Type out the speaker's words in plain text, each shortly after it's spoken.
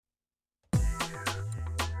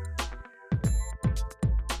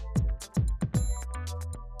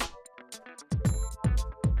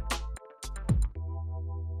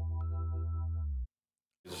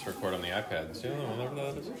iPad. See whatever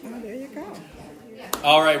that is? Oh, there you go.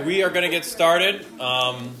 All right, we are going to get started.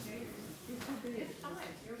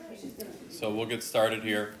 So we'll get started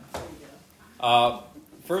here.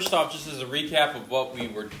 First off, just as a recap of what we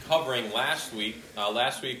were covering last week.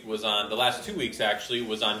 Last week was on, the last 2 weeks actually,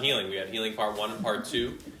 was on healing. We had healing part 1 and part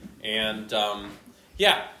 2. And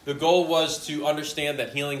the goal was to understand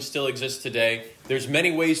that healing still exists today. There's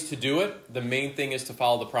many ways to do it. The main thing is to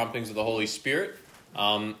follow the promptings of the Holy Spirit.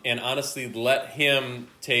 And honestly, let Him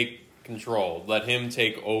take control. Let Him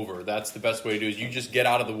take over. That's the best way to do it. You just get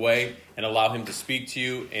out of the way and allow Him to speak to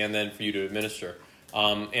you and then for you to administer.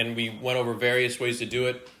 And we went over various ways to do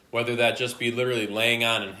it, whether that just be literally laying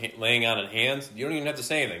on in hands. You don't even have to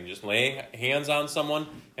say anything. Just lay hands on someone,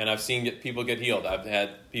 and I've seen people get healed. I've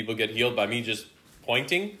had people get healed by me just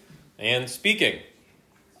pointing and speaking.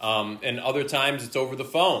 And other times it's over the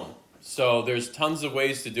phone. So there's tons of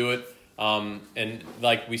ways to do it. And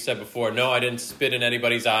like we said before, no, I didn't spit in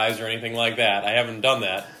anybody's eyes or anything like that. I haven't done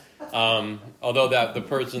that. Although that the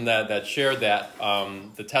person that shared that,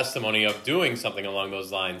 the testimony of doing something along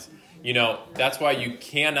those lines, that's why you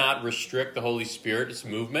cannot restrict the Holy Spirit's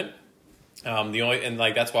movement.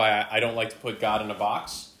 That's why I don't like to put God in a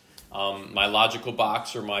box. My logical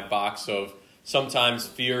box or my box of sometimes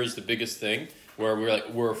fear is the biggest thing, where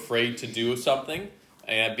we're afraid to do something,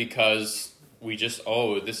 and because we just,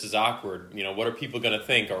 this is awkward. What are people going to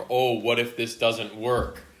think? Or, what if this doesn't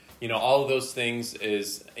work? All of those things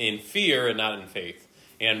is in fear and not in faith.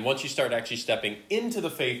 And once you start actually stepping into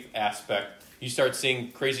the faith aspect, you start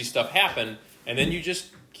seeing crazy stuff happen, and then you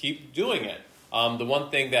just keep doing it. The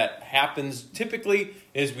one thing that happens typically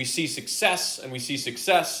is we see success,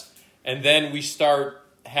 and then we start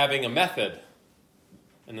having a method.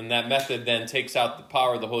 And then that method then takes out the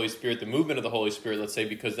power of the Holy Spirit, the movement of the Holy Spirit, let's say,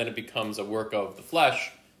 because then it becomes a work of the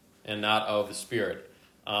flesh and not of the Spirit.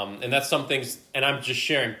 And that's some things, and I'm just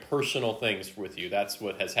sharing personal things with you. That's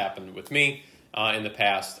what has happened with me in the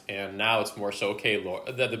past, and now it's more so, okay,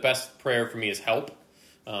 Lord, the best prayer for me is help.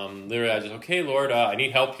 Literally, I just, okay, Lord, I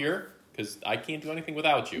need help here, because I can't do anything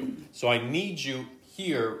without you. So I need you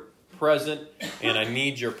here, present, and I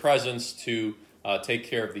need your presence to take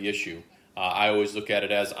care of the issue. I always look at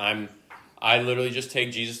it as I literally just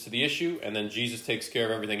take Jesus to the issue, and then Jesus takes care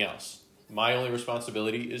of everything else. My only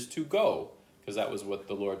responsibility is to go, because that was what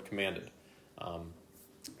the Lord commanded.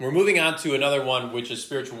 We're moving on to another one, which is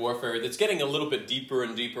spiritual warfare. It's getting a little bit deeper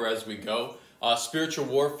and deeper as we go. Spiritual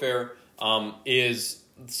warfare is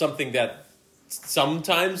something that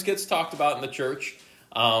sometimes gets talked about in the church.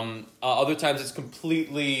 Other times it's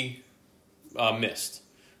completely missed.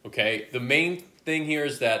 Okay, the main thing here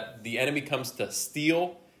is that the enemy comes to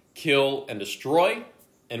steal, kill, and destroy,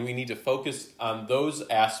 and we need to focus on those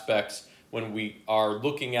aspects when we are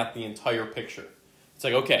looking at the entire picture. It's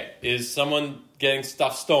like, okay, is someone getting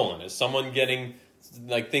stuff stolen? Is someone getting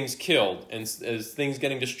things killed? And is things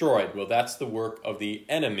getting destroyed? Well, that's the work of the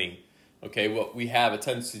enemy. Okay, what we have a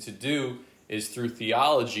tendency to do is through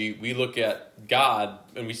theology, we look at God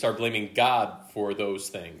and we start blaming God for those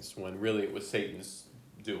things when really it was Satan's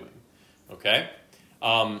doing. Okay?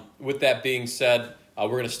 With that being said, we're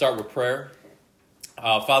going to start with prayer.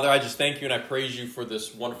 Father, I just thank you and I praise you for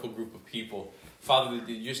this wonderful group of people. Father, that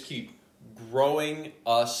you just keep growing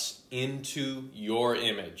us into your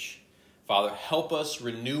image. Father, help us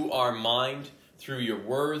renew our mind through your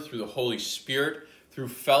word, through the Holy Spirit, through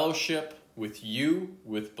fellowship with you,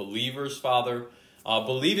 with believers, Father,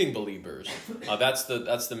 believing believers. That's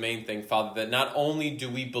the main thing, Father, that not only do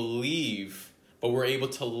we believe, but we're able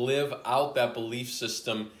to live out that belief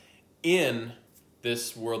system in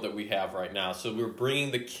this world that we have right now. So we're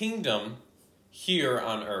bringing the kingdom here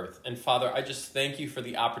on earth. And Father, I just thank you for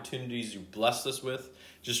the opportunities you blessed us with.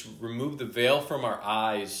 Just remove the veil from our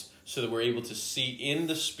eyes so that we're able to see in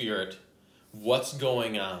the Spirit what's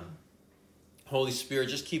going on. Holy Spirit,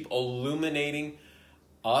 just keep illuminating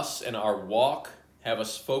us and our walk. Have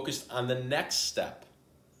us focused on the next step.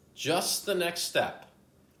 Just the next step.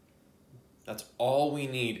 That's all we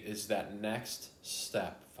need is that next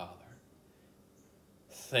step, Father.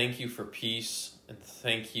 Thank you for peace and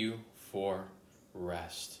thank you for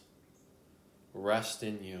rest. Rest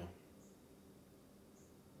in you.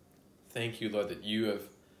 Thank you, Lord, that you have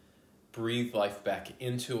breathed life back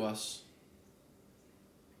into us,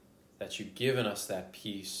 that you've given us that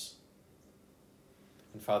peace.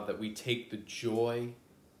 And Father, that we take the joy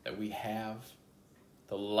that we have,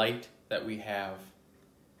 the light that we have,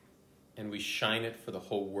 and we shine it for the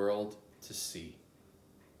whole world to see.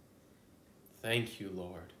 Thank you,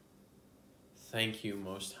 Lord. Thank you,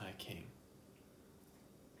 Most High King.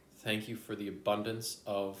 Thank you for the abundance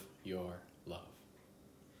of your love.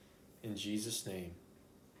 In Jesus' name,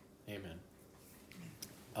 amen.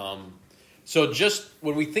 So just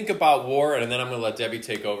when we think about war, and then I'm going to let Debbie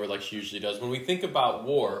take over like she usually does. When we think about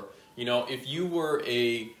war, if you were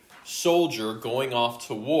a soldier going off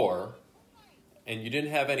to war and you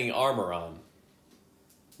didn't have any armor on,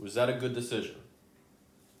 was that a good decision?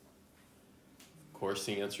 Of course,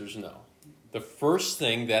 the answer is no. The first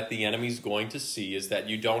thing that the enemy's going to see is that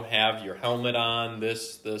you don't have your helmet on,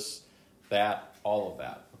 this, that, all of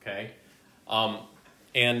that, okay?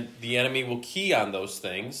 And the enemy will key on those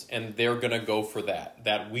things, and they're going to go for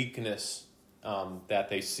that weakness that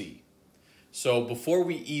they see. So before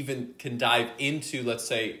we even can dive into, let's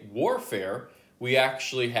say, warfare, we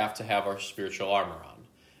actually have to have our spiritual armor on.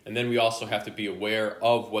 And then we also have to be aware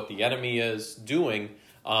of what the enemy is doing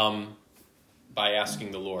by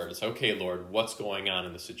asking the Lord. It's, okay, Lord, what's going on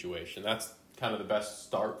in the situation? That's kind of the best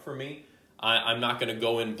start for me. I'm not going to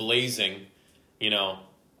go in blazing,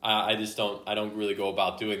 I don't really go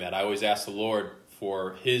about doing that. I always ask the Lord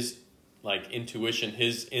for his intuition,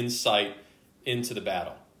 his insight into the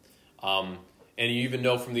battle. And you even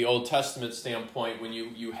know from the Old Testament standpoint, when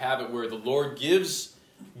you have it where the Lord gives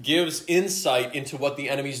insight into what the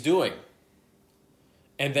enemy's doing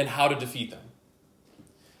and then how to defeat them.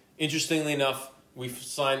 Interestingly enough, we've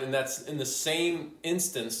signed, and that's in the same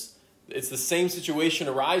instance, it's the same situation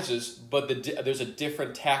arises, but there's a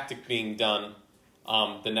different tactic being done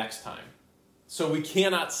the next time. So we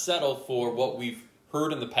cannot settle for what we've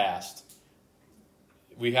heard in the past.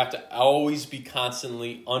 We have to always be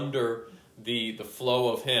constantly under the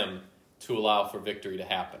flow of him to allow for victory to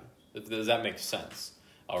happen. Does that make sense?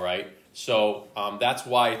 All right. So that's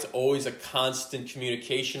why it's always a constant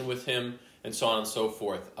communication with him, and so on and so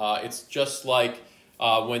forth. It's just like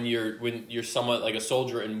when you're somewhat like a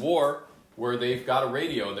soldier in war, where they've got a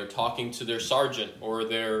radio, they're talking to their sergeant or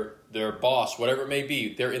their boss, whatever it may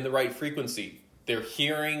be. They're in the right frequency. They're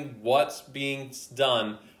hearing what's being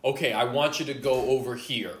done. Okay, I want you to go over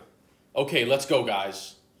here. Okay, let's go,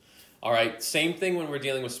 guys. All right, same thing when we're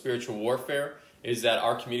dealing with spiritual warfare, is that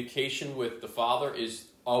our communication with the Father is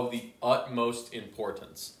of the utmost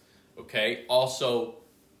importance. Okay, also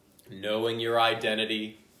knowing your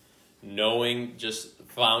identity, knowing just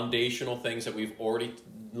foundational things that we've already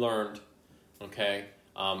learned, okay,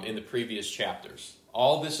 in the previous chapters.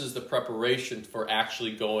 All this is the preparation for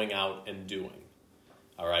actually going out and doing.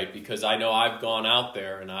 All right, because I know I've gone out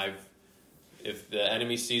there and if the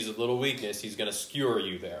enemy sees a little weakness, he's going to skewer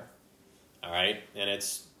you there. All right, and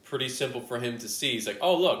it's pretty simple for him to see. He's like,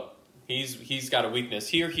 oh, look, he's got a weakness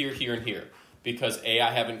here, here, here, and here. Because A,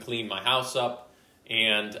 I haven't cleaned my house up,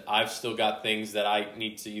 and I've still got things that I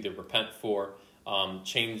need to either repent for,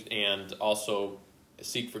 change, and also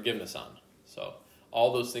seek forgiveness on. So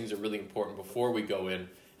all those things are really important before we go in.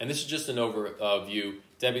 And this is just an overview.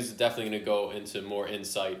 Debbie's definitely going to go into more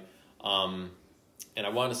insight. And I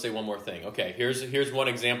want to say one more thing. Okay, here's one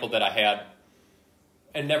example that I had.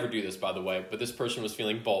 And never do this, by the way, but this person was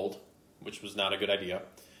feeling bold, which was not a good idea.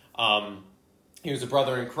 He was a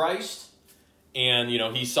brother in Christ, and,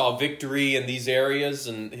 he saw victory in these areas,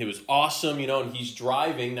 and it was awesome, and he's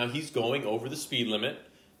driving. Now, he's going over the speed limit.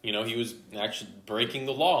 He was actually breaking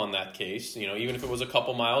the law in that case, even if it was a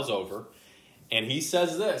couple miles over. And he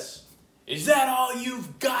says this, "Is that all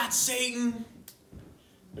you've got, Satan?"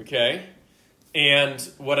 Okay? And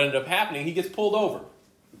what ended up happening, he gets pulled over.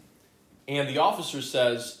 And the officer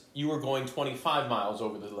says, "You were going 25 miles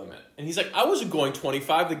over the limit." And he's like, "I wasn't going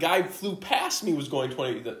 25. The guy flew past me was going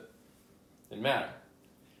 20. That didn't matter."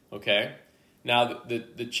 Okay? Now, the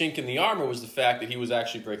chink in the armor was the fact that he was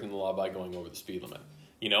actually breaking the law by going over the speed limit.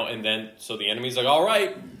 And then, so the enemy's like, all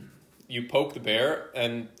right, you poke the bear,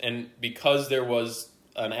 and because there was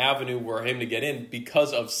an avenue for him to get in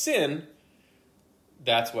because of sin,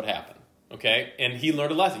 that's what happened. Okay? And he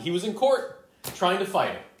learned a lesson. He was in court trying to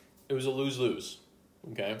fight it. It was a lose-lose,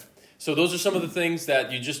 okay? So those are some of the things that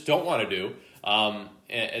you just don't want to do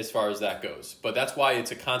as far as that goes. But that's why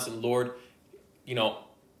it's a constant, Lord,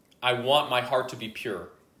 I want my heart to be pure.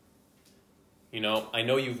 I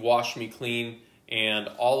know you've washed me clean and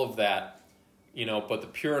all of that, but the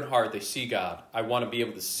pure in heart, they see God. I want to be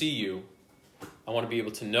able to see you. I want to be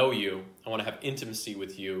able to know you. I want to have intimacy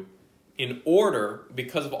with you. In order,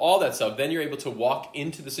 because of all that stuff, then you're able to walk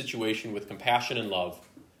into the situation with compassion and love.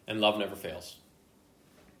 And love never fails.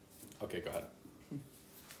 Okay, go ahead.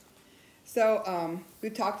 So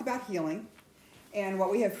we've talked about healing. And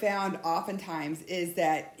what we have found oftentimes is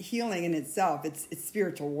that healing in itself, it's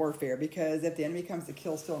spiritual warfare. Because if the enemy comes to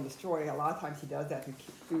kill, steal, and destroy, a lot of times he does that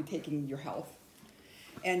through taking your health.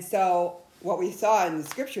 And so what we saw in the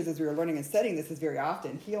scriptures as we were learning and studying this is very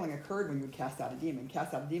often healing occurred when you would cast out a demon.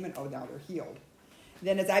 Cast out a demon, oh, now they're healed.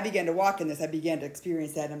 Then as I began to walk in this, I began to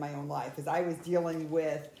experience that in my own life. As I was dealing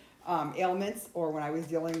with ailments, or when I was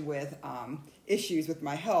dealing with issues with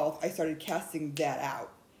my health, I started casting that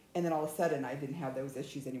out. And then all of a sudden, I didn't have those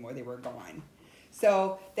issues anymore. They were gone.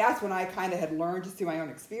 So that's when I kind of had learned just through my own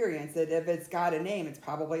experience that if it's got a name, it's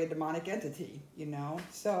probably a demonic entity, you know.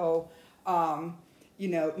 So,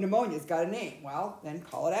 pneumonia's got a name. Well, then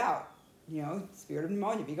call it out. You know, spirit of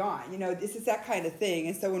pneumonia, be gone. You know, this is that kind of thing.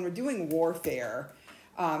 And so when we're doing warfare,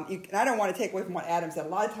 and I don't want to take away from what Adam said. A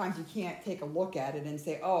lot of times you can't take a look at it and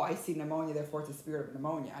say, oh, I see pneumonia, therefore it's a spirit of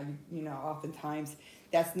pneumonia. Oftentimes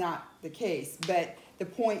that's not the case. But the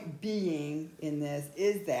point being in this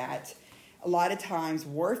is that a lot of times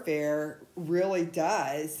warfare really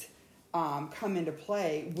does come into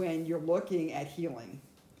play when you're looking at healing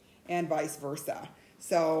and vice versa.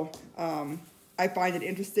 So I find it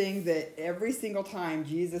interesting that every single time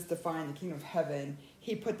Jesus defined the kingdom of heaven,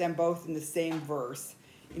 he put them both in the same verse.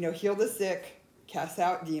 You know, heal the sick, cast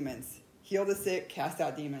out demons. Heal the sick, cast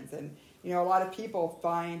out demons. And, you know, a lot of people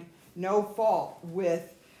find no fault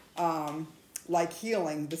with, like,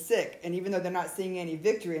 healing the sick. And even though they're not seeing any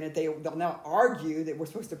victory in it, they'll now argue that we're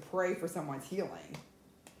supposed to pray for someone's healing.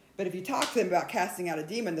 But if you talk to them about casting out a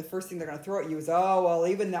demon, the first thing they're going to throw at you is, oh, well,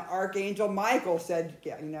 even the archangel Michael said,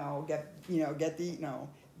 went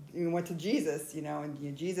to Jesus,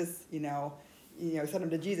 and Jesus, sent him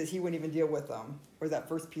to Jesus. He wouldn't even deal with them. Or that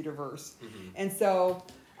 1 Peter verse. Mm-hmm. And so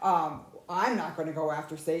I'm not going to go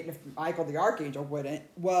after Satan if Michael the archangel wouldn't.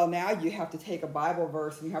 Well, now you have to take a Bible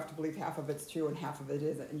verse and you have to believe half of it's true and half of it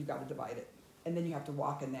isn't, and you've got to divide it. And then you have to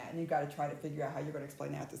walk in that, and you've got to try to figure out how you're going to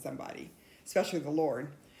explain that to somebody, especially the Lord.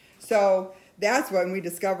 So that's when we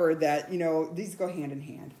discovered that, these go hand in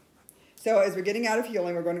hand. So as we're getting out of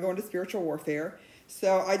healing, we're going to go into spiritual warfare.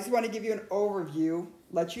 So I just want to give you an overview,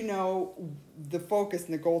 let you know the focus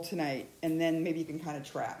and the goal tonight, and then maybe you can kind of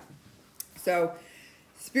track. So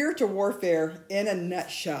spiritual warfare in a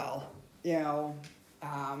nutshell, kind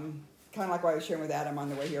of like what I was sharing with Adam on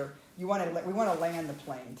the way here. We want to land the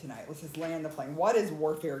plane tonight. Let's just land the plane. What is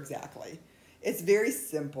warfare exactly? It's very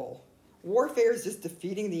simple. Warfare is just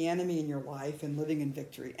defeating the enemy in your life and living in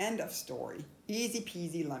victory. End of story. Easy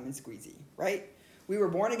peasy lemon squeezy, right? We were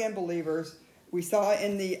born again believers. We saw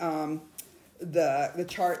in the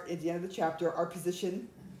chart at the end of the chapter our position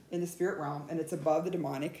in the spirit realm, and it's above the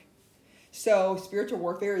demonic. So spiritual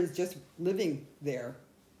warfare is just living there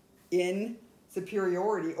in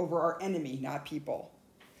superiority over our enemy, not people.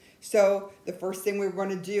 So the first thing we're going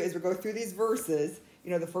to do is we go through these verses.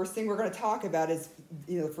 The first thing we're going to talk about is,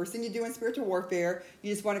 the first thing you do in spiritual warfare,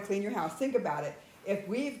 you just want to clean your house. Think about it. If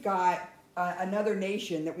we've got another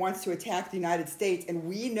nation that wants to attack the United States, and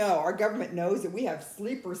we know, our government knows that we have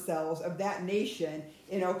sleeper cells of that nation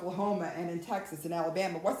in Oklahoma and in Texas and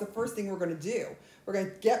Alabama, what's the first thing we're going to do? We're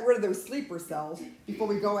going to get rid of those sleeper cells before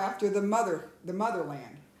we go after the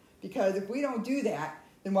motherland. Because if we don't do that,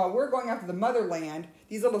 then while we're going after the motherland,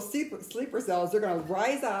 these little sleeper cells, they're going to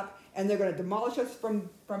rise up and they're going to demolish us from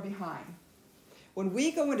behind. When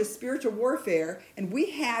we go into spiritual warfare and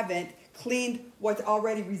we haven't cleaned what's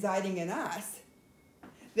already residing in us,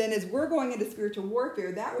 then as we're going into spiritual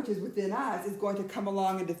warfare, that which is within us is going to come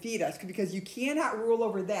along and defeat us, because you cannot rule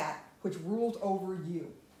over that which rules over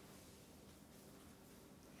you.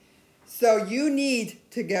 So you need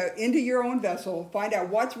to go into your own vessel, find out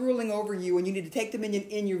what's ruling over you, and you need to take dominion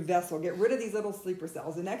in your vessel. Get rid of these little sleeper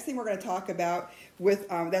cells. The next thing we're going to talk about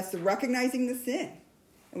that's the recognizing the sin.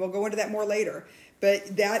 And we'll go into that more later.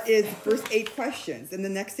 But that is the first 8 questions. And the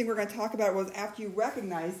next thing we're going to talk about was after you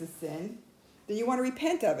recognize the sin, then you want to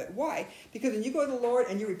repent of it. Why? Because when you go to the Lord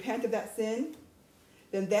and you repent of that sin,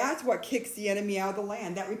 then that's what kicks the enemy out of the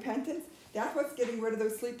land. That repentance, that's what's getting rid of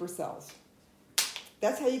those sleeper cells.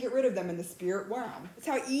 That's how you get rid of them in the spirit realm. That's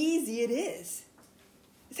how easy it is.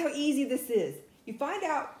 That's how easy this is. You find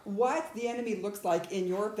out what the enemy looks like in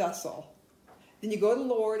your vessel. Then you go to the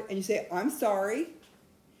Lord and you say, I'm sorry.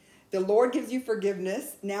 The Lord gives you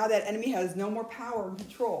forgiveness. Now that enemy has no more power and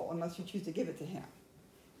control unless you choose to give it to him.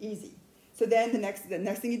 Easy. So then the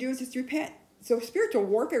next thing you do is just repent. So spiritual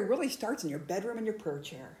warfare really starts in your bedroom and your prayer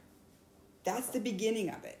chair. That's the beginning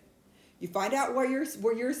of it. You find out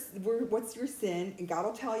what's your sin, and God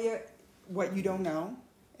will tell you what you don't know.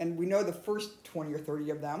 And we know the first 20 or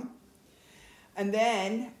 30 of them. And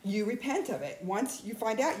then you repent of it. Once you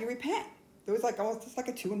find out, you repent. It was it's like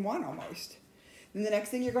a 2-in-1 almost. Then the next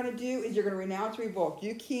thing you're going to do is you're going to renounce, revoke.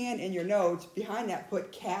 You can, in your notes, behind that,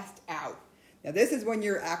 put cast out. Now, this is when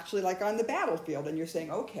you're actually like on the battlefield and you're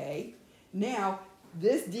saying, okay, now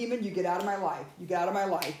This demon, you get out of my life. You get out of my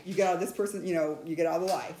life. You get out of this person, you get out of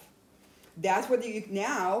the life. That's what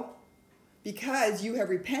now, because you have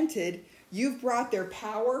repented, you've brought their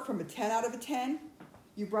power from a 10 out of a 10,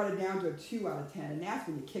 you brought it down to a 2 out of 10, and that's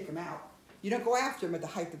when you kick them out. You don't go after them at the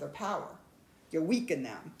height of their power. You weaken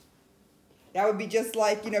them. That would be just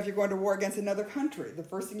like, if you're going to war against another country, the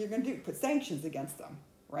first thing you're going to do, put sanctions against them,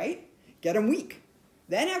 right? Get them weak.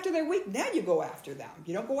 Then after they're weak, now you go after them.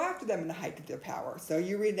 You don't go after them in the height of their power. So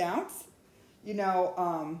you renounce, you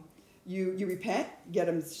repent, get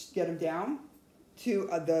them down to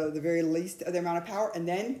the very least of the amount of power, and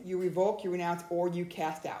then you revoke, you renounce, or you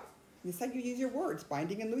cast out. It's like you use your words,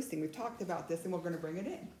 binding and loosing. We've talked about this, and we're going to bring it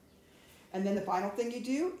in. And then the final thing you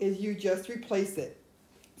do is you just replace it.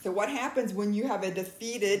 So what happens when you have a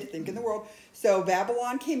defeated, think in the world, so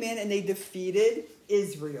Babylon came in and they defeated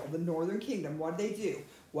Israel, the northern kingdom. What did they do?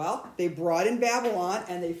 Well, they brought in Babylon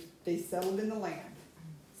and they settled in the land.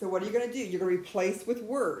 So what are you going to do? You're going to replace with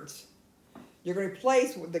words. You're going to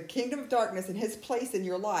replace the kingdom of darkness and his place in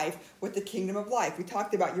your life with the kingdom of life. We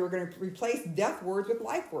talked about you were going to replace death words with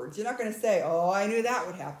life words. You're not going to say, oh, I knew that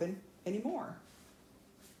would happen anymore.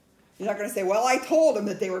 You're not going to say, well, I told them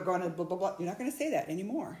that they were going to blah, blah, blah. You're not going to say that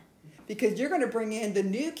anymore. Because you're going to bring in the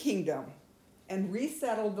new kingdom and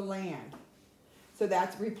resettle the land. So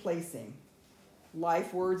that's replacing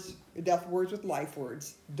life words, death words with life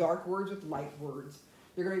words, dark words with light words.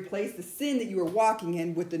 You're going to replace the sin that you were walking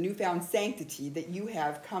in with the newfound sanctity that you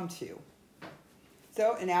have come to.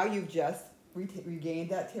 So, and now you've just regained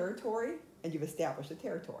that territory and you've established a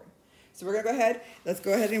territory. So we're going to go ahead, let's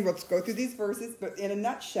go ahead and let's go through these verses, but in a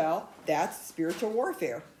nutshell, that's spiritual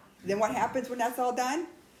warfare. Then what happens when that's all done?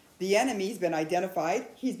 The enemy's been identified,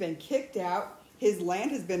 he's been kicked out, his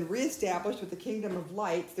land has been reestablished with the kingdom of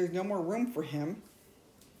light, there's no more room for him.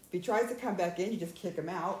 If he tries to come back in, you just kick him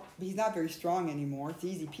out, but he's not very strong anymore. It's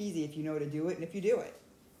easy peasy if you know to do it and if you do it.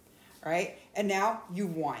 All right? And now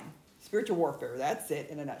you've won. Spiritual warfare, that's it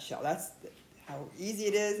in a nutshell. That's how easy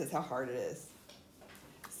it is, that's how hard it is.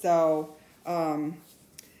 So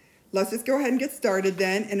let's just go ahead and get started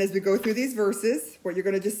then. And as we go through these verses, what you're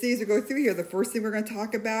going to just see as we go through here, the first thing we're going to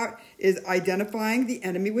talk about is identifying the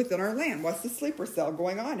enemy within our land. What's the sleeper cell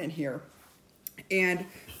going on in here? And,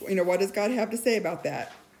 what does God have to say about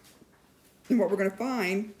that? And what we're going to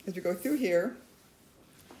find as we go through here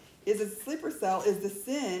is that the sleeper cell is the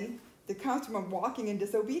sin that comes from walking in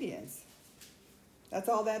disobedience. That's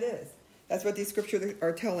all that is. That's what these scriptures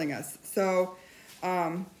are telling us. So,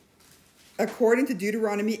 according to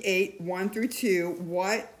Deuteronomy 8, 1 through 2,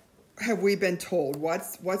 what have we been told?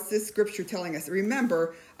 What's this scripture telling us?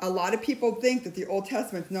 Remember, a lot of people think that the Old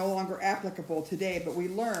Testament is no longer applicable today, but we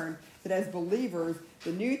learn that as believers,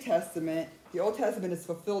 the New Testament, the Old Testament is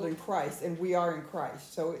fulfilled in Christ, and we are in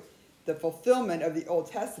Christ. So the fulfillment of the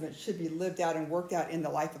Old Testament should be lived out and worked out in the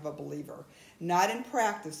life of a believer. Not in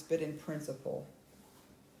practice, but in principle.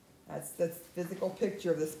 That's the physical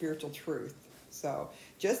picture of the spiritual truth. So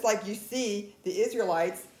just like you see the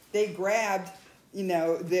Israelites, they grabbed,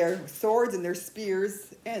 their swords and their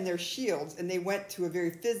spears and their shields, and they went to a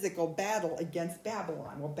very physical battle against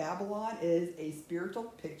Babylon. Well, Babylon is a spiritual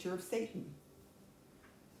picture of Satan.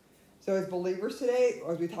 So as believers today,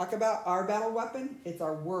 as we talk about our battle weapon, it's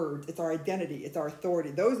our words, it's our identity, it's our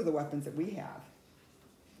authority. Those are the weapons that we have.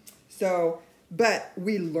 So, but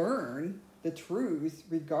we learn the truths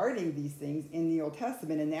regarding these things in the Old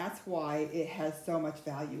Testament, and that's why it has so much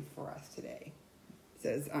value for us today. It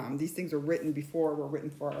says these things were written for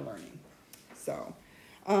our learning. So,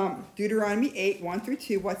 Deuteronomy 8, 1 through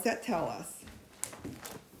 2, what's that tell us?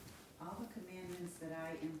 All the commandments that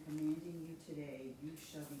I am commanding you today, you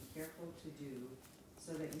shall be careful to do,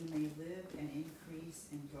 so that you may live and increase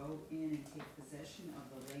and go in and take possession of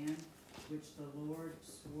the land which the Lord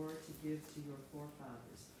swore to give to your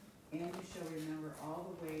forefathers. And you shall remember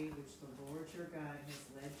all the way which the Lord your God has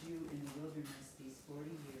led you in the wilderness these 40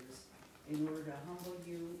 years, in order to humble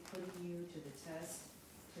you, putting you to the test,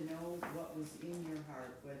 to know what was in your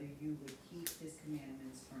heart, whether you would keep his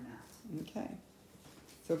commandments or not. Okay.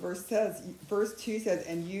 So verse 2 says,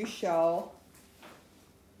 and you shall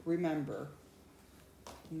remember.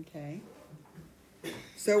 Okay.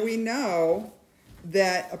 So we know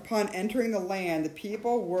that upon entering the land, the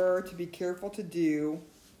people were to be careful to do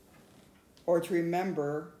or to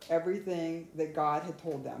remember everything that God had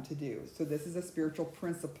told them to do. So this is a spiritual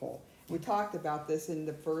principle. We talked about this in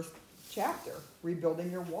the first chapter,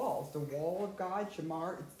 rebuilding your walls. The wall of God,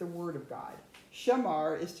 Shamar, it's the word of God.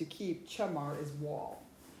 Shamar is to keep, Chamar is wall.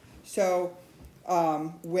 So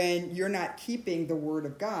when you're not keeping the word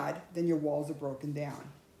of God, then your walls are broken down.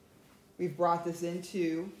 We've brought this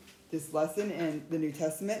into this lesson in the New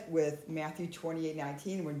Testament with Matthew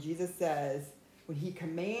 28:19, when Jesus says, when he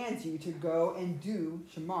commands you to go and do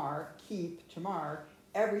shamar, keep shamar,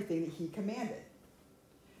 everything that he commanded.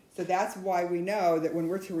 So that's why we know that when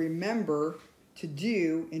we're to remember to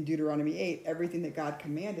do in Deuteronomy 8 everything that God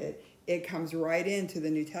commanded, it comes right into the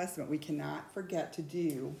New Testament. We cannot forget to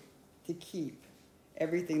do, to keep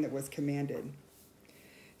everything that was commanded.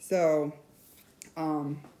 So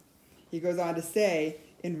he goes on to say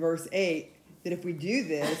in verse 8 that if we do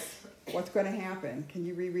this, what's going to happen? Can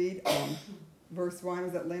you reread verse 1?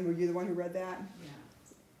 Was that Lynn? Were you the one who read that? Yeah.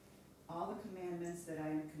 All the commandments that I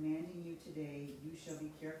am commanding you today, you shall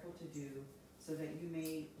be careful to do, so that you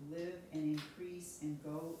may live and increase and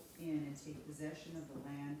go in and take possession of the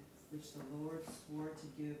land which the Lord swore to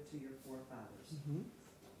give to your forefathers. Mm-hmm.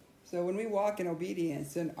 So when we walk in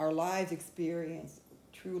obedience and our lives experience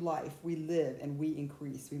true life, we live and we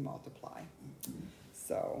increase, we multiply.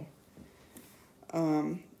 So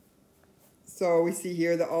we see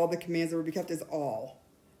here that all the commands that will be kept is all.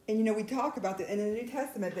 And we talk about that in the New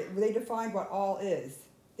Testament, that they defined what all is.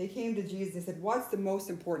 They came to Jesus and said, what's the most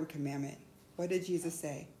important commandment? What did Jesus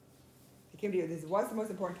say? He came to you and said, what's the most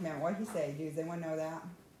important commandment? What did he say? Does anyone know that?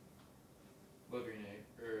 Love your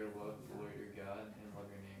neighbor, or love the Lord your God, and love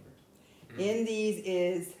your neighbor. In these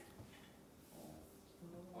is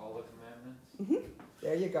All the commandments. Mm-hmm.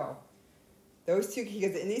 There you go. Those two,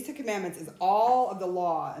 because in these two commandments is all of the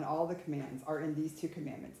law, and all the commands are in these two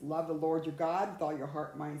commandments. Love the Lord your God with all your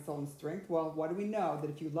heart, mind, soul, and strength. Well, what do we know? That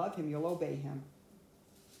if you love him, you'll obey him.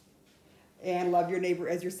 And love your neighbor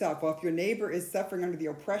as yourself. Well, if your neighbor is suffering under the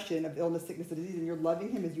oppression of illness, sickness, and disease, and you're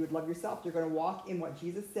loving him as you would love yourself, you're going to walk in what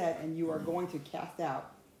Jesus said, and you are going to cast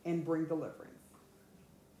out and bring deliverance.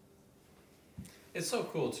 It's so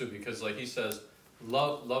cool too, because like he says,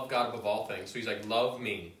 love God above all things. So he's like, love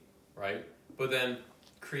me, right? But then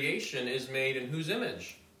creation is made in whose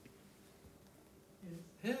image?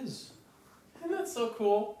 His. Isn't that so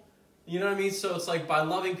cool? You know what I mean? So it's like by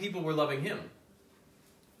loving people, we're loving him.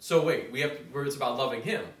 So wait, it's about loving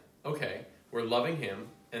him. Okay, we're loving him,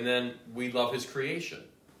 and then we love his creation.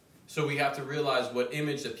 So we have to realize what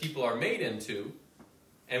image that people are made into,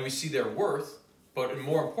 and we see their worth. But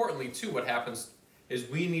more importantly, too, what happens is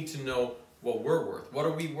we need to know what we're worth. What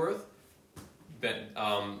are we worth?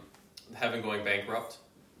 Heaven going bankrupt.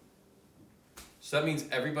 So that means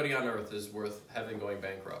everybody on earth is worth heaven going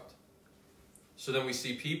bankrupt. So then we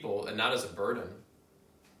see people, and not as a burden.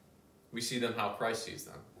 We see them how Christ sees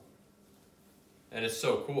them. And it's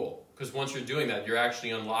so cool. Because once you're doing that, you're actually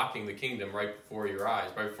unlocking the kingdom right before your eyes,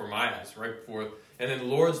 right before my eyes, right before... And then the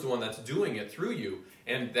Lord's the one that's doing it through you.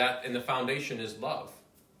 And the foundation is love.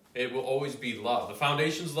 It will always be love. The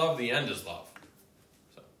foundation's love, the end is love.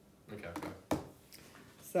 So, okay.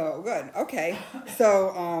 So, good. Okay.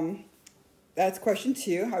 So, that's question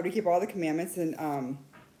 2. How do we keep all the commandments? And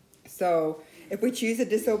so, if we choose to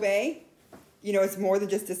disobey, it's more than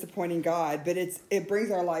just disappointing God, but it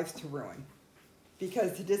brings our lives to ruin.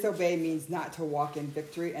 Because to disobey means not to walk in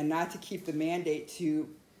victory and not to keep the mandate to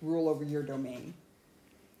rule over your domain.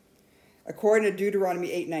 According to Deuteronomy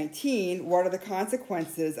 8:19, what are the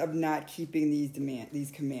consequences of not keeping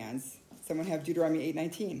these commands? Someone have Deuteronomy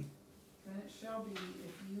 8:19. Then it shall be,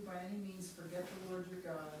 if you by any means forget the Lord your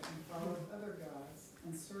God and follow other gods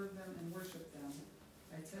and serve them and worship them,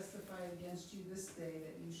 I testify against you this day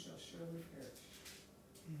that you shall surely perish.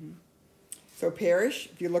 Mm-hmm. So perish,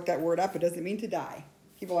 if you look that word up, it doesn't mean to die.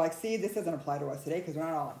 People are like, see, this doesn't apply to us today because we're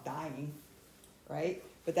not all dying, right?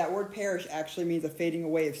 But that word perish actually means a fading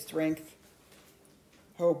away of strength,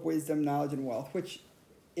 hope, wisdom, knowledge, and wealth, which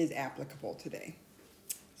is applicable today.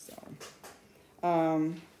 So,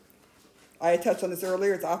 I touched on this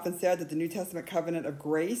earlier. It's often said that the New Testament covenant of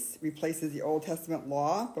grace replaces the Old Testament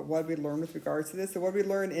law. But what did we learn with regards to this? So what did we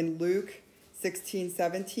learn in Luke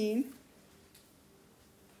 16:17?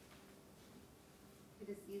 It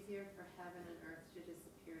is easier for heaven and earth to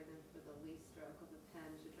disappear than for the least stroke of a pen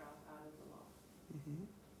to drop out of the law. Mm-hmm.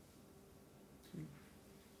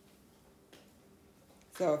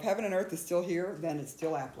 So if heaven and earth is still here, then it's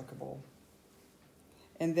still applicable.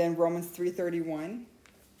 And then Romans 3:31.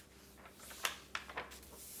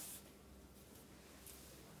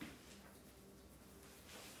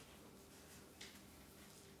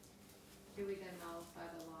 Do we then nullify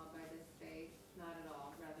the law by this faith? Not at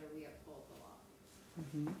all. Rather, we uphold the law.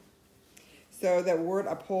 Mm-hmm. So that word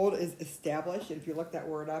uphold is established. If you look that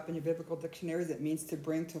word up in your biblical dictionaries, it means to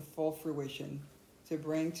bring to full fruition, to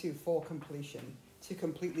bring to full completion, to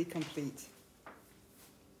completely complete.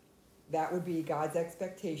 That would be God's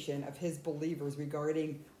expectation of his believers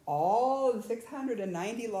regarding all the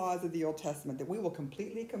 690 laws of the Old Testament, that we will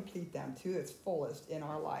completely complete them to its fullest in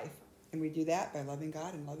our life. And we do that by loving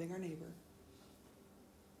God and loving our neighbor.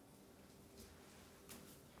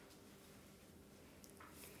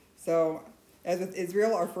 So, as with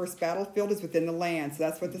Israel, our first battlefield is within the land. So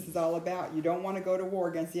that's what this is all about. You don't want to go to war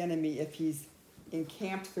against the enemy if he's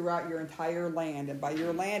encamped throughout your entire land. And by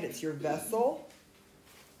your land, it's your vessel,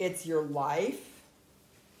 it's your life,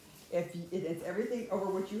 it's everything over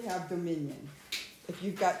which you have dominion. If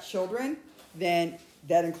you've got children, then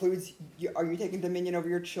that includes, are you taking dominion over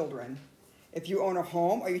your children? If you own a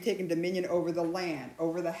home, are you taking dominion over the land,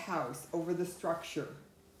 over the house, over the structure?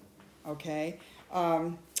 Okay?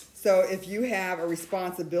 So if you have a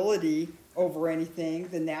responsibility over anything,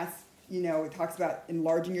 then that's, it talks about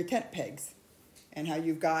enlarging your tent pegs and how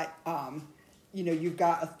you've got, you've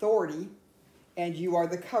got authority and you are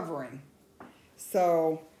the covering.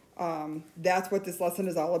 So that's what this lesson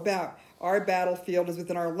is all about. Our battlefield is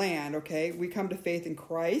within our land, okay? We come to faith in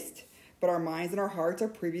Christ, but our minds and our hearts are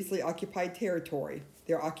previously occupied territory.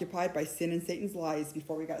 They're occupied by sin and Satan's lies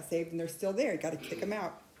before we got saved, and they're still there. You got to kick them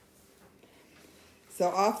out. So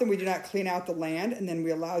often we do not clean out the land, and then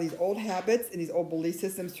we allow these old habits and these old belief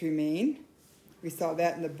systems to remain. We saw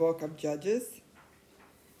that in the book of Judges.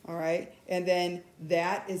 All right? And then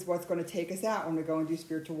that is what's going to take us out when we go and do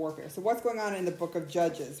spiritual warfare. So what's going on in the book of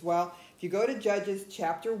Judges? Well, if you go to Judges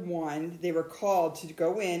chapter 1, they were called to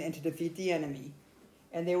go in and to defeat the enemy.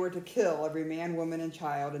 And they were to kill every man, woman, and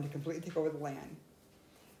child and to completely take over the land.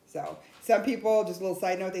 So some people, just a little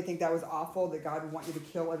side note, they think that was awful, that God would want you to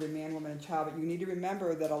kill every man, woman, and child. But you need to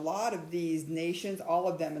remember that a lot of these nations, all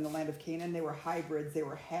of them in the land of Canaan, they were hybrids. They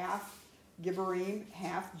were half Gibborim,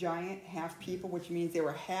 half giant, half people, which means they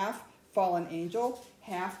were half fallen angel,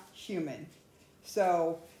 half human.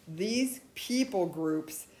 So these people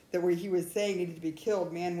groups that he was saying needed to be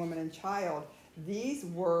killed, man, woman, and child, these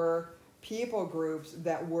were people groups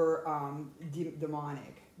that were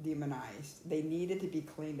demonized. They needed to be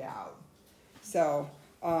cleaned out. So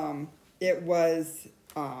it was,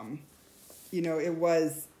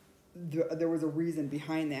 there was a reason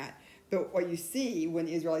behind that. But what you see when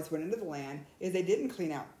the Israelites went into the land is they didn't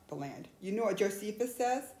clean out the land. You know what Josephus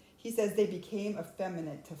says? He says they became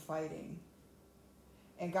effeminate to fighting.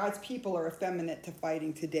 And God's people are effeminate to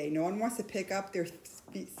fighting today. No one wants to pick up their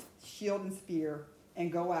shield and spear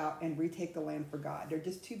and go out and retake the land for God. They're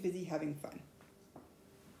just too busy having fun.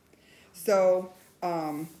 So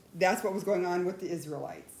that's what was going on with the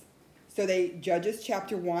Israelites. So Judges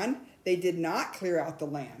chapter 1, they did not clear out the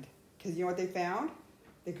land. Because you know what they found?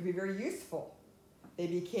 They could be very useful. They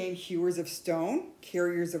became hewers of stone,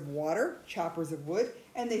 carriers of water, choppers of wood,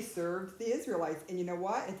 and they served the Israelites. And you know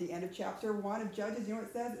what? At the end of chapter 1 of Judges, you know what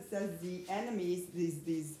it says? It says the enemies,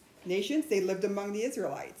 these nations, they lived among the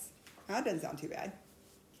Israelites. Now, that doesn't sound too bad.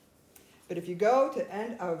 But if you go to the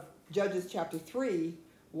end of Judges chapter 3,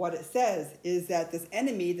 what it says is that this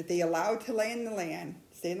enemy that they allowed to stay in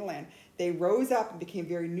the land, they rose up and became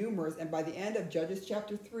very numerous. And by the end of Judges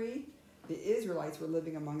chapter 3, the Israelites were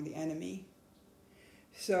living among the enemy.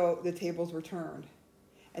 So the tables were turned.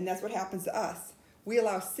 And that's what happens to us. We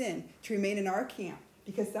allow sin to remain in our camp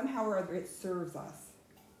because somehow or other it serves us.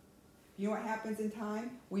 You know what happens in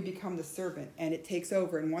time? We become the servant and it takes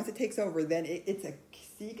over. And once it takes over, then it's a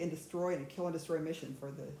seek and destroy and kill and destroy mission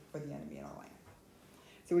for the enemy in our land.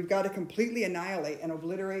 So we've got to completely annihilate and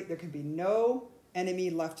obliterate. There can be no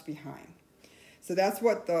enemy left behind. So that's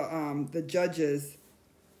what the Judges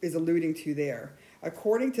is alluding to there.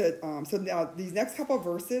 According to, so now these next couple of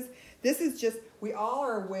verses, this is just, we all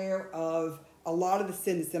are aware of a lot of the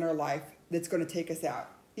sin that's in our life that's going to take us out.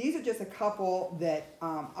 These are just a couple that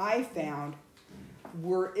I found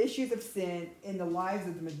were issues of sin in the lives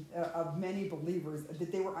of many believers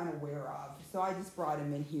that they were unaware of. So I just brought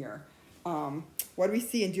them in here. What do we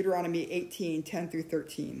see in Deuteronomy 18, 10 through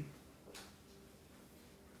 13?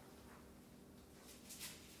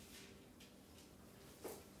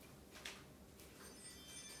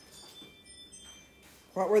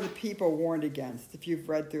 What were the people warned against? If you've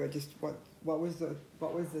read through it, just what was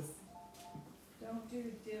this? Don't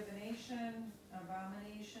do divination,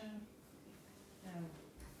 abomination,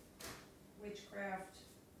 witchcraft,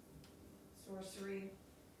 sorcery.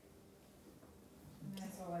 And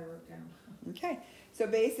that's all I wrote down. Okay, so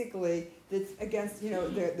basically, it's against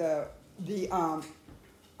the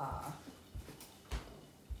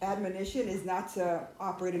admonition is not to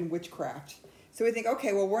operate in witchcraft. So we think,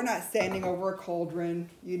 okay, well, we're not standing over a cauldron,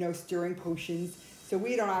 stirring potions, so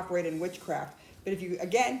we don't operate in witchcraft. But if you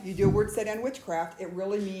do a word study on witchcraft, it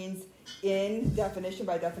really means,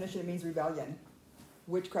 by definition, it means rebellion.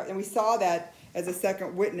 witchcraft. And we saw that as a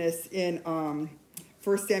second witness in 1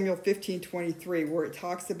 Samuel 15:23, where it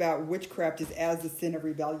talks about witchcraft is as the sin of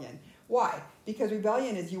rebellion. Why? Because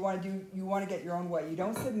rebellion is you want to get your own way. You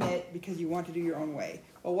don't submit because you want to do your own way.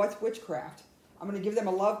 Well, what's witchcraft? I'm going to give them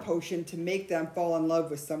a love potion to make them fall in love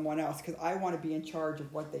with someone else because I want to be in charge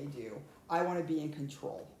of what they do. I want to be in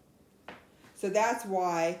control. So that's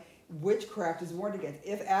why witchcraft is warned against.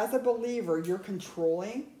 If as a believer you're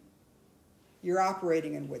controlling, you're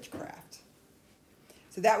operating in witchcraft.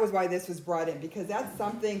 So that was why this was brought in, because that's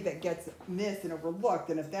something that gets missed and overlooked.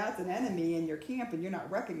 And if that's an enemy in your camp and you're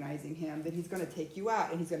not recognizing him, then he's going to take you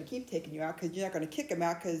out, and he's going to keep taking you out because you're not going to kick him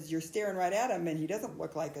out because you're staring right at him and he doesn't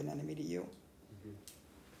look like an enemy to you.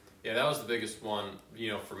 Yeah, that was the biggest one,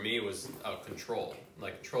 for me was control.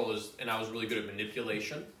 Like control is, and I was really good at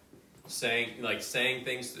manipulation, saying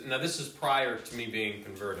things. Now this is prior to me being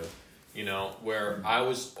converted, where I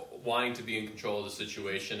was wanting to be in control of the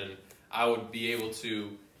situation, and I would be able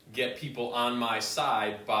to get people on my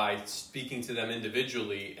side by speaking to them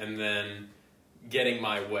individually and then getting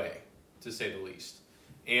my way, to say the least.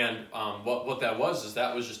 And what that was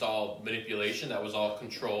just all manipulation. That was all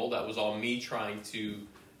control. That was all me trying to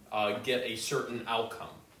get a certain outcome.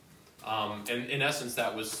 And in essence,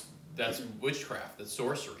 that's witchcraft, that's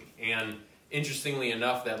sorcery. And interestingly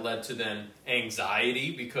enough, that led to then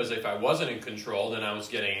anxiety, because if I wasn't in control, then I was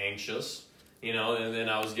getting anxious. And then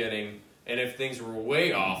I was getting, and if things were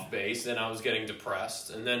way off base, then I was getting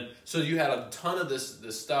depressed. And then, so you had a ton of this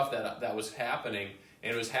stuff that was happening,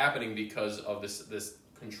 and it was happening because of this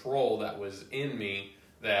control that was in me,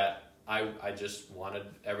 that I just wanted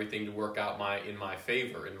everything to work out in my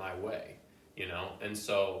favor, in my way, And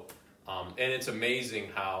so, and it's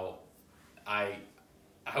amazing how I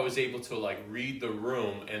was able to read the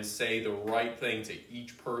room and say the right thing to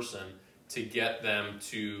each person to get them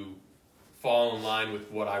to fall in line with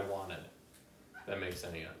what I wanted. If that makes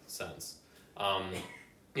any sense. And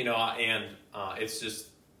it's just,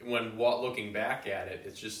 looking back at it,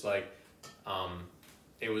 it's just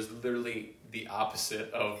it was literally the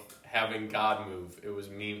opposite of having God move. It was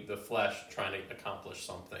me, the flesh, trying to accomplish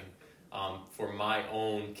something for my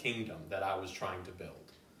own kingdom that I was trying to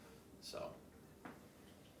build. So.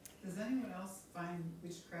 Does anyone else find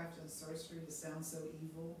witchcraft and sorcery to sound so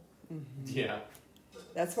evil? Mm-hmm. Yeah.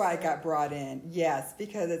 That's why it got brought in. Yes,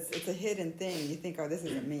 because it's a hidden thing. You think, oh, this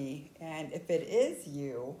isn't me. And if it is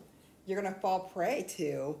you, you're going to fall prey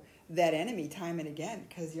to that enemy time and again,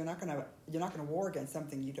 because you're not going to war against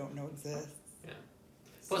something you don't know exists. Yeah.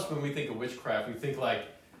 Plus, when we think of witchcraft, we think like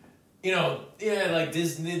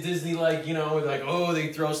Disney,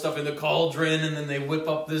 they throw stuff in the cauldron and then they whip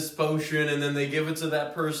up this potion and then they give it to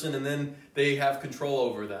that person and then they have control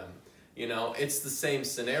over them. It's the same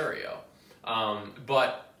scenario.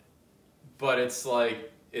 But it's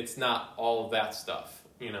it's not all of that stuff,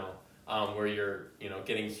 where you're,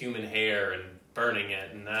 getting human hair and burning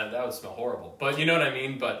it, and that would smell horrible. But you know what I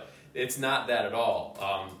mean? But it's not that at all.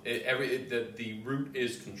 The root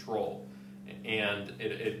is control, and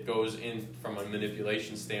it goes in from a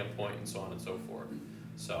manipulation standpoint and so on and so forth.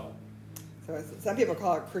 So some people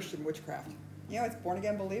call it Christian witchcraft. It's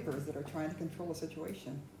born-again believers that are trying to control a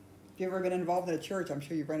situation. If you've ever been involved in a church, I'm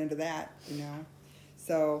sure you've run into that,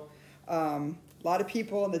 So a lot of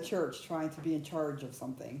people in the church trying to be in charge of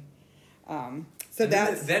something. Then you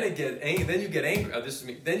get angry.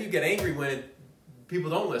 Then you get angry when people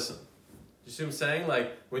don't listen. You see what I'm saying?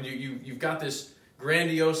 When you've got this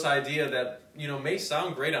grandiose idea that may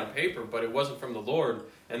sound great on paper, but it wasn't from the Lord.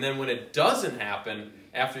 And then when it doesn't happen,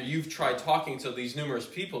 after you've tried talking to these numerous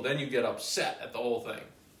people, then you get upset at the whole thing.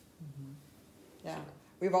 Mm-hmm. Yeah.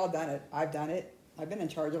 We've all done it. I've done it. I've been in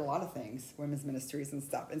charge of a lot of things, women's ministries and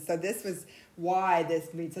stuff. And so this was why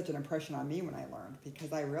this made such an impression on me when I learned,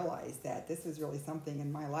 because I realized that this was really something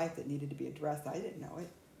in my life that needed to be addressed. I didn't know it.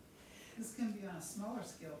 This can be on a smaller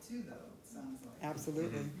scale too, though, it sounds like.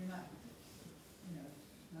 Absolutely. You're not,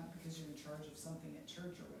 not because you're in charge of something at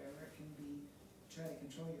church or whatever. It can be try to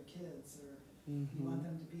control your kids, or you want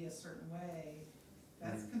them to be a certain way.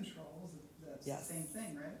 That's control. That's Yes. the same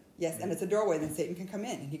thing, right? Yes, and it's a doorway. Then Satan can come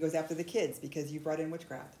in, and he goes after the kids because you brought in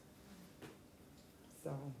witchcraft.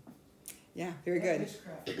 So, yeah, very That good.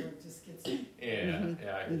 witchcraft word just gets Yeah, Mm-hmm.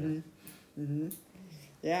 yeah, I hear you.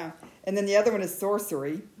 Yeah, and then the other one is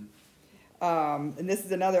sorcery. And this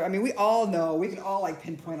is another, we all know, we can all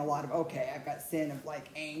pinpoint a lot of, okay, I've got sin of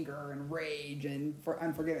anger and rage and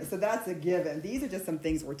unforgiveness. So that's a given. These are just some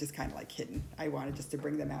things were just kind of hidden. I wanted just to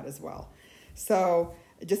bring them out as well. So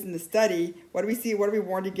just in the study, what do we see? What are we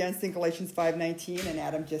warned against in Galatians 5:19? And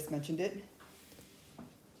Adam just mentioned it.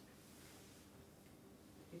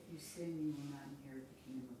 If you sin, you will not inherit the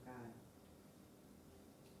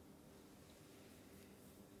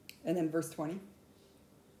And then verse 20.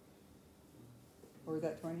 Or was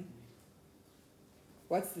that 20?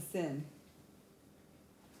 What's the sin?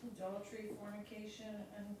 Adultery, fornication,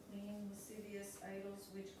 unclean, lascivious, idols,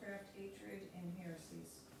 witchcraft, hatred, and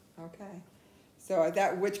heresies. Okay. So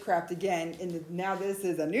that witchcraft again, now this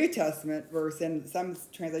is a New Testament verse, and some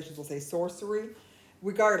translations will say sorcery.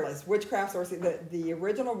 Regardless, witchcraft, sorcery, the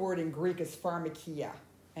original word in Greek is pharmakia.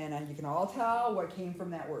 And you can all tell what came from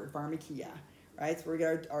that word, pharmakia. Right? So we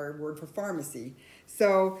got our word for pharmacy.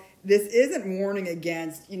 So this isn't warning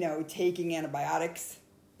against, taking antibiotics,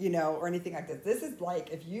 or anything like this. This is like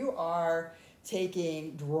if you are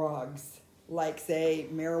taking drugs, like say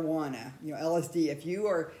marijuana, LSD, if you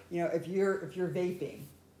are, if you're vaping,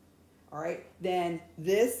 all right, then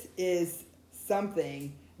this is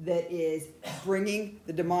something that is bringing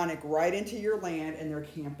the demonic right into your land, and they're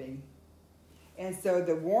camping. And so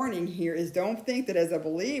the warning here is, don't think that as a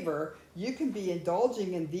believer you can be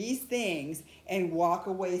indulging in these things and walk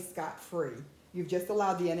away scot-free. You've just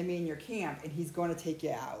allowed the enemy in your camp, and he's going to take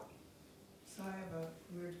you out. So I have a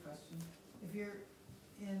weird question. If you're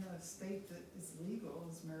in a state that is legal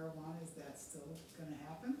as marijuana, is that still going to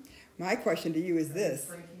happen? My question to you is Are this.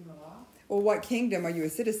 you breaking the law? Well, what kingdom are you a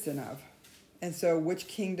citizen of? And so which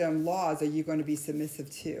kingdom laws are you going to be submissive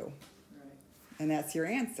to? Right. And that's your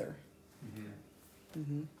answer.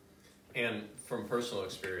 Mm-hmm. And from personal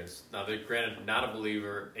experience, now granted, not a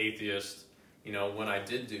believer, atheist, when I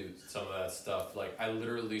did do some of that stuff, like I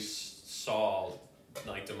literally saw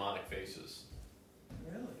like demonic faces.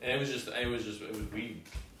 Really? And it was weed.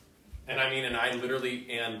 And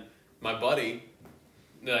and my buddy,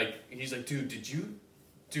 like, he's like, dude,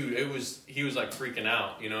 he was like freaking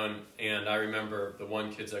out, and I remember the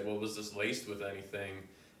one kid's like, well, was this laced with anything?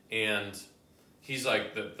 And he's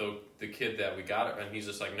like, the kid that we got it, and he's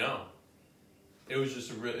just like, no. It was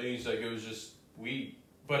just it was just weed.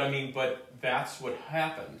 But that's what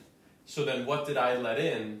happened. So then what did I let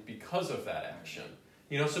in because of that action?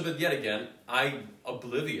 So but yet again, I'm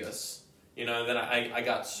oblivious, and then I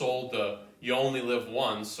got sold the you only live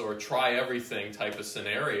once or try everything type of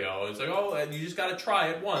scenario. It's like, oh, you just got to try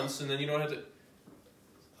it once, and then you don't have to.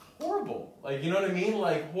 Horrible. Like, you know what I mean?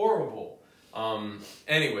 Like, horrible.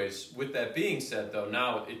 Anyways, with that being said, though,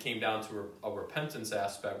 now it came down to a repentance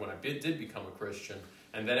aspect when I did become a Christian,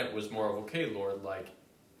 and then it was more of, okay, Lord, like,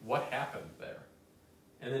 what happened there?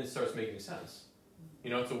 And then it starts making sense.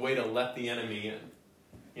 It's a way to let the enemy in.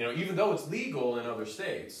 Even though it's legal in other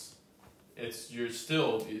states, it's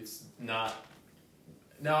not.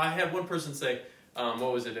 Now, I had one person say,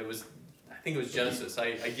 what was it? I think it was Genesis.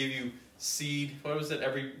 I give you seed. What was it?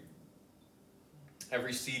 Every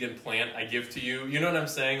seed and plant I give to you. You know what I'm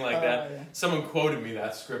saying? Like that. Yeah. Someone quoted me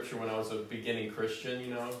that scripture when I was a beginning Christian,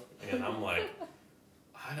 and I'm like,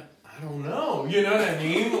 I don't know. You know what I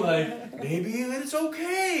mean? Like, maybe it's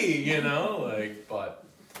okay, but,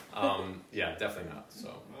 yeah, definitely not,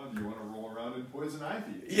 so. Well, do you want to roll around in poison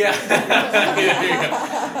ivy? Yeah.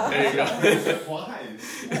 There you go. It applies.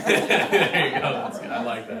 There you go. That's good. I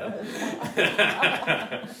like that.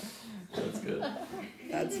 That's good.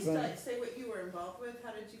 That's just funny. say what you were involved with.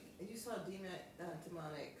 How did you saw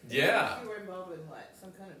demonic? Yeah. You were involved with what?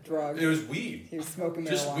 Some kind of Drug. It was weed. He was smoking marijuana.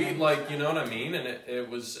 Just weed, like, you know what I mean? And it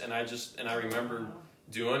was, and I remember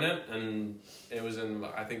doing it, and it was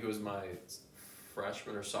I think it was my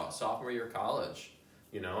freshman or sophomore year of college,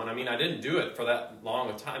 and I didn't do it for that long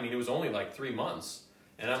of time. It was only like 3 months,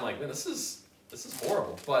 and I'm like, man, this is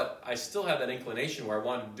horrible. But I still had that inclination where I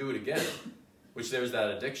wanted to do it again, which there's that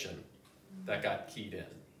addiction that got keyed in.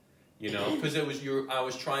 Because I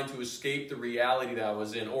was trying to escape the reality that I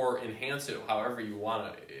was in, or enhance it, however you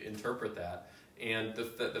want to interpret that. And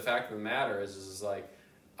the fact of the matter is like,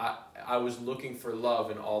 I was looking for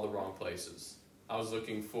love in all the wrong places. I was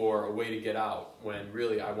looking for a way to get out, when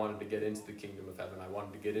really I wanted to get into the kingdom of heaven. I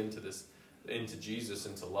wanted to get into Jesus,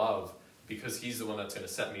 into love, because he's the one that's going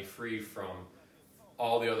to set me free from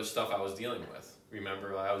all the other stuff I was dealing with.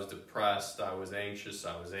 Remember, I was depressed, I was anxious,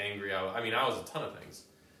 I was angry, I was a ton of things.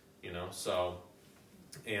 So,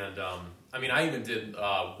 and, I even did,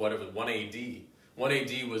 1AD.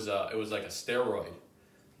 1AD was, it was like a steroid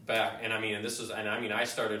back, and I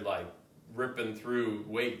started like ripping through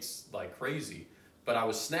weights like crazy, but I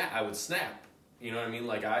would snap, you know what I mean?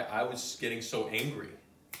 Like I was getting so angry.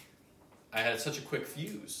 I had such a quick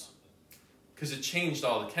fuse, because it changed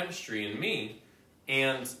all the chemistry in me,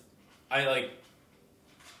 and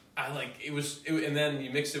and then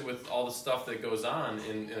you mix it with all the stuff that goes on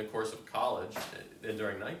in the course of college and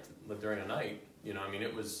during a night,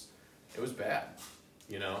 it was bad,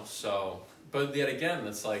 so, but yet again,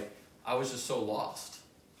 it's like, I was just so lost,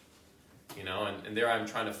 you know, and there I'm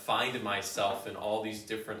trying to find myself in all these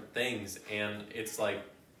different things, and it's like,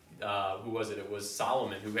 who was it? It was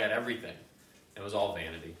Solomon who had everything. It was all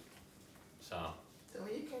vanity. So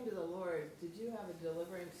when you came to the Lord, did you have a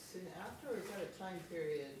deliverance soon after, or is that a time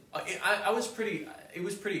period? it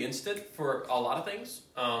was pretty instant for a lot of things.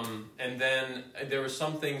 And then there were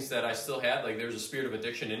some things that I still had, like there was a spirit of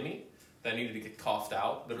addiction in me that needed to get coughed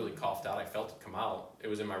out, literally coughed out. I felt it come out. It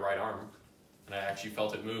was in my right arm, and I actually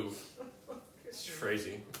felt it move. It's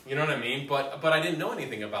crazy. You know what I mean? But I didn't know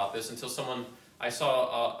anything about this until I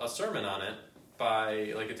saw a sermon on it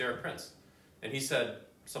by like a Derek Prince. And he said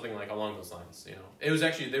something like along those lines, you know. It was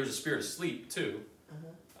actually, there was a spirit of sleep too.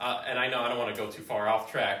 And I know I don't want to go too far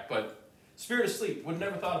off track, but spirit of sleep, would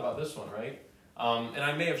never thought about this one, right? And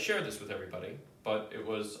I may have shared this with everybody, but it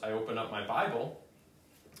was, I opened up my Bible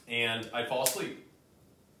and I'd fall asleep.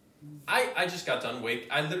 I just got done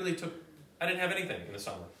I didn't have anything in the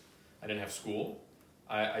summer. I didn't have school.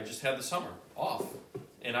 I just had the summer off.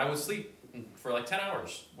 And I would sleep for like 10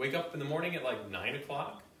 hours. Wake up in the morning at like 9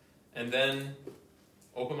 o'clock. And then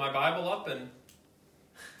open my Bible up and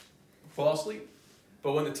fall asleep.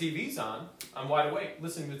 But when the TV's on, I'm wide awake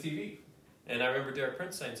listening to TV. And I remember Derek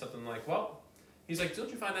Prince saying something like, well, he's like, don't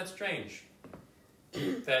you find that strange?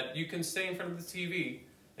 That you can stay in front of the TV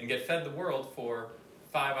and get fed the world for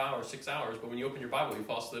 5 hours, 6 hours, but when you open your Bible, you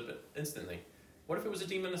fall asleep instantly. What if it was a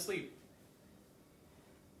demon asleep?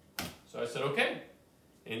 So I said, okay.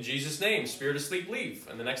 In Jesus' name, spirit of sleep, leave.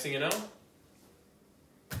 And the next thing you know,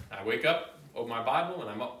 I wake up, open my Bible, and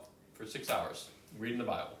I'm up for 6 hours reading the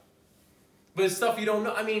Bible. But it's stuff you don't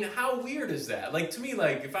know. I mean, how weird is that? Like, to me,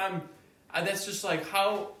 like, that's just like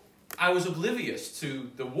how I was oblivious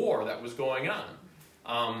to the war that was going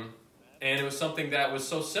on. And it was something that was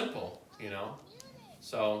so simple, you know?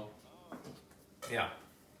 So, yeah.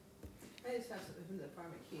 I just have something from the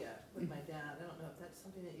pharmakia with my dad. I don't know if that's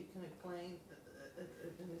something that you can explain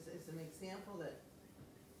as an example that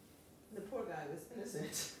the poor guy was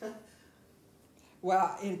innocent.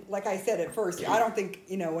 Well, like I said at first, I don't think,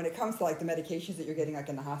 when it comes to like the medications that you're getting like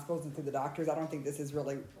in the hospitals and through the doctors, I don't think this is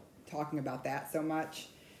really talking about that so much.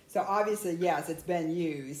 So obviously, yes, it's been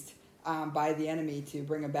used by the enemy to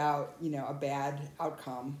bring about, a bad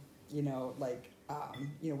outcome, with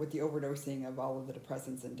the overdosing of all of the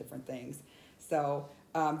depressants and different things. So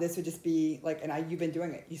this would just be like, you've been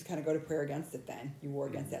doing it. You just kind of go to prayer against it then. You war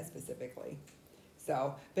against that specifically.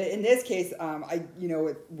 So, but in this case,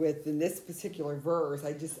 in this particular verse,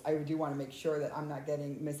 I do want to make sure that I'm not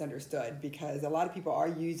getting misunderstood, because a lot of people are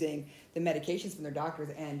using the medications from their doctors,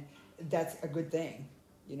 and that's a good thing.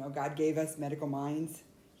 God gave us medical minds,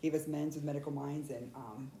 gave us men with medical minds, and,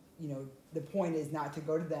 the point is not to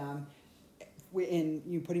go to them in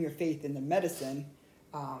you putting your faith in the medicine,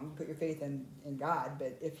 put your faith in God.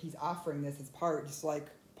 But if he's offering this as part, just like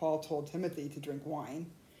Paul told Timothy to drink wine,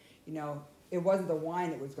 it wasn't the wine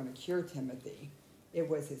that was going to cure Timothy. It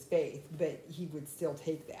was his faith, but he would still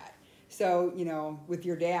take that. So, with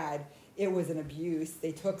your dad, it was an abuse.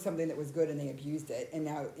 They took something that was good and they abused it. And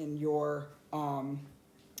now in your,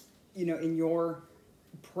 in your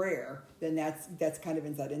prayer, then that's kind of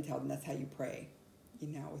inside intel, and that's how you pray,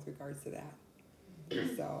 with regards to that.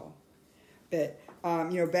 So, but,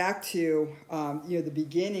 back to, the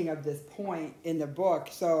beginning of this point in the book.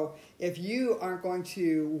 So if you aren't going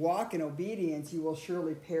to walk in obedience, you will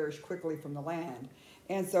surely perish quickly from the land.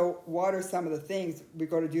 And so what are some of the things? We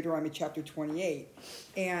go to Deuteronomy chapter 28.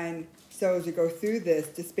 And so as we go through this,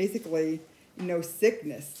 just basically,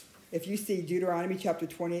 sickness. If you see Deuteronomy chapter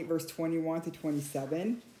 28, verse 21 to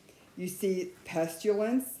 27, you see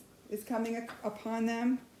pestilence is coming upon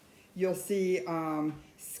them. You'll see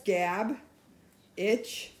scab,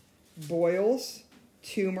 itch, boils,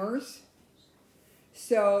 tumors.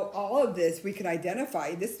 So all of this we can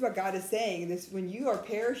identify. This is what God is saying. This, when you are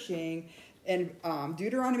perishing, and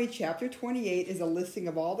Deuteronomy chapter 28 is a listing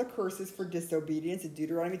of all the curses for disobedience, and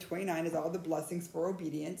Deuteronomy 29 is all the blessings for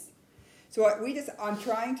obedience. So I'm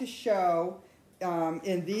trying to show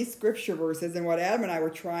in these scripture verses, and what Adam and I were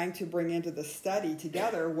trying to bring into the study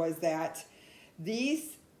together, was that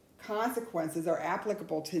these consequences are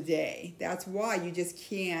applicable today. That's why you just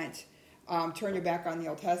can't turn your back on the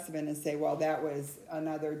Old Testament and say, well, that was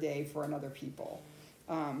another day for another people.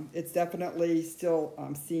 It's definitely still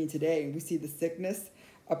seen today. We see the sickness,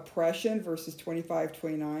 oppression, verses 25,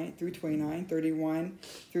 29 through 29, 31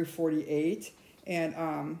 through 48.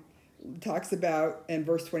 And talks about, in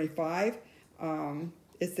verse 25,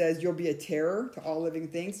 it says, you'll be a terror to all living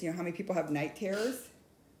things. How many people have night terrors?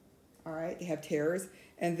 All right, they have terrors.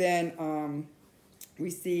 And then we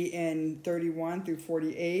see in 31 through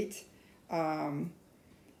 48,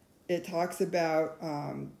 it talks about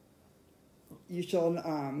you shall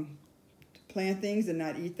plant things and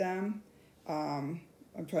not eat them. I'm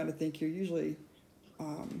trying to think here. Usually,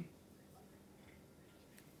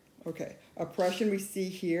 okay, oppression we see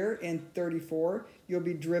here in 34. You'll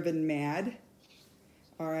be driven mad.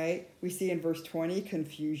 All right. We see in verse 20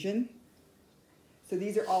 confusion. So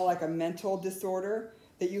these are all like a mental disorder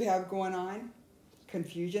that you have going on.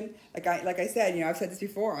 Confusion. Like I said, I've said this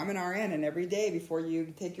before. I'm an RN, and every day before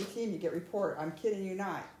you take your team, you get report. I'm kidding you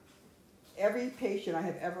not. Every patient I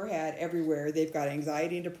have ever had everywhere, they've got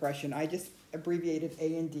anxiety and depression. I just abbreviated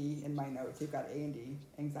A&D in my notes. They've got A&D,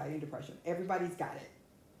 anxiety and depression. Everybody's got it.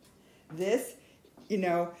 This,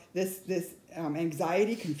 this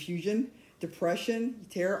anxiety, confusion, depression,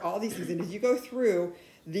 terror, all these things. And as you go through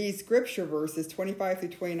these scripture verses, 25 through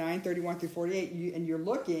 29, 31 through 48, and you're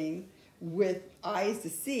looking with eyes to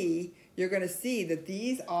see, you're going to see that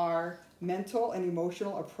these are mental and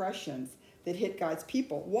emotional oppressions that hit God's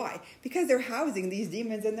people. Why? Because they're housing these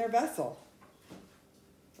demons in their vessel.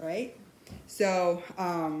 Right? So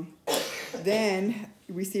then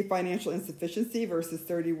we see financial insufficiency, verses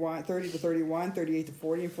 30 to 31, 38 to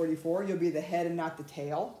 40, and 44. You'll be the head and not the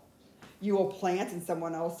tail. You will plant and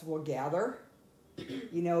someone else will gather.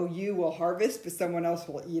 You will harvest, but someone else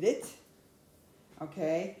will eat it.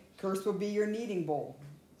 Okay? Curse will be your kneading bowl.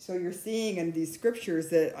 So you're seeing in these scriptures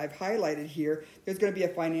that I've highlighted here, there's going to be a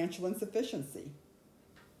financial insufficiency.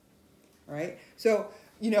 All right? So,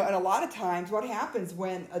 and a lot of times what happens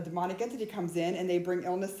when a demonic entity comes in and they bring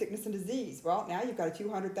illness, sickness, and disease? Well, now you've got a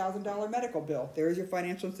 $200,000 medical bill. There's your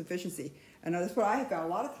financial insufficiency. And that's what I have found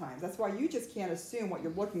a lot of times. That's why you just can't assume what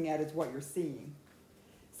you're looking at is what you're seeing.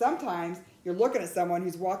 Sometimes you're looking at someone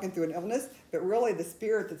who's walking through an illness, but really the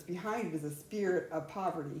spirit that's behind it is a spirit of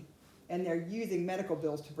poverty. And they're using medical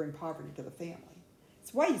bills to bring poverty to the family.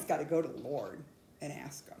 That's why he's got to go to the Lord and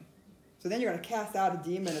ask him. So then you're going to cast out a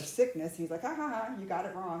demon of sickness. And he's like, you got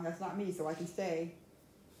it wrong. That's not me, so I can stay.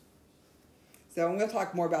 So and we'll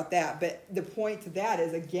talk more about that. But the point to that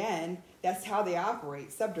is, again, that's how they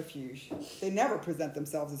operate, subterfuge. They never present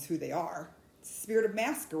themselves as who they are. It's a spirit of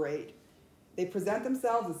masquerade. They present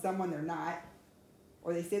themselves as someone they're not,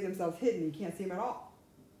 or they say themselves hidden. You can't see them at all.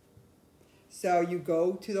 So you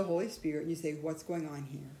go to the Holy Spirit and you say, what's going on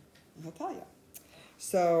here? And he'll tell you.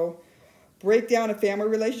 So breakdown of family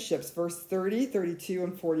relationships, verse 30, 32,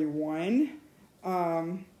 and 41.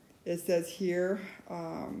 It says here,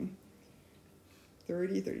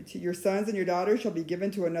 30, 32, your sons and your daughters shall be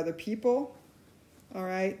given to another people. All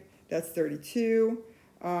right, that's 32.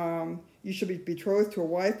 You shall be betrothed to a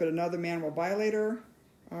wife, but another man will violate her.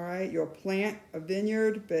 All right, you'll plant a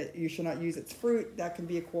vineyard, but you shall not use its fruit. That can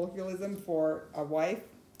be a colloquialism for a wife.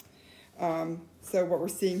 So what we're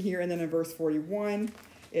seeing here, and then in verse 41,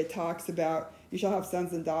 it talks about you shall have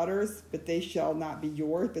sons and daughters, but they shall not be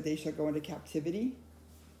yours, but they shall go into captivity.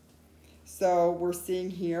 So we're seeing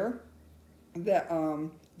here that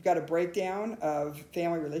we've got a breakdown of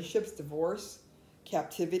family relationships, divorce,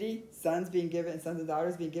 captivity, sons and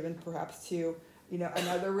daughters being given perhaps to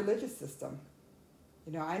another religious system.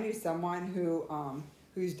 I knew someone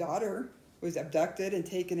whose daughter was abducted and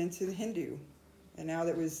taken into the Hindu. And now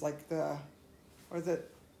that was like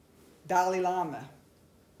Dalai Lama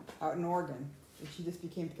out in Oregon. And she just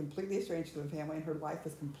became completely estranged from the family and her life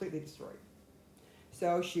was completely destroyed.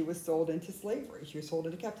 So she was sold into slavery. She was sold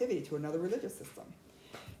into captivity to another religious system.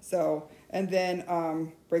 So, and then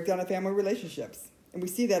breakdown of family relationships. And we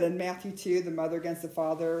see that in Matthew 2, the mother against the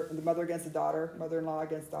father, the mother against the daughter, mother-in-law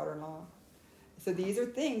against daughter-in-law. So these are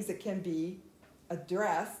things that can be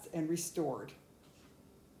addressed and restored.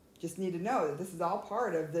 Just need to know that this is all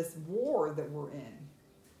part of this war that we're in.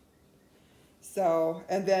 So,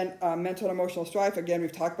 and then mental and emotional strife, again,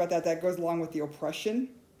 we've talked about that. That goes along with the oppression,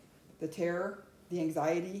 the terror, the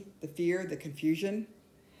anxiety, the fear, the confusion.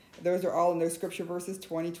 Those are all in those scripture verses,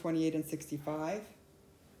 20, 28, and 65.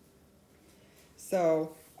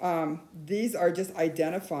 So these are just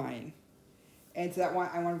identifying. And so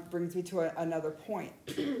that brings me to another point.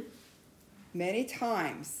 Many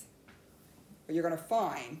times, what you're going to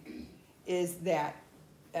find is that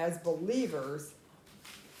as believers,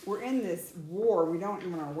 we're in this war. We don't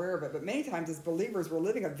even are aware of it. But many times as believers, we're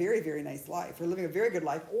living a very, very nice life. We're living a very good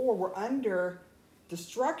life. Or we're under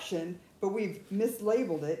destruction, but we've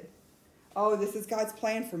mislabeled it. Oh, this is God's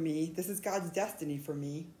plan for me. This is God's destiny for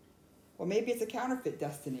me. Well, maybe it's a counterfeit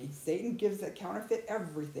destiny. Satan gives a counterfeit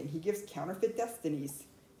everything. He gives counterfeit destinies.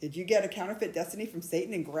 Did you get a counterfeit destiny from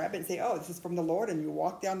Satan and grab it and say, oh, this is from the Lord, and you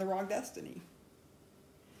walk down the wrong destiny?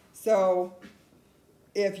 So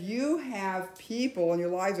if you have people in your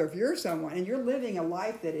lives, or if you're someone and you're living a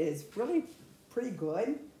life that is really pretty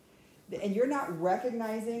good, and you're not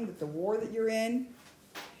recognizing that the war that you're in,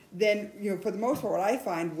 then, for the most part, what I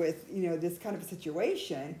find with, this kind of a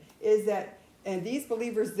situation is that, and these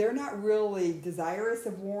believers, they're not really desirous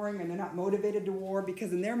of warring, and they're not motivated to war,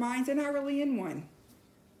 because in their minds, they're not really in one.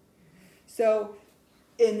 So,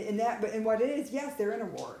 in what it is, yes, they're in a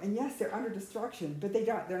war, and yes, they're under destruction, but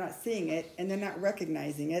they're not seeing it, and they're not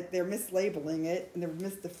recognizing it. They're mislabeling it, and they're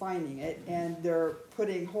misdefining it, and they're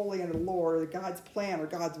putting holy under the Lord, or God's plan or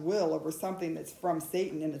God's will over something that's from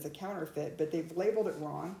Satan, and it's a counterfeit, but they've labeled it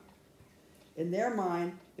wrong. In their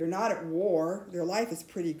mind, they're not at war. Their life is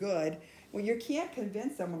pretty good. Well, you can't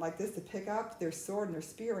convince someone like this to pick up their sword and their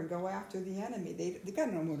spear and go after the enemy. They've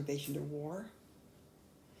got no motivation to war.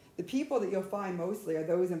 The people that you'll find mostly are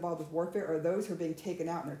those involved with warfare, or those who are being taken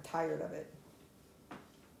out and they're tired of it.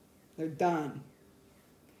 They're done.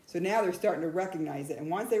 So now they're starting to recognize it. And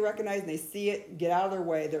once they recognize and they see it, get out of their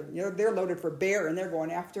way. They're loaded for bear, and they're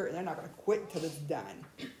going after it, and they're not going to quit until it's done.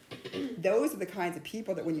 Those are the kinds of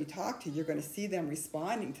people that when you talk to, you're going to see them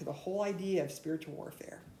responding to the whole idea of spiritual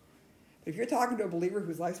warfare. But if you're talking to a believer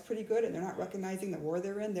whose life's pretty good and they're not recognizing the war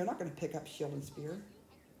they're in, they're not going to pick up shield and spear.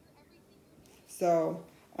 So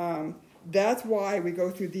that's why we go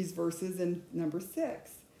through these verses in number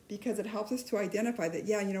 6, because it helps us to identify that,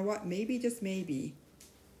 yeah, you know what, maybe, just maybe,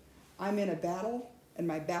 I'm in a battle and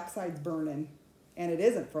my backside's burning, and it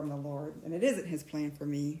isn't from the Lord, and it isn't his plan for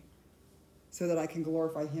me, so that I can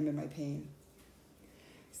glorify him in my pain.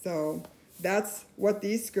 So that's what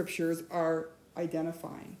these scriptures are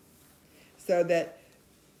identifying. So that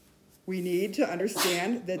we need to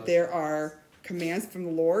understand that there are commands from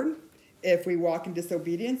the Lord. If we walk in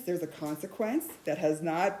disobedience, there's a consequence that has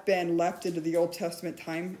not been left into the Old Testament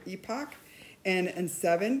time epoch. And in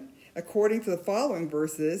 7, according to the following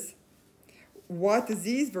verses, what does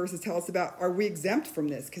these verses tell us about? Are we exempt from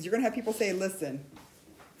this? Because you're going to have people say, listen,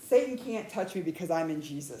 Satan can't touch me because I'm in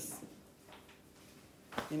Jesus.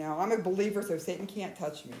 I'm a believer, so Satan can't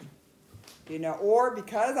touch me. Or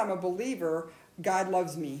because I'm a believer, God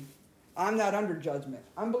loves me. I'm not under judgment.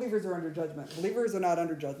 Unbelievers are under judgment. Believers are not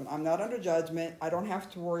under judgment. I'm not under judgment. I don't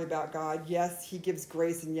have to worry about God. Yes, he gives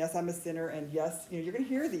grace, and yes, I'm a sinner, and yes, you're going to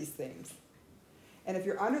hear these things. And if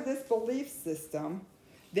you're under this belief system,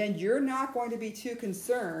 then you're not going to be too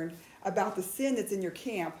concerned about the sin that's in your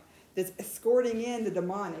camp, that's escorting in the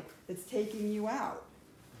demonic, that's taking you out.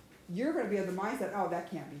 You're going to be of the mindset, oh,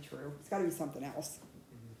 that can't be true. It's got to be something else.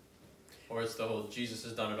 Or it's the whole, Jesus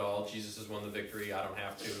has done it all, Jesus has won the victory, I don't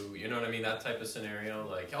have to, you know what I mean? That type of scenario,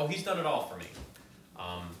 like, oh, he's done it all for me.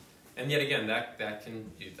 And yet again, that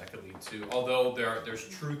could lead to, although there's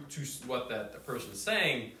truth to what that the person's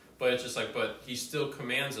saying, but it's just like, but he still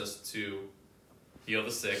commands us to heal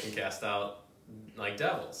the sick and cast out like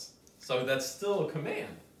devils. So that's still a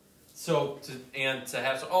command. So to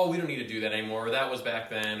have, we don't need to do that anymore, or that was back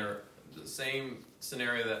then, or the same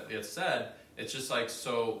scenario that it said, it's just like,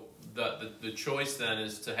 so the choice then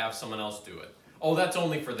is to have someone else do it. Oh, that's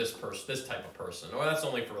only for this person, this type of person, or that's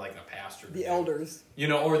only for like a pastor. The elders.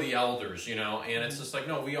 Or the elders, and it's just like,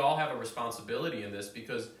 no, we all have a responsibility in this,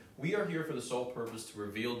 because we are here for the sole purpose to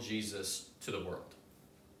reveal Jesus to the world.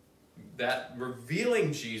 That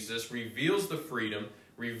revealing Jesus reveals the freedom,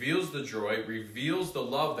 reveals the joy, reveals the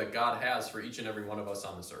love that God has for each and every one of us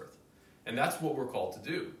on this earth. And that's what we're called to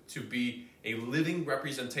do, to be a living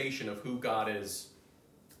representation of who God is.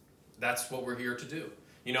 That's what we're here to do.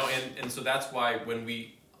 And so that's why when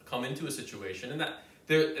we come into a situation,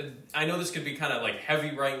 I know this could be kind of like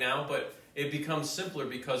heavy right now, but it becomes simpler,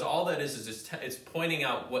 because all that is it's pointing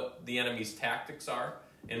out what the enemy's tactics are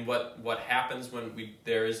and what happens when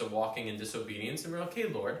there is a walking in disobedience. And we're like, okay,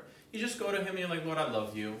 Lord, you just go to him and you're like, Lord, I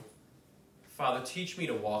love you. Father, teach me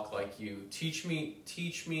to walk like you. Teach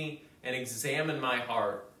me and examine my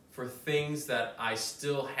heart for things that I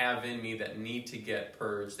still have in me that need to get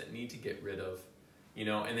purged, that need to get rid of.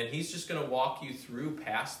 And then he's just going to walk you through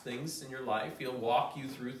past things in your life. He'll walk you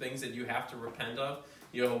through things that you have to repent of.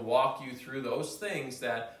 He'll walk you through those things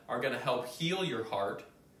that are going to help heal your heart.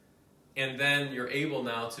 And then you're able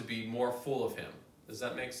now to be more full of him. Does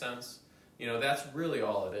that make sense? That's really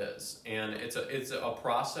all it is. And it's a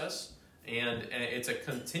process, and it's a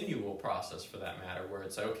continual process for that matter, where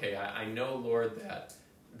it's like, okay, I know, Lord,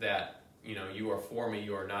 that you are for me,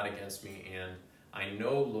 you are not against me, and I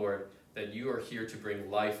know, Lord, that you are here to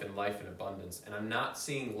bring life and life in abundance, and I'm not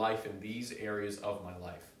seeing life in these areas of my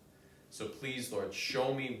life. So please, Lord,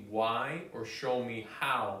 show me why, or show me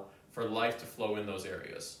how for life to flow in those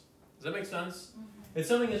areas. Does that make sense? Mm-hmm. It's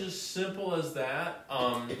something as just simple as that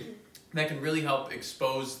that can really help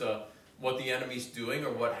expose what the enemy's doing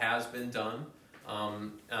or what has been done.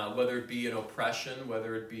 whether it be an oppression,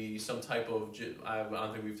 whether it be some type of, I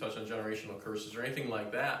don't think we've touched on generational curses or anything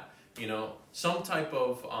like that, some type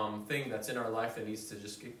of thing that's in our life that needs to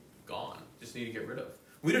just get gone, just need to get rid of.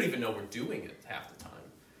 We don't even know we're doing it half the time,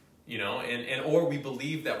 and or we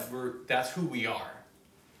believe that that's who we are.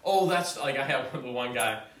 Oh, that's like, I have one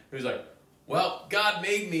guy who's like, well, God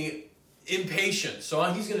made me impatient, so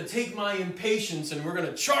he's going to take my impatience and we're going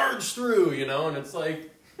to charge through, and it's like,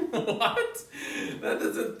 what?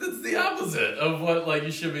 That's the opposite of what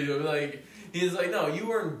you should be doing. Like, he's like, no, you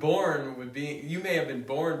weren't born with you may have been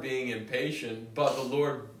born being impatient, but the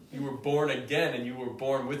Lord, you were born again and you were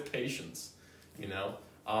born with patience.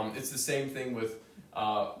 It's the same thing with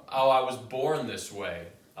I was born this way,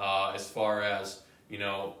 as far as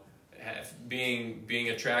being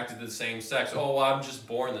attracted to the same sex. Oh, I'm just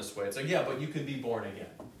born this way. It's like, yeah, but you could be born again.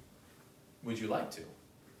 Would you like to?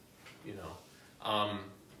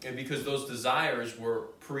 And because those desires were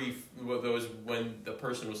when the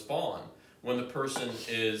person was fallen. When the person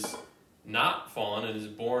is not fallen and is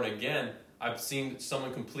born again, I've seen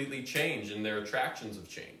someone completely change, and their attractions have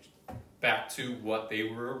changed back to what they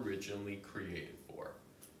were originally created for.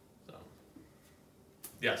 So,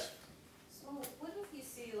 yes. So, what if you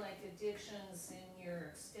see addictions in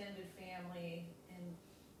your extended family, and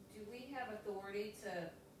do we have authority to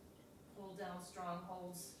pull down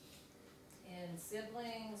strongholds in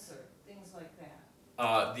siblings or things like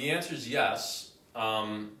that? The answer is yes.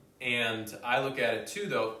 And I look at it too,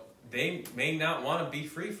 though, they may not want to be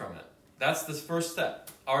free from it. That's the first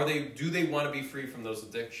step. Do they want to be free from those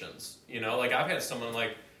addictions? I've had someone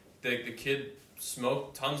the kid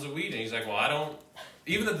smoked tons of weed, and he's like, well, I don't,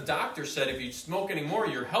 even the doctor said if you smoke anymore,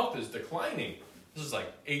 your health is declining. This is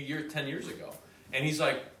 10 years ago. And he's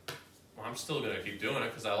like, well, I'm still going to keep doing it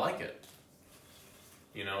because I like it.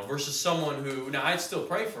 Versus someone who, now I'd still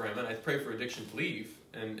pray for him, and I'd pray for addiction to leave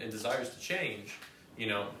and desires to change,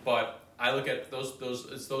 but I look at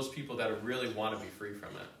it's those people that really want to be free from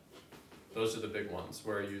it. Those are the big ones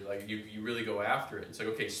where you really go after it. It's like,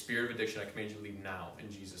 okay, spirit of addiction, I command you to leave now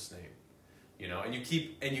in Jesus' name. And you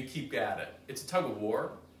keep at it. It's a tug of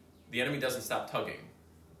war. The enemy doesn't stop tugging.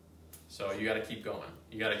 So you got to keep going.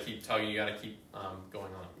 You got to keep tugging. You got to keep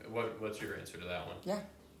going on. What's your answer to that one? Yeah.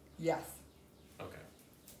 Yes. Okay.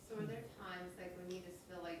 So are there times when you just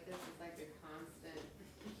feel like this is a constant?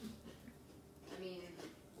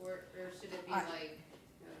 Or should it be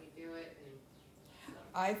you do it and stuff?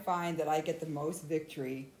 I find that I get the most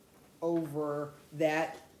victory over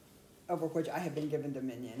which I have been given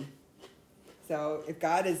dominion. So if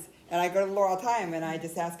God is, and I go to the Lord all the time, and I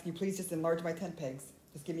just ask, can you please just enlarge my tent pegs?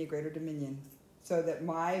 Just give me a greater dominion, so that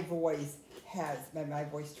my voice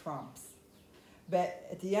trumps. But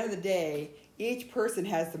at the end of the day, each person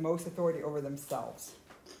has the most authority over themselves.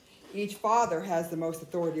 Each father has the most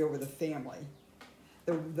authority over the family.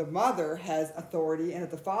 The mother has authority, and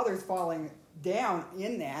if the father is falling down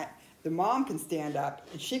in that, the mom can stand up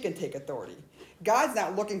and she can take authority. God's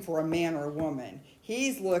not looking for a man or a woman.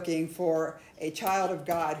 He's looking for a child of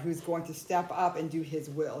God who's going to step up and do his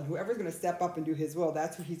will. And whoever's going to step up and do his will,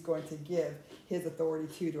 that's who he's going to give his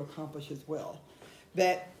authority to accomplish his will.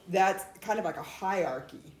 That's kind of like a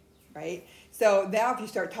hierarchy, right? So now if you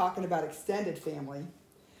start talking about extended family,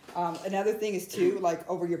 another thing is too,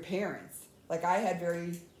 over your parents. I had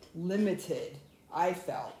very limited, I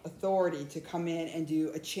felt, authority to come in and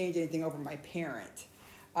change anything over my parent.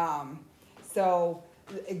 So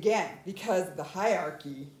again, because of the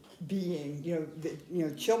hierarchy being,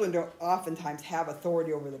 children don't oftentimes have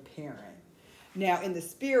authority over the parent. Now in the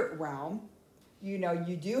spirit realm, you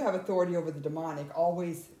do have authority over the demonic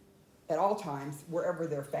always, at all times, wherever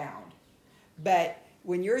they're found. But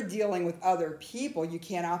when you're dealing with other people, you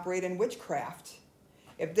can't operate in witchcraft.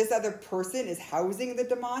 If this other person is housing the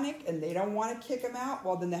demonic and they don't want to kick them out,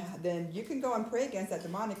 well, then you can go and pray against that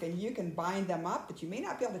demonic and you can bind them up, but you may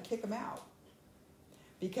not be able to kick them out.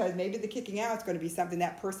 Because maybe the kicking out is going to be something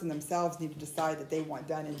that person themselves need to decide that they want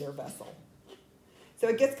done in their vessel. So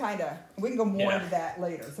it gets we can go more into that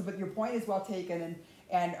later. So, but your point is well taken,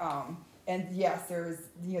 and yes, there's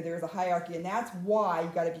a hierarchy, and that's why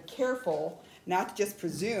you've got to be careful not to just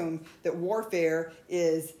presume that warfare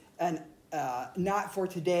is not for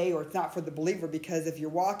today, or it's not for the believer, because if you're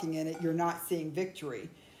walking in it, you're not seeing victory.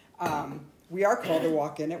 We are called to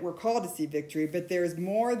walk in it. We're called to see victory, but there's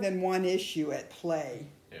more than one issue at play.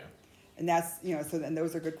 Yeah. And that's, and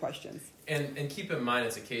those are good questions. And keep in mind,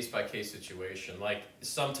 it's a case-by-case situation.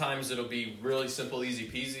 Sometimes it'll be really simple, easy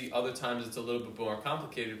peasy. Other times it's a little bit more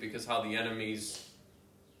complicated because how the enemies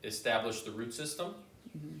establish the root system,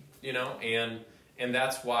 and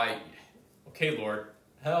that's why, okay, Lord,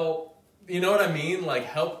 help. you know what I mean? Like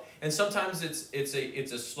help, and sometimes it's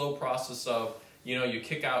a slow process of, you know, you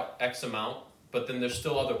kick out X amount, but then there's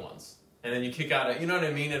still other ones, and then you kick out you know what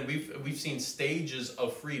I mean? And we've seen stages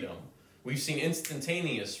of freedom, we've seen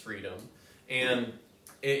instantaneous freedom, and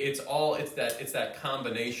it's that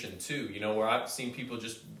combination too, you know, where I've seen people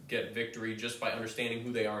just get victory just by understanding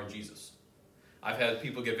who they are in Jesus. I've had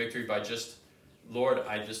people get victory by just, Lord,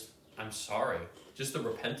 I'm sorry. Just the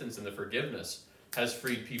repentance and the forgiveness has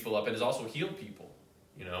freed people up and has also healed people,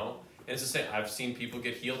 you know? And it's the same. I've seen people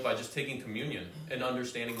get healed by just taking communion and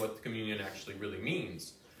understanding what communion actually really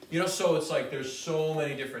means. You know, so it's like there's so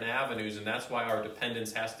many different avenues, and that's why our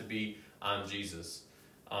dependence has to be on Jesus.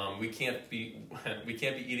 We can't be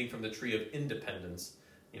eating from the tree of independence.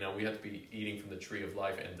 You know, we have to be eating from the tree of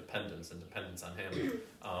life and dependence on Him.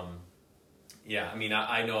 Yeah, I mean,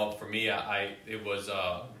 I know for me, it was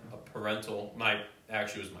a parental.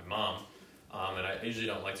 Actually, it was my mom, and I usually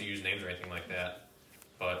don't like to use names or anything like that,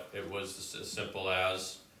 but it was just as simple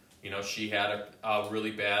as, you know, she had a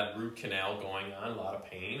really bad root canal going on, a lot of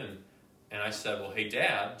pain, and I said, well, hey,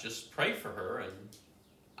 Dad, just pray for her,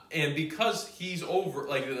 and because he's over,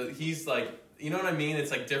 like, he's like, you know what I mean?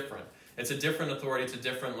 It's like different. It's a different authority. It's a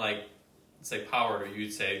different, like, say power,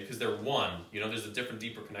 you'd say, because they're one. You know, there's a different,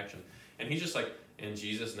 deeper connection. And he's just like, in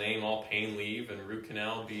Jesus' name, all pain leave and root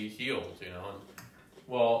canal be healed, you know. And,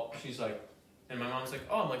 well, she's like, and my mom's like,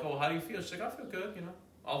 oh, I'm like, oh, how do you feel? She's like, I feel good, you know.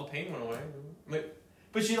 All the pain went away.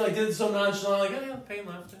 But she, like, did it so nonchalant, like, oh, yeah, the pain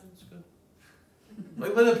left, and it's good.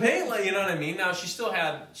 Like, but the pain, like, you know what I mean? Now, she still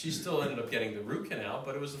ended up getting the root canal,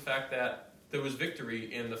 but it was the fact that there was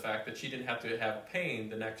victory in the fact that she didn't have to have pain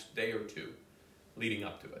the next day or two leading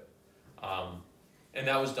up to it. And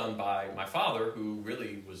that was done by my father, who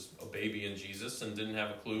really was a baby in Jesus and didn't have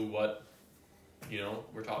a clue what, you know,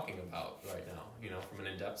 we're talking about right now, you know, from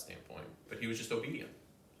an in-depth standpoint. But he was just obedient.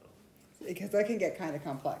 So. Because that can get kind of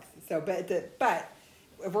complex. So, but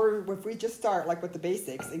if we just start like with the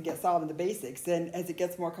basics and get solving the basics, then as it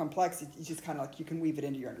gets more complex, it's just kind of like you can weave it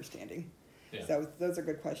into your understanding. Yeah. So those are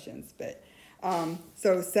good questions. But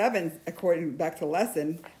so 7, according back to the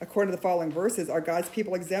lesson, according to the following verses, are God's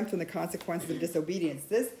people exempt from the consequences of disobedience?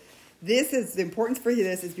 This is the importance for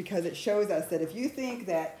this is because it shows us that if you think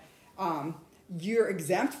that you're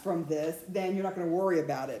exempt from this, then you're not going to worry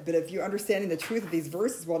about it. But if you're understanding the truth of these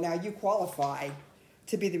verses, well, now you qualify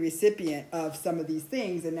to be the recipient of some of these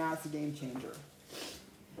things, and now it's a game changer.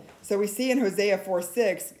 So we see in Hosea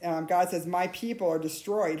 4:6, God says, my people are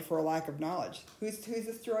destroyed for a lack of knowledge. Who's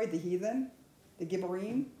destroyed? The heathen? The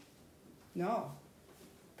Gibberim? No.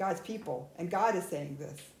 God's people. And God is saying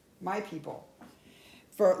this. My people.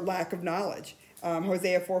 For lack of knowledge.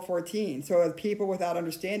 Hosea 4:14. So the people without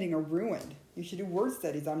understanding are ruined. You should do word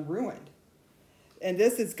studies on ruined. And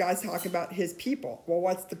this is God's talking about his people. Well,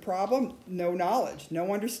 what's the problem? No knowledge.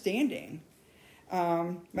 No understanding.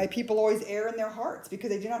 My people always err in their hearts because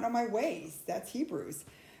they do not know my ways. That's Hebrews.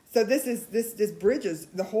 So this bridges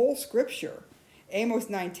the whole scripture. Amos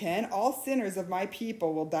 9:10, all sinners of my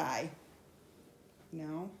people will die. You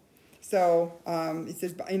know? So it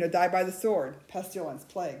says, die by the sword, pestilence,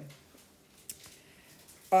 plague.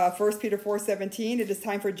 1 Peter 4:17, it is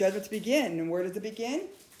time for judgment to begin. And where does it begin?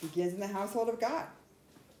 It begins in the household of God.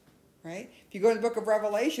 Right? If you go to the book of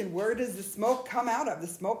Revelation, where does the smoke come out of? The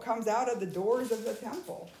smoke comes out of the doors of the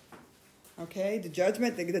temple. Okay? The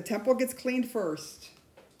judgment, the temple gets cleaned first.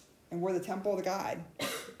 And we're the temple of God.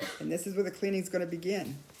 And this is where the cleaning is going to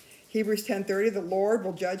begin. Hebrews 10:30, the Lord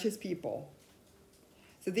will judge his people.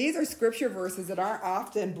 So these are scripture verses that aren't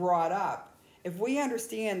often brought up. If we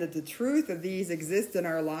understand that the truth of these exists in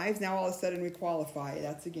our lives, now all of a sudden we qualify.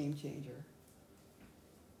 That's a game changer.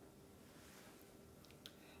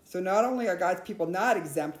 So not only are God's people not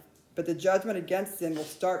exempt, but the judgment against sin will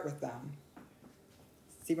start with them.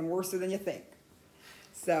 It's even worse than you think.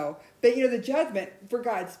 So, but the judgment for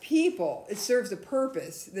God's people, it serves a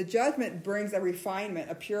purpose. The judgment brings a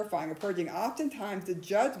refinement, a purifying, a purging. Oftentimes the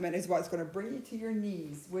judgment is what's going to bring you to your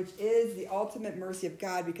knees, which is the ultimate mercy of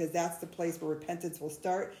God, because that's the place where repentance will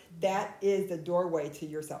start. That is the doorway to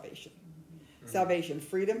your salvation. Mm-hmm. Salvation,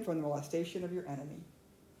 freedom from the molestation of your enemy.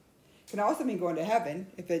 Can also mean going to heaven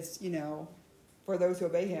if it's, for those who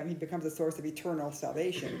obey him, he becomes a source of eternal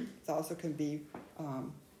salvation. It also can be,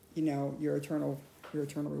 your eternal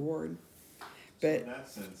reward. But so in that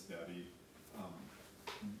sense, Debbie,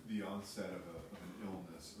 the onset of an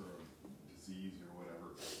illness or a disease or whatever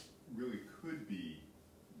really could be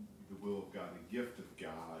the will of God, a gift of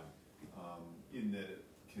God, in that it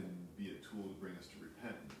can be a tool to bring us to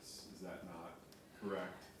repentance. Is that not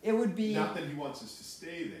correct? It would be... Not that he wants us to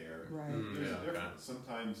stay there. Right. There's a difference.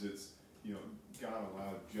 Sometimes it's you know, God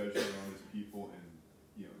allowed judgment on his people and,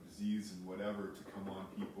 you know, disease and whatever to come on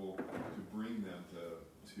people to bring them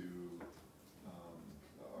to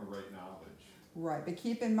a right knowledge. Right, but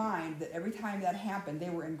keep in mind that every time that happened, they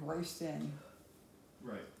were engrossed in.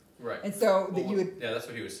 Right. Right. And so that you would, Yeah, that's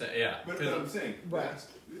what he was saying. Yeah. But 'Cause I'm saying, Right. that's,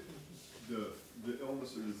 the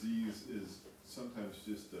illness or disease is sometimes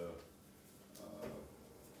just a,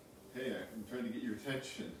 hey, I'm trying to get your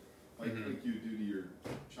attention, like you do to your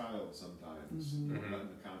child sometimes, letting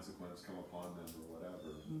the consequence come upon them or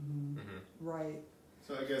whatever. right,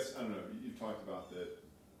 So I guess, I don't know, you talked about that,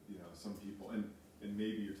 you know, some people, and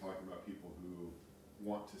maybe you're talking about people who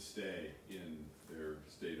want to stay in their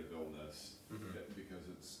state of illness because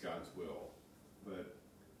it's God's will. But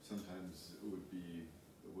sometimes it would be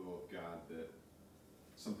the will of God that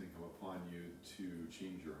something come upon you to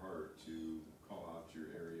change your heart, to call out your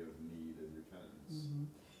area of need and repentance.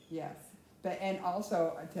 yes. But, and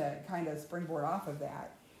also to kind of springboard off of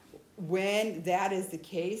that, when that is the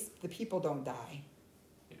case, the people don't die.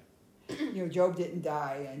 You know, Job didn't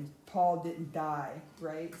die and Paul didn't die,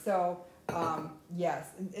 right? So, yes,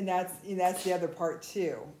 and that's the other part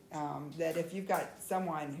too. That if you've got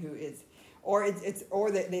someone who is, or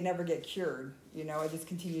or that they never get cured, you know, it just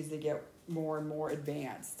continues to get more and more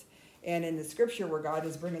advanced. And in the scripture where God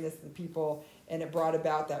is bringing this to the people, and it brought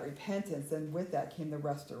about that repentance, and with that came the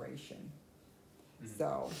restoration.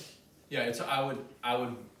 So, yeah,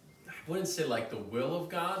 I wouldn't say like the will of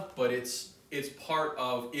God, but it's part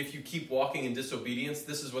of, if you keep walking in disobedience,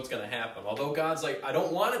 this is what's going to happen. Although God's like, I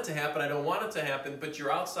don't want it to happen, but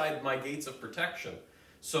you're outside my gates of protection.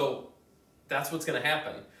 So that's what's going to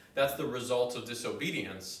happen. That's the result of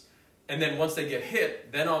disobedience. And then once they get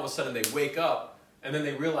hit, then all of a sudden they wake up, and then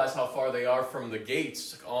they realize how far they are from the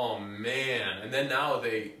gates. Like, oh man. And then now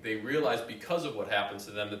they realize because of what happens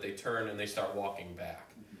to them that they turn and they start walking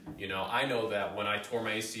back. You know, I know that when I tore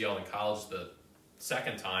my ACL in college the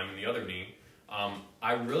second time in the other knee,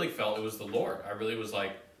 I really felt it was the Lord. I really was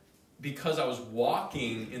like, because I was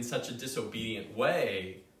walking in such a disobedient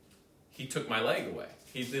way, he took my leg away.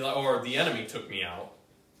 Or the enemy took me out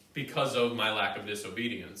because of my lack of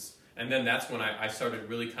disobedience. And then that's when I started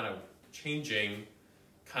really kind of changing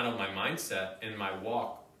kind of my mindset and my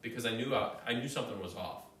walk, because I knew something was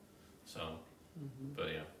off. So, but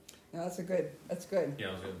yeah. no, that's good. Yeah,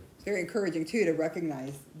 it was good. It's very encouraging too to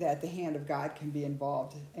recognize that the hand of God can be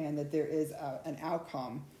involved, and that there is an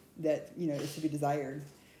outcome that, you know, is to be desired.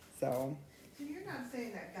 So you're not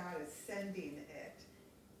saying that God is sending it.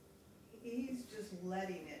 He's just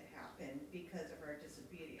letting it happen because of our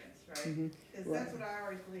disobedience, right? Because that's what I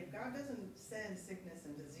always believe. God doesn't send sickness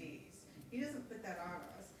and disease. He doesn't put that on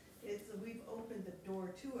us. It's we've opened the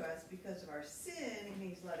door to us because of our sin, and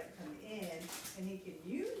he's let it come in, and he can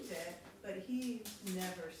use it, but he's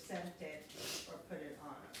never sent it or put it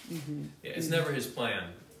on us. Yeah, it's never his plan.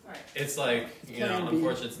 Right. It's like, you know, Plan B.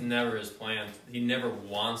 unfortunately, it's never his plan. He never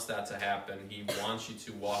wants that to happen. He wants you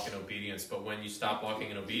to walk in obedience. But when you stop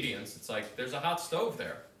walking in obedience, it's like there's a hot stove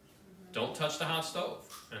there. Don't touch the hot stove.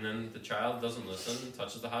 And then the child doesn't listen and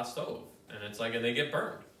touches the hot stove. And it's like, and they get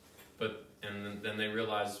burned. And then they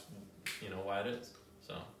realize, you know, why it is.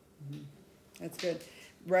 So. that's good.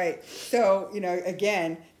 Right. So, you know,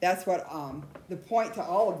 again, that's what the point to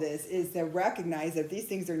all of this is to recognize that these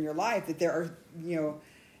things are in your life, that there are, you know,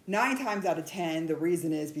 9 times out of 10, the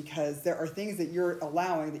reason is because there are things that you're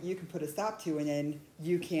allowing that you can put a stop to, and then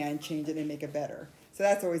you can change it and make it better. So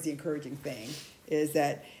that's always the encouraging thing, is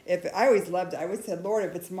that I always loved it. I always said, Lord,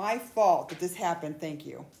 if it's my fault that this happened, thank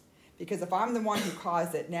you. Because if I'm the one who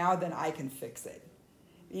caused it, now then I can fix it.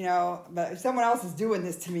 You know, but if someone else is doing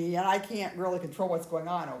this to me and I can't really control what's going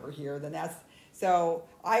on over here, then that's, so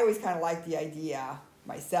I always kind of like the idea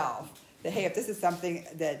myself that, hey, if this is something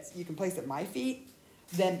that you can place at my feet,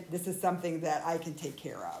 then this is something that I can take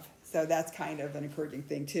care of. So that's kind of an encouraging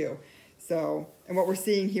thing too. So, and what we're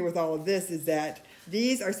seeing here with all of this is that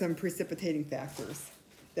these are some precipitating factors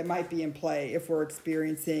that might be in play if we're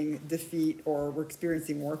experiencing defeat or we're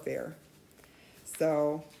experiencing warfare.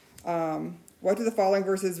 So, what do the following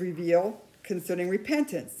verses reveal concerning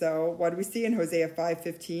repentance? So, what do we see in Hosea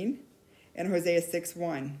 5:15 and Hosea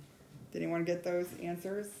 6:1? Did anyone get those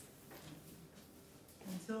answers?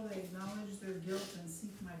 Until they acknowledge their guilt and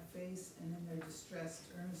seek my face, and in their distress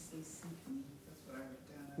earnestly seek me. That's what I wrote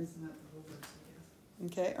down. That's not the whole verse, I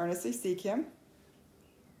guess. Okay, earnestly seek him.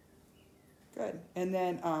 Good. And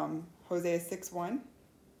then Hosea 6:1.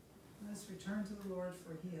 Let us return to the Lord,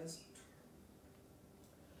 for he has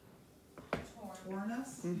torn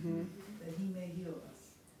us, that he may heal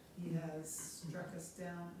us. He has struck us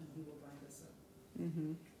down, and he will bind us up.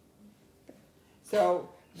 So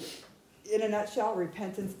in a nutshell,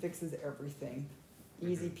 repentance fixes everything.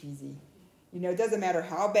 Easy peasy. It doesn't matter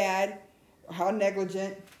how bad, or how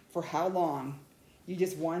negligent, for how long. You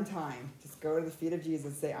just one time, just go to the feet of Jesus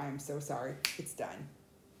and say, I am so sorry. It's done.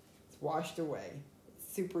 It's washed away.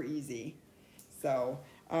 It's super easy. So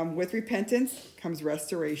with repentance comes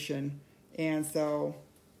restoration. And so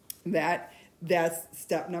that's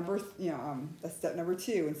step number, that's step number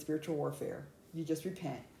 2 in spiritual warfare. You just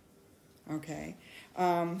repent. Okay.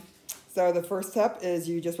 So the first step is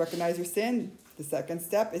you just recognize your sin. The second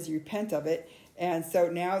step is you repent of it. And so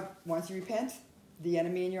now, once you repent, the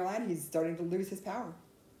enemy in your land, he's starting to lose his power.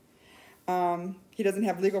 He doesn't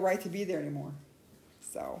have legal right to be there anymore.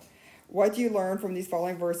 So what do you learn from these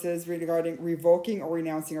following verses regarding revoking or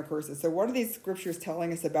renouncing our curses? So what are these scriptures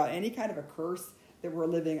telling us about any kind of a curse that we're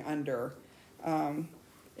living under? And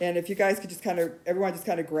if you guys could just everyone just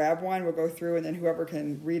grab one, we'll go through, and then whoever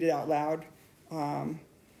can read it out loud.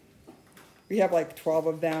 We have like 12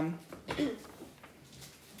 of them.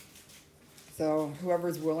 So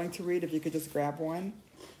whoever's willing to read, if you could just grab one.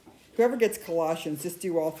 Whoever gets Colossians, just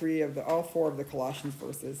do all 4 of the Colossians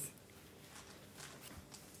verses.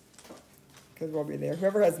 Because we'll be there.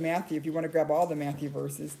 Whoever has Matthew, if you want to grab all the Matthew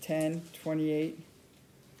verses, 10, 28.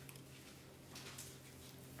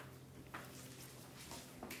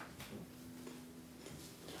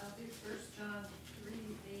 I'll do 1 John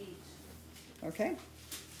 3:8. Okay.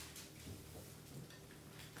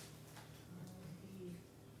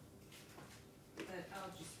 But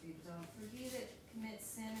I'll just read it all. For he that commits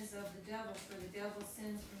sin is of the devil, for the devil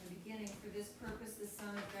sins from the beginning. For this purpose the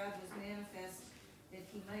Son of God was manifest, that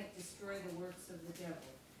he might destroy the works of the devil.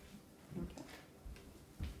 Okay.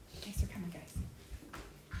 Thanks for coming, guys.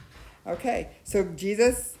 Okay, so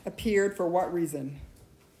Jesus appeared for what reason?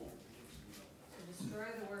 To destroy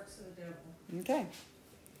the works of the devil. Okay.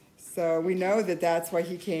 So we know that that's why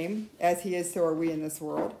he came. As he is, so are we in this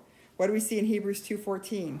world. What do we see in Hebrews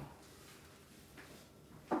 2:14?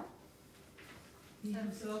 He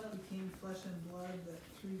himself became flesh and blood, that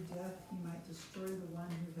through death he might destroy the one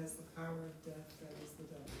who has the power of death, that is the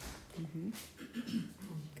devil.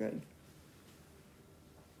 Good.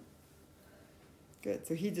 Good.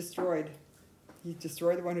 So he destroyed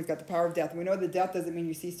the one who's got the power of death. And we know that death doesn't mean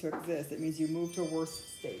you cease to exist. It means you move to a worse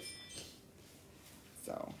state.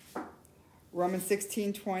 So, Romans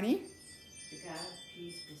 16:20. The God of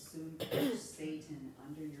peace will soon crush Satan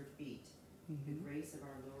under your feet. The grace of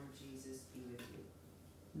our Lord Jesus be with you.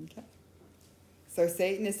 Okay. So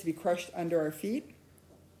Satan is to be crushed under our feet.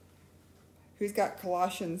 Who's got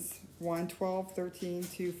Colossians 1:12, 13,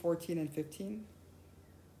 2, 14, and 15?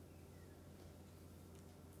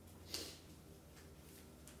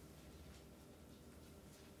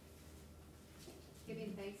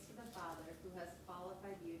 Giving thanks to the Father who has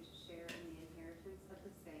qualified you to share in the inheritance of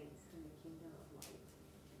the saints in the kingdom of light.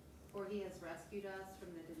 For he has rescued us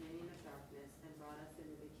from the dominion of darkness and brought us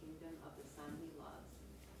into the kingdom of the Son he loves,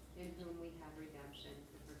 in whom we have redemption,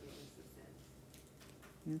 the forgiveness of sins.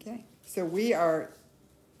 Okay. So we are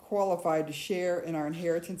qualified to share in our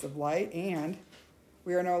inheritance of light, and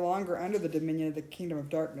we are no longer under the dominion of the kingdom of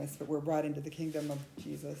darkness, but we're brought into the kingdom of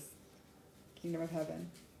Jesus, kingdom of heaven.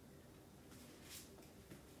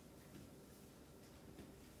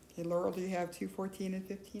 Okay, Laurel, do you have 2:14 and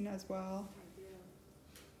 15 as well? I do.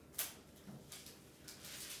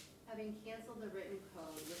 Having canceled the written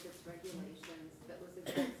code with its regulations that was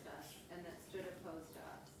against us and that stood opposed to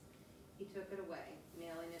us, he took it away,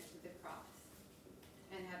 nailing it to the cross.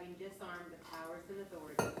 And having disarmed the powers and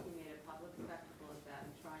authorities, he made a public spectacle of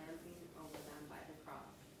them, triumphing over them by the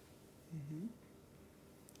cross.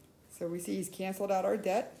 So we see he's canceled out our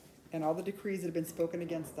debt and all the decrees that have been spoken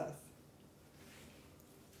against us.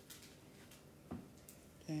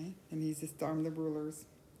 Okay, and he's disarmed the rulers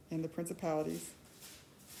and the principalities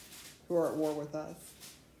who are at war with us.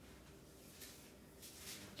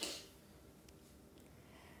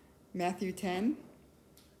 Matthew 10.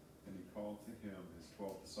 And he called to him his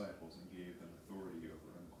 12 disciples and gave them authority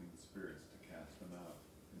over unclean spirits to cast them out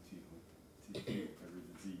and to heal every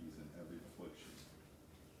disease and every affliction.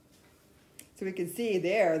 So we can see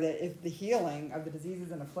there that if the healing of the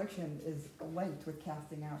diseases and affliction is linked with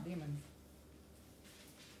casting out demons.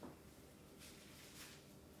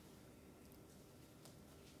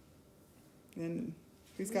 And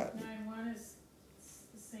who's got... Luke 9:1 is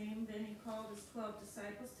the same. Then he called his 12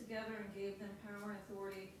 disciples together and gave them power and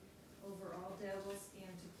authority over all devils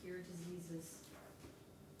and to cure diseases.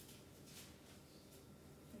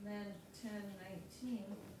 And then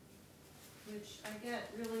 10:19, which I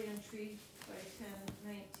get really intrigued by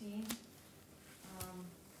 10:19.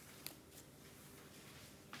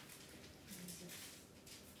 Where is it?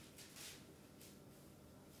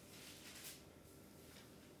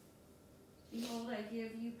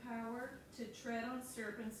 give you power to tread on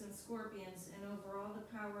serpents and scorpions and over all the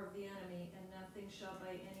power of the enemy, and nothing shall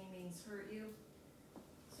by any means hurt you.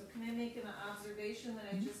 So can I make an observation that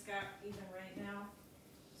I just got even right now?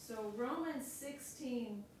 So Romans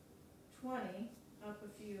 16:20, up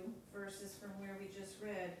a few verses from where we just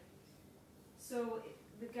read. So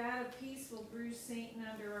the God of peace will bruise Satan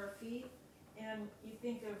under our feet, and you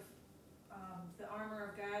think of the armor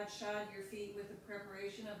of God shod your feet with the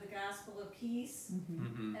preparation of the gospel of peace,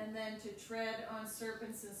 Mm-hmm. and then to tread on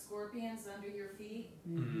serpents and scorpions under your feet.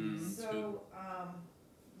 Mm-hmm. So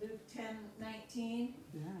Luke 10:19,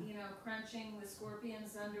 Yeah. crunching the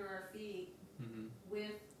scorpions under our feet Mm-hmm.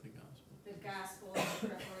 with The gospel. the gospel of the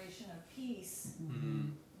preparation of peace,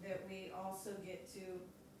 Mm-hmm. that we also get to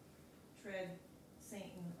tread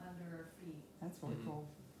Satan under our feet. That's really Mhm. cool.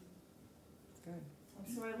 It's good. And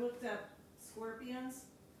so I looked up scorpions,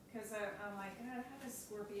 because I'm like, God, how does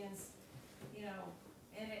scorpions,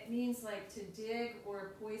 and it means like to dig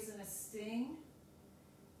or poisonous sting.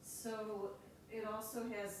 So it also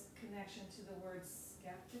has connection to the word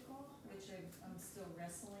skeptical, which I'm still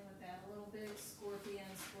wrestling with that a little bit. Scorpion,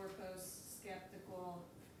 scorpos, skeptical.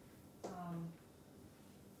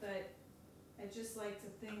 But I just like to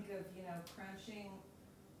think of, crunching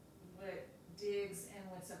what digs and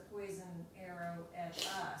what's a poison arrow at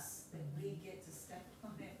us, that we get to step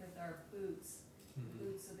on it with our boots, Mm-hmm.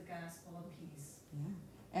 boots of the gospel of peace. Yeah.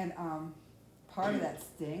 And part of that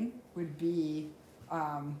sting would be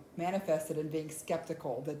manifested in being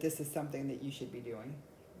skeptical that this is something that you should be doing.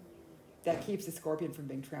 That keeps the scorpion from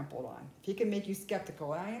being trampled on. If he can make you skeptical,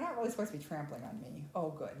 you're not really supposed to be trampling on me. Oh,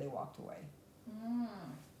 good, they walked away.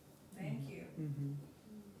 Thank you. Mm-hmm.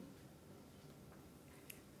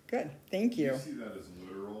 Good, thank Do you. you see that as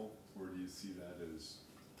literal, or do you see that as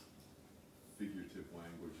figurative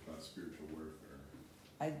language about spiritual warfare?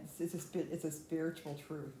 It's a spiritual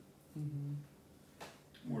truth. Mm-hmm.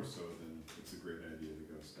 More so than it's a great idea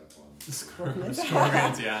to go step on. Scorpions.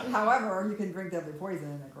 Scorpions, yeah. However, you can drink deadly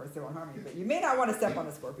poison, and of course, they won't harm you. But you may not want to step on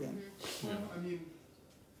a scorpion. Well, I mean,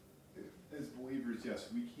 as believers, yes,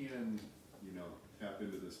 we can, tap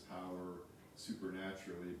into this power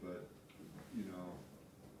supernaturally, but,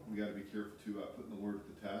 we got to be careful too about putting the Lord to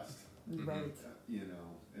the test, Right.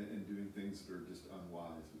 and doing things that are just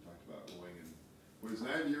unwise. We talked about going and what is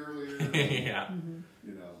 90 earlier, Yeah. Mm-hmm.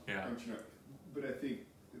 Yeah. crunching up. But I think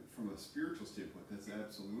from a spiritual standpoint, that's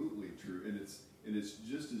absolutely true, and it's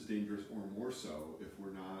just as dangerous or more so if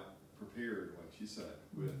we're not prepared, like she said,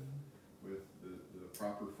 with the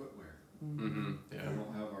proper footwear. Mm-hmm. Yeah. We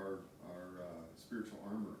don't have our spiritual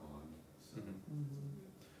armor on. So. Mm-hmm.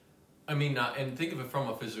 I mean, and think of it from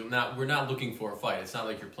a physical. We're not looking for a fight. It's not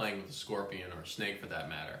like you're playing with a scorpion or a snake, for that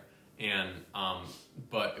matter. And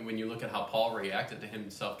but when you look at how Paul reacted to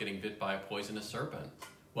himself getting bit by a poisonous serpent,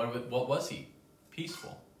 what was he?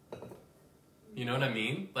 Peaceful. You know what I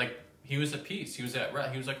mean? Like, he was at peace. He was at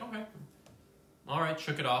rest. He was like, okay, all right,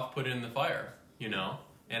 shook it off, put it in the fire.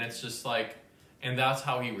 And it's just like, and that's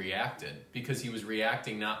how he reacted, because he was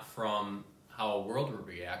reacting not from how a world would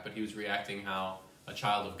react, but he was reacting how a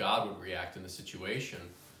child of God would react in the situation.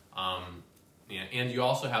 And you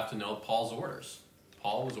also have to know Paul's orders.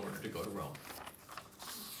 Paul was ordered to go to Rome.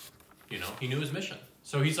 He knew his mission.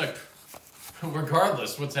 So he's like,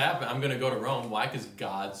 regardless what's happened, I'm going to go to Rome. Why? Because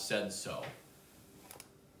God said so.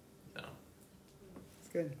 It's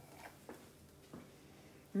good.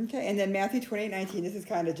 Okay, and then Matthew 28:19. This has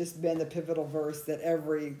kind of just been the pivotal verse that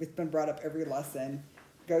it's been brought up every lesson.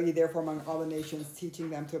 Go ye therefore among all the nations, teaching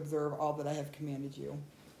them to observe all that I have commanded you.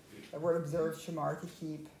 The word observe, shamar, to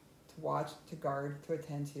keep, to watch, to guard, to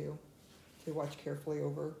attend to watch carefully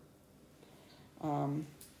over.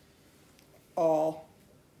 All.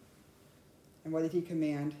 And what did he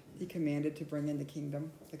command? He commanded to bring in the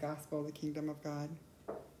kingdom, the gospel, the kingdom of God.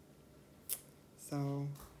 So,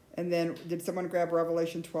 and then did someone grab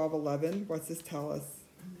Revelation 12:11? What's this tell us?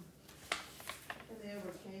 And they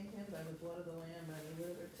overcame him by the blood of the Lamb, by the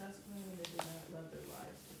word of their testimony, and they did not love their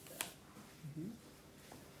lives to death. Mm-hmm.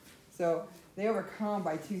 So they overcome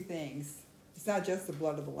by two things. It's not just the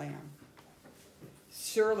blood of the Lamb.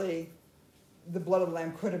 Surely the blood of the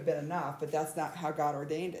Lamb could have been enough, but that's not how God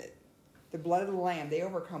ordained it. The blood of the Lamb, they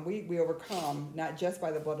overcome. We overcome not just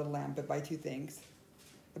by the blood of the Lamb, but by two things.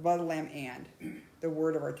 The blood of the Lamb and the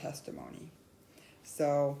word of our testimony.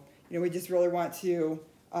 So, we just really want to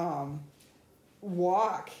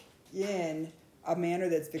walk in a manner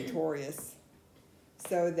that's victorious,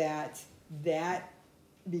 so that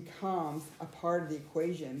becomes a part of the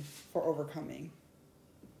equation for overcoming.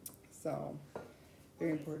 So,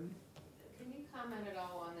 very important. Can you comment at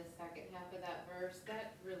all on the second half of that verse?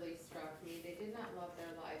 That really struck me. They did not love their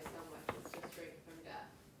lives so much as to shrink from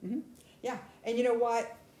death. Yeah, and you know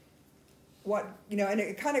what? And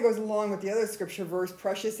it kind of goes along with the other scripture verse,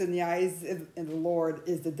 precious in the eyes of the Lord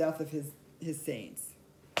is the death of his saints.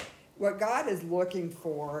 What God is looking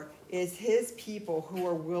for is his people who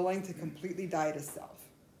are willing to completely die to self.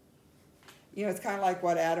 It's kind of like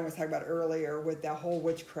what Adam was talking about earlier with that whole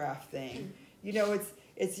witchcraft thing.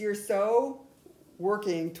 It's you're so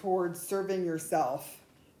working towards serving yourself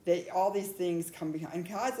that all these things come behind. And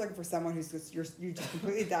God's looking for someone you just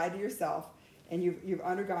completely died to yourself, and you've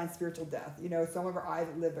undergone spiritual death. Some of our I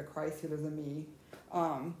that live but Christ who lives in me.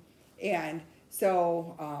 And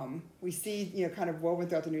so we see, kind of woven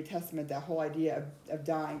throughout the New Testament, that whole idea of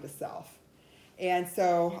dying to self. And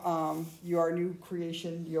so you are a new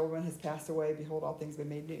creation. The old one has passed away. Behold, all things have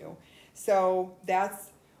been made new. So that's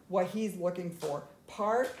what he's looking for.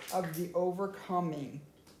 Part of the overcoming.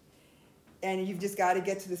 And you've just got to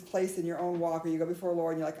get to this place in your own walk where you go before the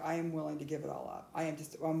Lord and you're like, I am willing to give it all up.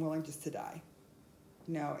 I'm willing just to die.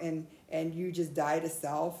 And you just die to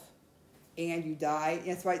self, and you die.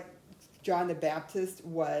 And that's why John the Baptist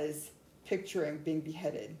was picturing being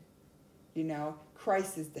beheaded.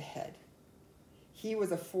 Christ is the head. He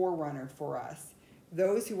was a forerunner for us.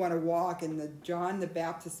 Those who want to walk in the John the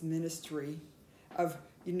Baptist ministry of,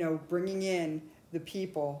 bringing in the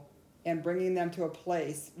people and bringing them to a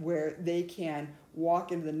place where they can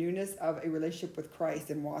walk into the newness of a relationship with Christ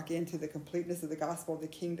and walk into the completeness of the gospel of the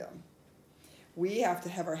kingdom. We have to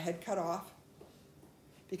have our head cut off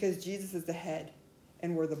because Jesus is the head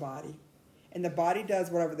and we're the body. And the body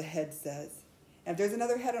does whatever the head says. And if there's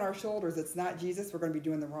another head on our shoulders that's not Jesus, we're going to be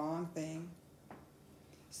doing the wrong thing.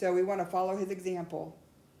 So we want to follow his example.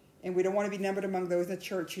 And we don't want to be numbered among those in the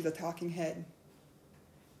church who's a talking head.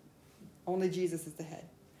 Only Jesus is the head.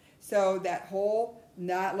 So that whole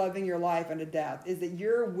not loving your life unto death is that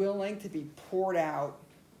you're willing to be poured out.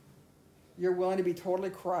 You're willing to be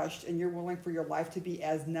totally crushed, and you're willing for your life to be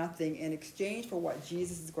as nothing in exchange for what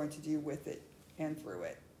Jesus is going to do with it and through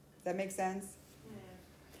it. Does that make sense? Yeah.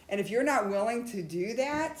 And if you're not willing to do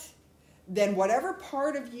that, then whatever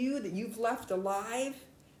part of you that you've left alive,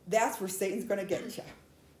 that's where Satan's going to get you.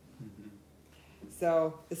 Mm-hmm.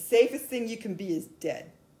 So the safest thing you can be is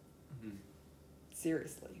dead. Mm-hmm.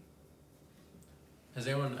 Seriously. Has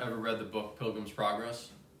anyone ever read the book Pilgrim's Progress?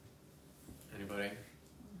 Anybody?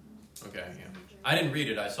 Okay, yeah. I didn't read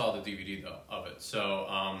it. I saw the DVD of it. So,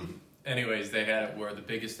 anyways, they had it where the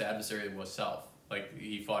biggest adversary was self. Like,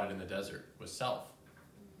 he fought it in the desert, was self.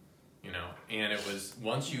 And it was,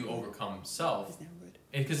 once you overcome self,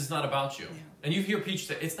 because it's not about you. Yeah. And you hear people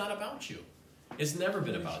say, it's not about you. It's never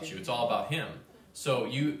been about you. It's all about him. So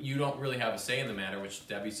you don't really have a say in the matter, which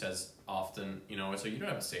Debbie says often, so you don't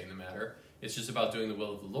have a say in the matter. It's just about doing the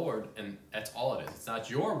will of the Lord, and that's all it is. It's not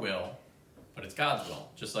your will, but it's God's will.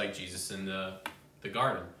 Just like Jesus in the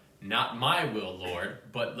garden. Not my will, Lord,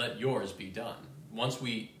 but let yours be done. Once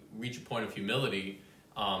we reach a point of humility,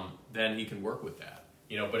 then he can work with that.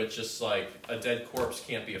 But it's just like a dead corpse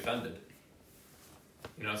can't be offended.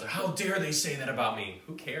 It's like, how dare they say that about me?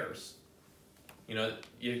 Who cares?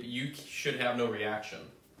 You should have no reaction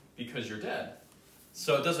because you're dead.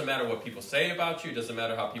 So it doesn't matter what people say about you. It doesn't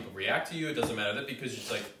matter how people react to you. It doesn't matter that, because it's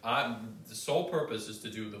like, the sole purpose is to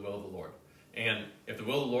do the will of the Lord. And if the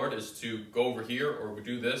will of the Lord is to go over here or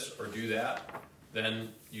do this or do that,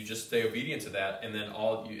 then you just stay obedient to that, and then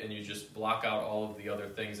you just block out all of the other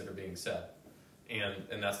things that are being said.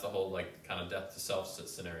 And that's the whole kind of death to self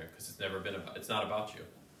scenario, because it's not about you.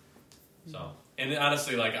 So, and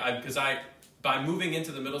honestly, by moving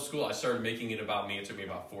into the middle school, I started making it about me. It took me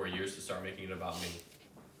about 4 years to start making it about me.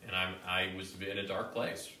 And I was in a dark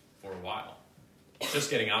place for a while.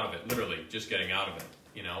 Just getting out of it, literally, just getting out of it.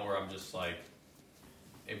 Where I'm just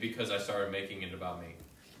and because I started making it about me.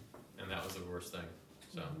 And that was the worst thing.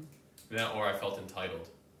 So, or I felt entitled.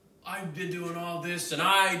 I've been doing all this, and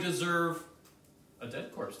I deserve. A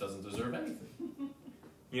dead corpse doesn't deserve anything.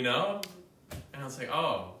 And I was like,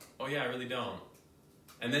 oh yeah, I really don't.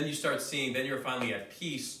 And then you start seeing, then you're finally at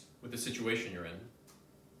peace with the situation you're in.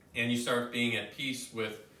 And you start being at peace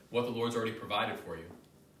with what the Lord's already provided for you.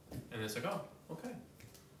 And it's like, oh, okay.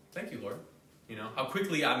 Thank you, Lord. How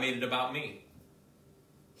quickly I made it about me.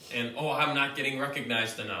 And, I'm not getting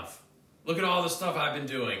recognized enough. Look at all the stuff I've been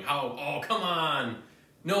doing. Come on.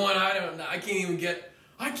 I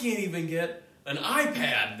can't even get an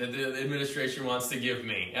iPad that the administration wants to give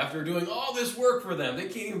me. After doing all this work for them, they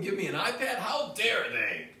can't even give me an iPad? How dare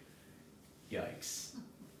they? Yikes.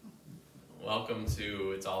 Welcome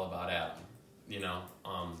to It's All About Adam.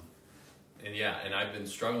 And I've been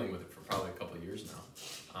struggling with it for probably a couple of years now.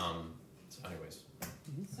 So anyways.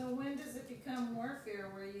 So when does it become warfare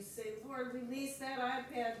where you say, Lord, release that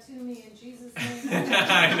iPad to me in Jesus' name?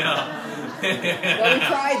 I know. Well, we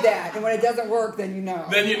tried that, and when it doesn't work, then you know.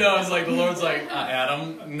 Then you know it's like the Lord's like,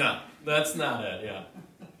 Adam, no, that's not it. Yeah.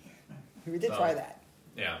 We did try that.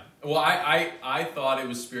 Yeah. Well, I thought it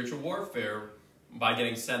was spiritual warfare by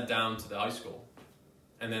getting sent down to the high school.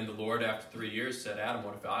 And then the Lord, after 3 years, said, Adam,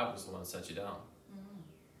 what if I was the one that sent you down?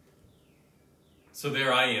 So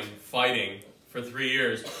there I am, fighting for 3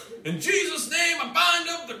 years. In Jesus' name, I bind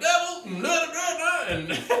up the devil.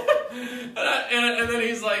 And then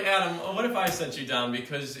he's like, Adam, what if I sent you down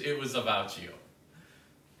because it was about you?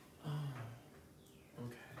 Oh,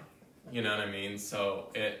 okay. You know what I mean?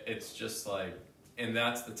 So it's just like, and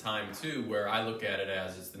that's the time, too, where I look at it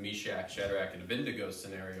as it's the Meshach, Shadrach, and Abednego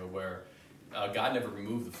scenario where God never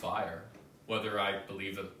removed the fire, whether I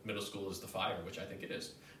believe that middle school is the fire, which I think it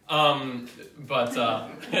is.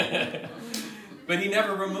 But he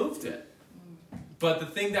never removed it. But the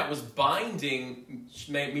thing that was binding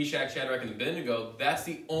Meshach, Shadrach, and Abednego, that's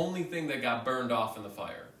the only thing that got burned off in the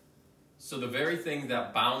fire. So the very thing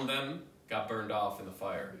that bound them got burned off in the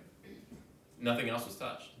fire. Nothing else was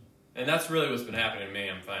touched. And that's really what's been happening to me,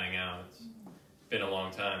 I'm finding out. It's been a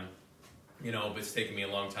long time. You know, but it's taken me a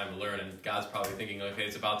long time to learn. And God's probably thinking, okay,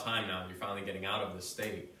 it's about time now. You're finally getting out of this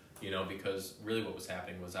state. You know, because really what was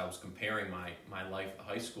happening was I was comparing my life at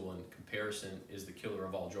high school, and comparison is the killer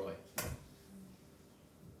of all joy.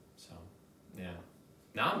 So, yeah.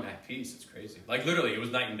 Now I'm at peace. It's crazy. Like, literally, it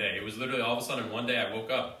was night and day. It was literally all of a sudden one day I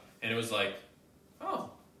woke up, and it was like,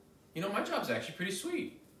 oh, you know, my job's actually pretty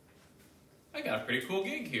sweet. I got a pretty cool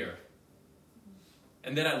gig here.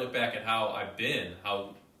 And then I look back at how I've been,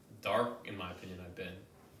 how dark, in my opinion, I've been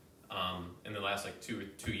in the last, like,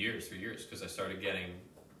 3 years, because I started getting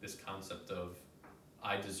this concept of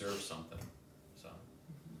I deserve something. So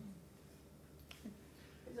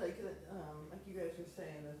It's like you guys were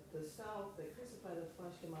saying, that the self, the crucified the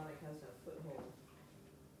flesh demonic has no foothold.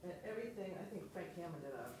 And everything, I think Frank Hammond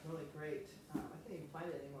did a really great, I can't even find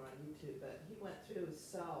it anymore on YouTube, but he went through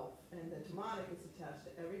self, and the demonic is attached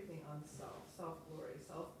to everything on self, self-glory,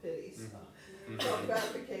 self-pity,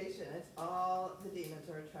 self-gratification. It's all the demons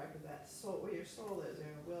are attracted to that soul, where your soul is, your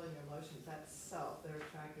will and your emotions, that's self. They're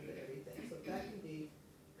attracted to everything. So that can be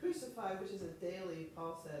crucified, which is a daily,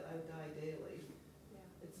 Paul said, I die daily.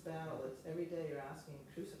 Yeah. It's battle. It's every day you're asking,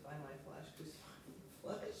 crucify my flesh,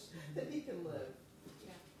 that he can live.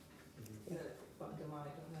 Yeah. That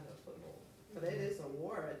demonic don't have a foothold. But it is a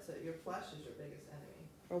war. Your flesh is your biggest enemy.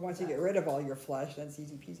 Well, once you get rid of all your flesh, that's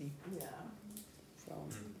easy peasy. Yeah. So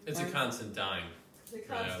it's a constant dying. It's a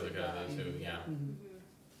constant dying. Too, yeah.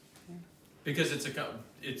 Mm-hmm. Because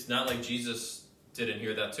it's not like Jesus didn't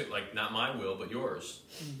hear that too. Like, not my will, but yours.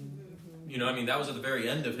 Mm-hmm. You know, I mean, that was at the very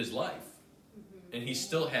end of his life. And he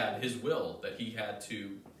still had his will that he had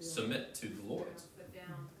to submit to the Lord's.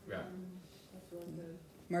 Yeah. That's really good.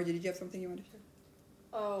 Margie, did you have something you wanted to share?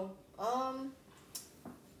 Oh,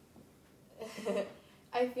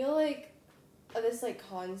 I feel like this like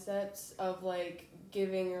concept of like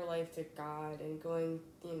giving your life to God and going,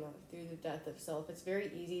 you know, through the death of self, it's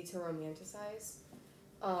very easy to romanticize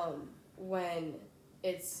when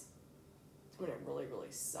it really,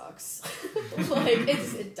 really sucks. Like,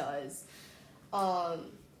 it does.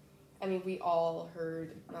 I mean, we all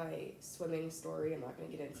heard my swimming story. I'm not going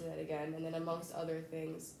to get into that again. And then amongst other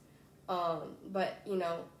things. But, you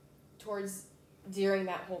know, during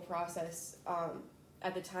that whole process,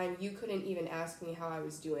 at the time, you couldn't even ask me how I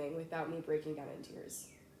was doing without me breaking down in tears.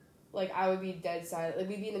 Like, I would be dead silent. Like,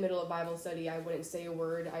 we'd be in the middle of Bible study. I wouldn't say a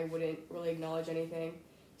word. I wouldn't really acknowledge anything.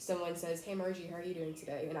 Someone says, hey, Margie, how are you doing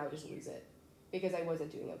today? And I would just lose it because I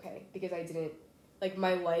wasn't doing okay. Because I didn't, like,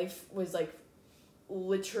 my life was, like,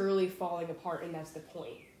 literally falling apart, and that's the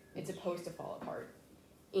point. It's supposed to fall apart.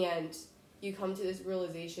 And you come to this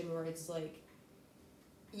realization where it's like,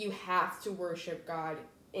 you have to worship God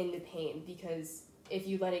in the pain, because if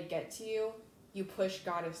you let it get to you, you push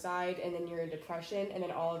God aside, and then you're in depression, and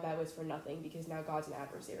then all of that was for nothing, because now God's an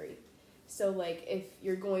adversary. So, like, if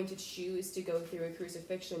you're going to choose to go through a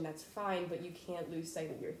crucifixion, that's fine, but you can't lose sight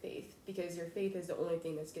of your faith, because your faith is the only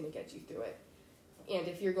thing that's going to get you through it. And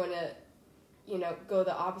if you're going to, you know, go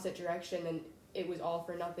the opposite direction, then it was all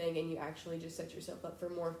for nothing, and you actually just set yourself up for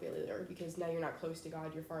more failure, because now you're not close to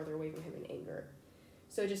God, you're farther away from Him in anger.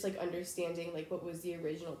 So just, like, understanding, like, what was the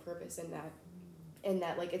original purpose in that, and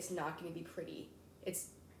that, like, it's not going to be pretty. It's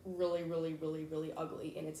really, really, really, really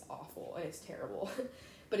ugly, and it's awful, and it's terrible.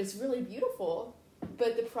 But it's really beautiful,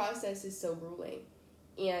 but the process is so grueling.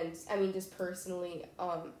 And, I mean, just personally,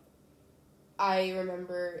 I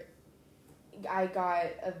remember I got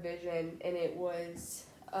a vision, and it was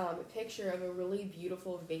a picture of a really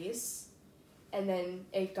beautiful vase, and then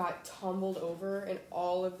it got tumbled over, and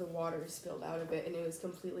all of the water spilled out of it, and it was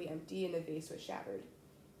completely empty, and the vase was shattered.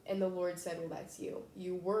 And the Lord said, well, that's you.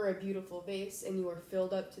 You were a beautiful vase, and you were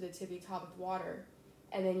filled up to the tippy top with water,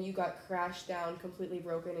 and then you got crashed down, completely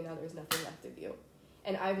broken, and now there's nothing left of you.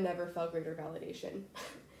 And I've never felt greater validation.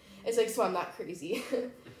 It's like, so I'm not crazy.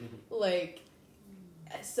 Like,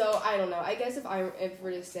 so I don't know. I guess if I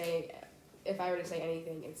were to say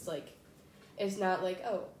anything, it's like, it's not like,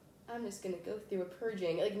 oh, I'm just gonna go through a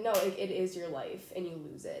purging. Like, no, it is your life, and you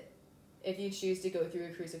lose it. If you choose to go through a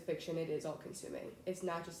crucifixion, it is all consuming. It's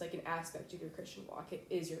not just like an aspect of your Christian walk. It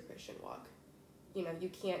is your Christian walk. You know, you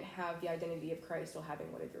can't have the identity of Christ while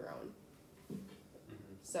having one of your own.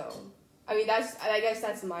 So, I mean, I guess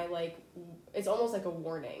that's my, like, it's almost like a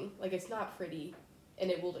warning. Like, it's not pretty,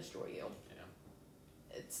 and it will destroy you.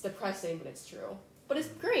 Yeah. It's depressing, but it's true. But it's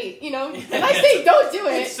great, you know? If I say don't do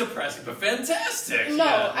it. It's depressing, but fantastic. No,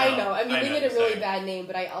 yeah, I know. I mean, we get a really bad name,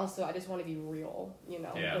 but I just want to be real, you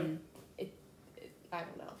know? Yeah. I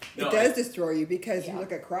don't know. It does destroy you because you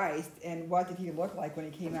look at Christ and what did he look like when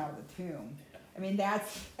he came out of the tomb? I mean,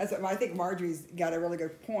 that's what I think Marjorie's got a really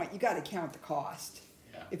good point. You got to count the cost.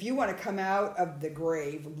 Yeah. If you want to come out of the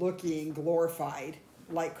grave looking glorified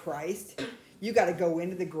like Christ, you got to go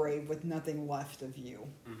into the grave with nothing left of you.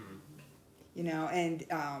 Mm-hmm. You know, and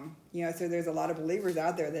you know, so there's a lot of believers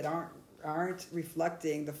out there that aren't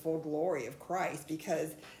reflecting the full glory of Christ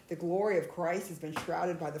because the glory of Christ has been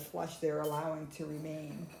shrouded by the flesh they're allowing to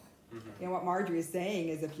remain. Mm-hmm. You know, what Marjorie is saying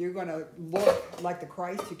is if you're going to look like the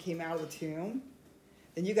Christ who came out of the tomb,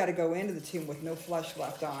 then you got to go into the tomb with no flesh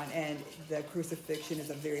left on, and the crucifixion is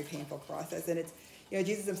a very painful process. And it's, you know,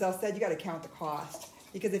 Jesus himself said you got to count the cost,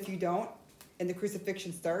 because if you don't, and the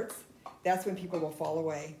crucifixion starts, that's when people will fall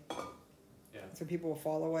away. Yeah. That's when people will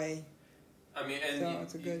fall away. I mean,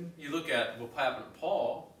 and you look at what happened to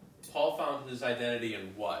Paul. Paul found his identity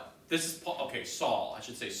in what? This is Paul. Okay, Saul. I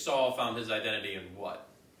should say Saul found his identity in what?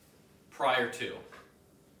 Prior to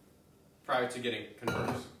getting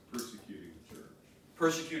converted.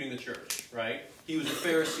 Persecuting the church, right? He was a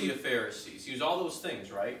Pharisee of Pharisees. He was all those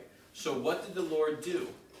things, right? So what did the Lord do?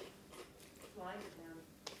 Blinded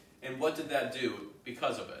him. And what did that do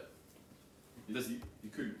because of it? He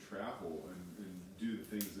couldn't travel and do the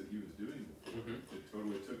things that he was doing before. Mm-hmm. It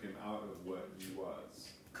totally took him out of what he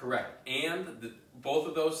was. Correct. And both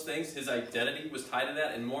of those things, his identity was tied to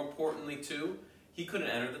that, and more importantly, too, he couldn't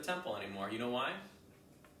enter the temple anymore. You know why?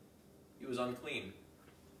 He was unclean.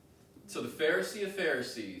 So the Pharisee of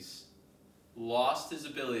Pharisees lost his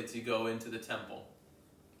ability to go into the temple.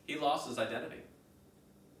 He lost his identity.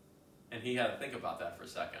 And he had to think about that for a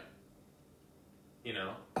second. You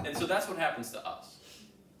know? And so that's what happens to us.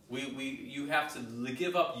 You have to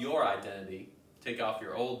give up your identity, take off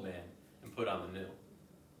your old man, and put on the new.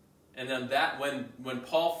 And then that, when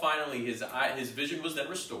Paul finally, his vision was then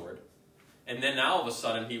restored, and then now all of a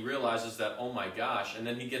sudden he realizes that, oh my gosh, and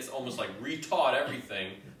then he gets almost like retaught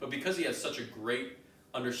everything, but because he had such a great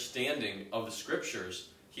understanding of the scriptures,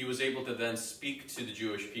 he was able to then speak to the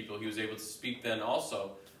Jewish people. He was able to speak then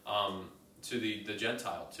also to the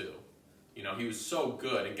Gentile too. You know, he was so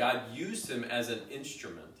good, and God used him as an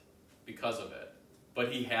instrument because of it.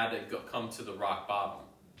 But he had to come to the rock bottom.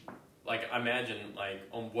 Like, imagine, like,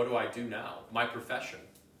 what do I do now? My profession,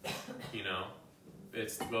 you know?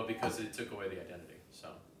 Because it took away the identity. So,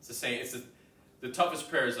 it's the same, the toughest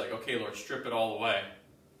prayer is like, okay, Lord, strip it all away.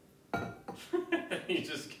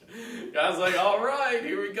 God's like, all right,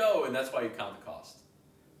 here we go. And that's why you count the cost.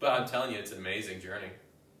 But I'm telling you, it's an amazing journey.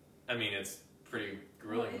 I mean, it's pretty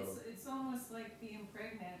grueling. Well, it's almost like being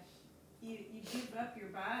pregnant. You give up your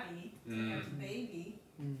body to have a baby,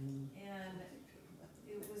 and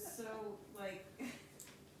it was so, like,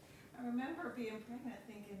 I remember being pregnant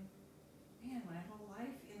thinking, man, my whole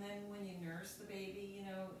life, and then when you nurse the baby, you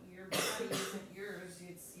know, your body isn't yours,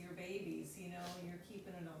 it's your baby's, you know, you're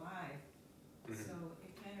keeping it alive. Mm-hmm. So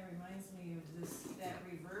it kind of reminds me of that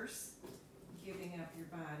reverse giving up your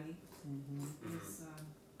body is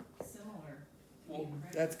similar. Well,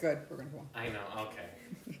 that's good. We're going to go. I know, okay.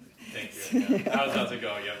 Thank you. Yeah. How's that to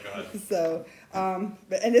go? Yeah, go ahead. So,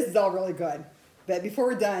 and this is all really good. But before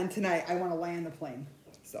we're done tonight, I want to land the plane.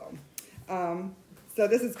 So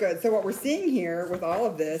this is good. So what we're seeing here with all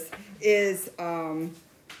of this is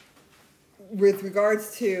with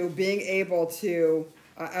regards to being able to,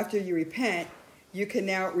 after you repent, you can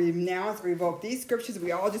now renounce, revoke these scriptures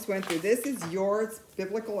we all just went through. This is your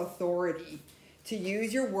biblical authority to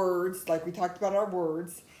use your words, like we talked about our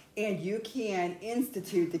words, and you can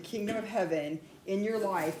institute the kingdom of heaven in your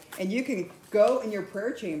life, and you can go in your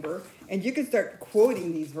prayer chamber and you can start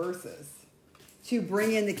quoting these verses to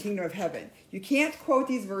bring in the kingdom of heaven. You can't quote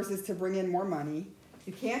these verses to bring in more money.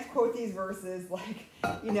 You can't quote these verses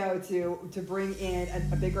to bring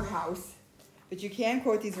in a bigger house. But you can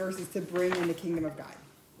quote these verses to bring in the kingdom of God.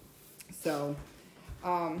 So,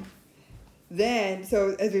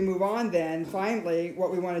 so as we move on then, finally,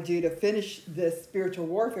 what we want to do to finish this spiritual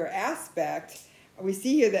warfare aspect, we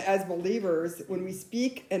see here that as believers, when we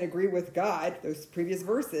speak and agree with God, those previous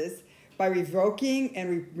verses, by revoking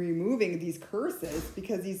and removing these curses,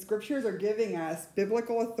 because these scriptures are giving us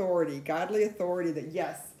biblical authority, godly authority that,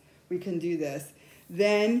 yes, we can do this,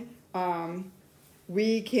 then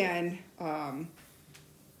we can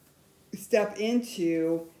step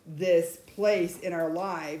into this place in our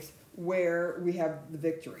lives where we have the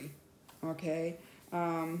victory. Okay?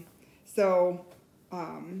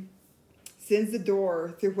 Sin's the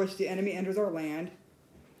door through which the enemy enters our land.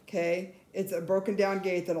 Okay? It's a broken down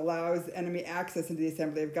gate that allows enemy access into the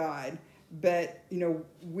assembly of God. But,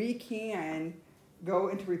 we can go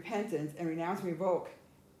into repentance and renounce and revoke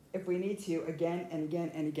if we need to again and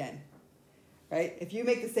again and again. Right? If you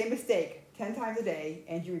make the same mistake 10 times a day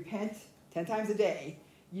and you repent 10 times a day,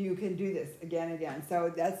 you can do this again and again.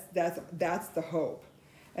 So that's the hope.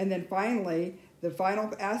 And then finally, the final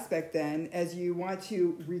aspect then, as you want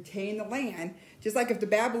to retain the land, just like if the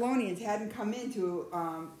Babylonians hadn't come into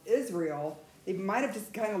Israel, they might have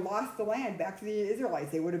just kind of lost the land back to the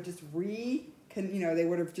Israelites. They would have just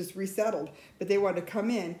resettled, but they wanted to come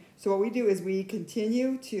in. So what we do is we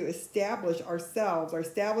continue to establish ourselves, or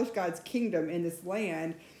establish God's kingdom in this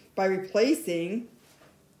land by replacing,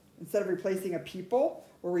 instead of replacing a people,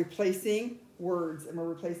 we're replacing words, and we're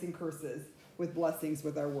replacing curses with blessings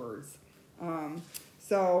with our words.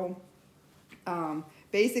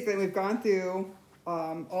 Basically, we've gone through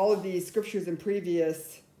all of these scriptures in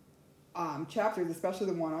previous chapters, especially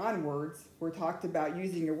the one on words. We're talked about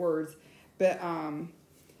using your words. But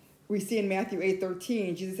we see in Matthew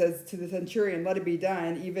 8:13, Jesus says to the centurion, "Let it be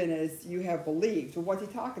done even as you have believed." Well, what's he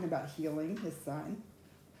talking about? Healing his son.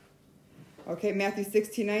 Okay, Matthew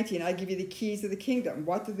 16:19, "I give you the keys of the kingdom."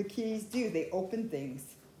 What do the keys do? They open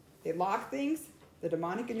things. They lock things, the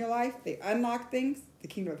demonic in your life. They unlock things, the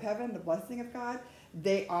kingdom of heaven, the blessing of God.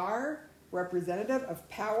 They are representative of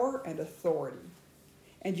power and authority.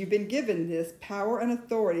 And you've been given this power and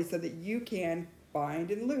authority so that you can bind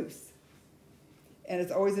and loose. And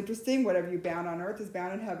it's always interesting, whatever you bound on earth is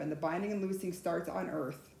bound in heaven. The binding and loosing starts on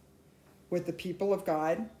earth with the people of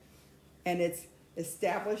God, and it's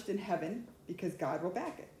established in heaven because God will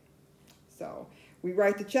back it. So we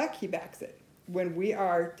write the check, he backs it when we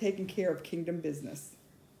are taking care of kingdom business.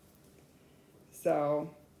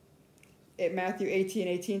 So at Matthew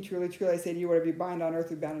 18:18, "Truly, truly, I say to you, whatever you bind on earth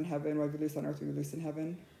will be bound in heaven, whatever you loose on earth will be loosed in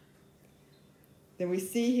heaven." Then we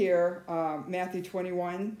see here, Matthew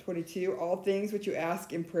 21:22, "All things which you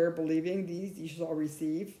ask in prayer, believing, these you shall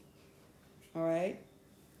receive." All right.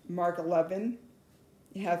 Mark 11,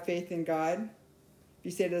 "You have faith in God. If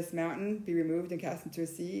you say to this mountain, be removed and cast into a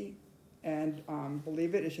sea, and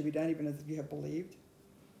believe it, it shall be done even as if you have believed."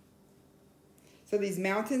 So these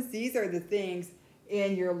mountains, these are the things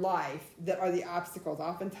in your life that are the obstacles.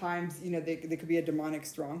 Oftentimes, they could be a demonic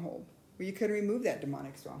stronghold. Well, you can remove that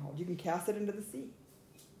demonic stronghold. You can cast it into the sea.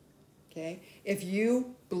 Okay? If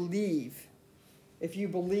you believe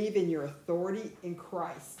in your authority in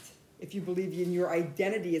Christ, if you believe in your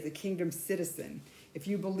identity as a kingdom citizen, if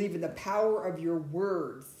you believe in the power of your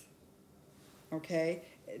words, okay,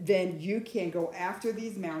 then you can go after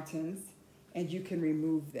these mountains and you can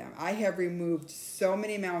remove them. I have removed so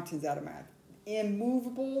many mountains out of my life.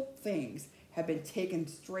 Immovable things have been taken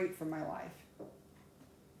straight from my life.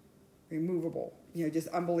 Removable. Just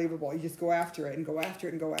unbelievable. You just go after it and go after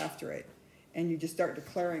it and go after it. And you just start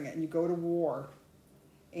declaring it and you go to war.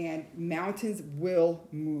 And mountains will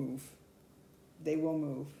move. They will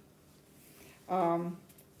move. John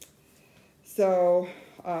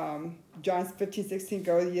 15:16,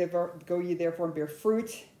 go ye therefore and bear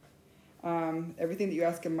fruit. Everything that you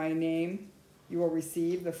ask in my name, you will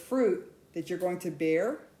receive. The fruit that you're going to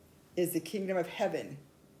bear is the kingdom of heaven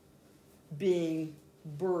being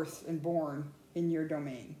birthed and born in your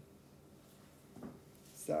domain.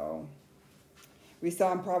 So we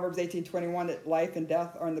saw in Proverbs 18:21 that life and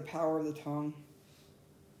death are in the power of the tongue.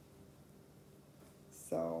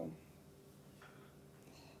 So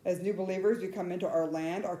as new believers, we come into our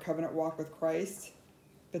land, our covenant walk with Christ,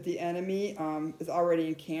 but the enemy is already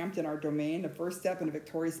encamped in our domain. The first step in a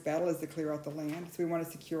victorious battle is to clear out the land. So we want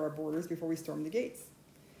to secure our borders before we storm the gates.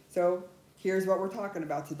 So here's what we're talking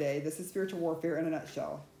about today. This is spiritual warfare in a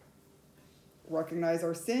nutshell. recognize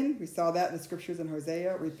our sin. We saw that in the scriptures in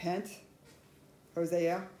Hosea. Repent,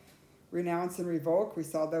 Hosea. Renounce and revoke. We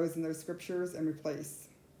saw those in those scriptures. And replace,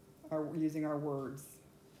 using our words.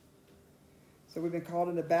 So we've been called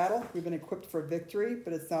into battle. We've been equipped for victory,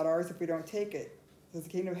 but it's not ours if we don't take it. Because the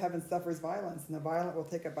kingdom of heaven suffers violence, and the violent will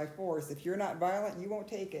take it by force. If you're not violent, you won't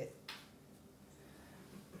take it.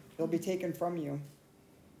 It'll be taken from you.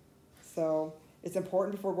 So it's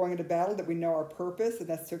important before going into battle that we know our purpose, and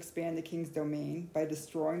that's to expand the king's domain by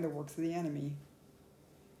destroying the works of the enemy.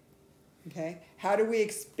 Okay? How do we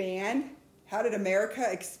expand? How did America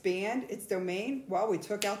expand its domain? Well, we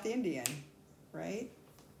took out the Indian, right?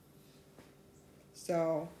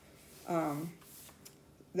 So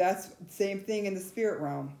that's the same thing in the spirit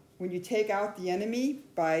realm. When you take out the enemy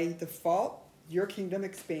by default, your kingdom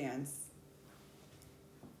expands.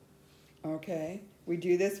 Okay? We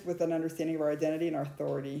do this with an understanding of our identity and our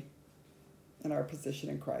authority and our position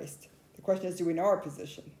in Christ. The question is, do we know our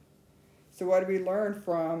position? So what do we learn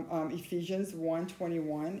from Ephesians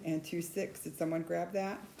 1:21 and 2:6? Did someone grab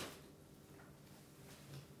that?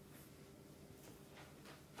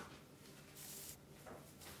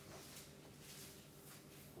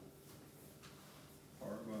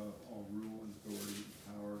 Far above all rule and authority,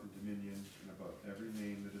 power and dominion, and above every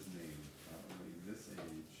name that is named, not only in this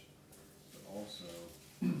age, but also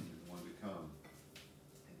in the one to come.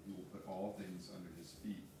 And he will put all things under his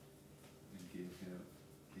feet, and gave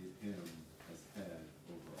him as head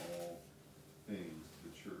over all things to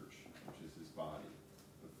the church, which is his body,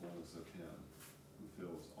 the fullness of him who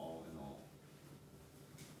fills all in all.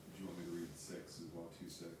 Do you want me to read 6 as well,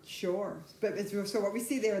 2:6? Sure. But so what we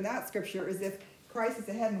see there in that scripture is if Christ is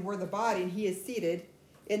the head and we're the body, and he is seated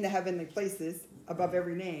in the heavenly places above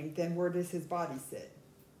every name, then where does his body sit?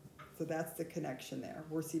 So that's the connection there.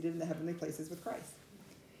 We're seated in the heavenly places with Christ.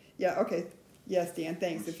 Yeah, okay. Yes, Dan,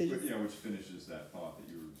 thanks. Which finishes that thought that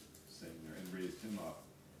you were saying there, and raised him up,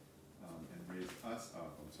 and raised us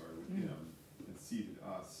up, with him, and seated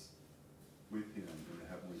us with him in the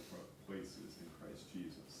heavenly places in Christ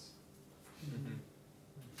Jesus. Mm-hmm.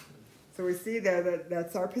 So we see there that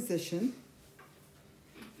that's our position.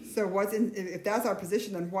 So if that's our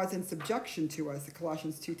position, then what's in subjection to us?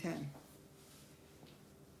 Colossians 2:10.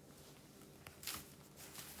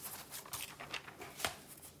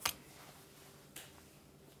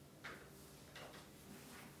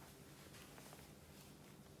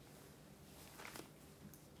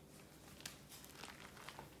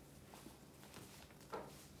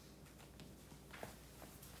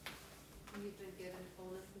 You've been given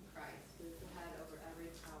fullness in Christ, who is the head over every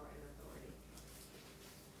power and authority.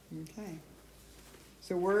 Okay.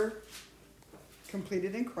 So we're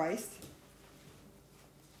completed in Christ,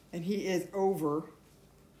 and he is over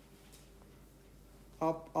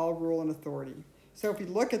all rule and authority. So if you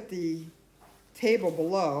look at the table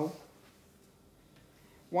below,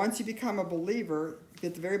 once you become a believer,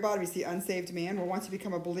 at the very bottom you see unsaved man. Well, once you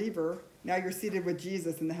become a believer, now you're seated with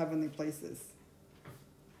Jesus in the heavenly places.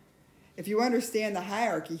 If you understand the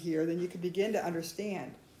hierarchy here, then you can begin to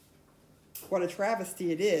understand what a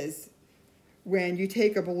travesty it is when you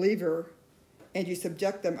take a believer and you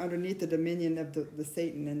subject them underneath the dominion of the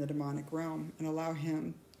Satan in the demonic realm and allow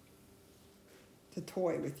him to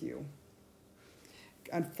toy with you.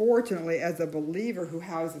 Unfortunately, as a believer who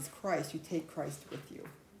houses Christ, you take Christ with you.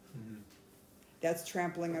 Mm-hmm. That's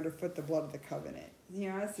trampling underfoot the blood of the covenant.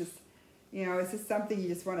 It's just something you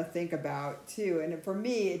just want to think about too. And for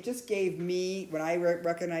me, it just gave me, when I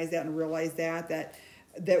recognized that and realized that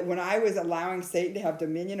when I was allowing Satan to have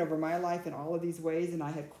dominion over my life in all of these ways, and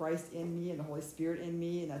I had Christ in me and the Holy Spirit in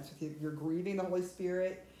me, and that's you're grieving the Holy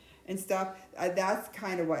Spirit and stuff, that's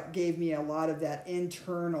kind of what gave me a lot of that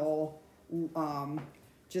internal,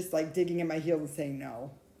 just like digging in my heels and saying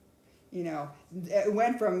no. It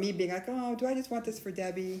went from me being like, oh, do I just want this for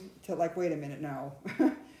Debbie, to like, wait a minute, no.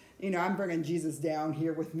 I'm bringing Jesus down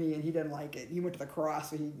here with me, and he didn't like it. He went to the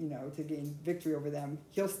cross, so to gain victory over them.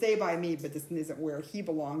 He'll stay by me, but this isn't where he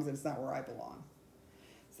belongs, and it's not where I belong.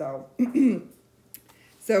 So,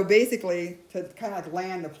 so basically, to kind of like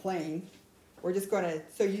land the plane, we're just going to.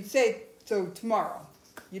 So you say, so tomorrow,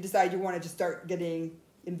 you decide you want to just start getting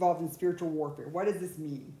involved in spiritual warfare. What does this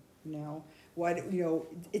mean?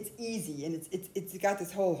 It's easy, and it's got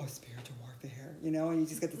this whole spiritual warfare, and you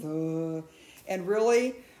just got this, and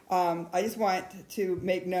really. I just want to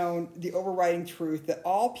make known the overriding truth that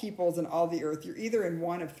all peoples in all the earth, you're either in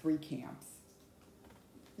one of three camps.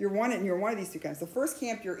 You're one of these two camps. The first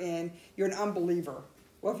camp you're in, you're an unbeliever.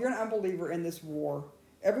 Well, if you're an unbeliever in this war,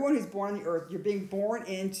 everyone who's born on the earth, you're being born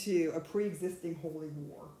into a pre-existing holy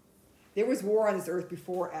war. There was war on this earth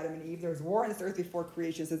before Adam and Eve. There was war on this earth before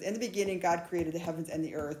creation. It says, in the beginning, God created the heavens and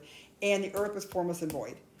the earth was formless and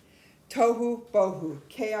void. Tohu, bohu,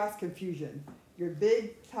 chaos, confusion. Your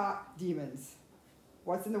big top demons.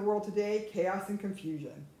 What's in the world today? Chaos and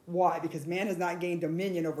confusion. Why? Because man has not gained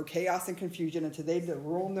dominion over chaos and confusion until they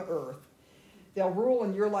rule in the earth. They'll rule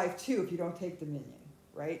in your life too if you don't take dominion,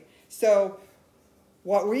 right? So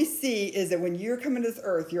what we see is that when you're coming to this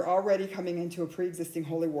earth, you're already coming into a pre-existing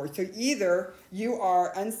holy war. So either you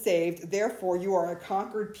are unsaved, therefore you are a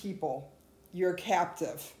conquered people. You're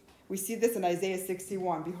captive. We see this in Isaiah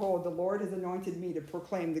 61. Behold, the Lord has anointed me to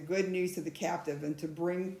proclaim the good news to the captive and to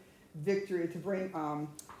bring victory,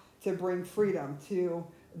 to bring freedom to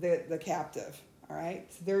the captive. All right?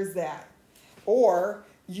 So there's that. Or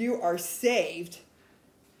you are saved,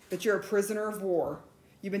 but you're a prisoner of war.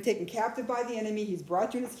 You've been taken captive by the enemy. He's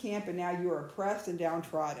brought you in his camp, and now you are oppressed and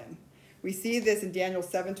downtrodden. We see this in Daniel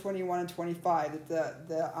 7:21 and 25, that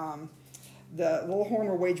the little horn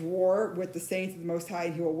will wage war with the saints of the Most High,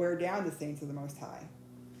 and he will wear down the saints of the Most High.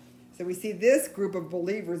 So we see this group of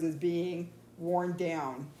believers as being worn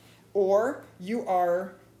down. Or you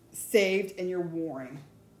are saved and you're warring.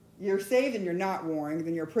 You're saved and you're not warring,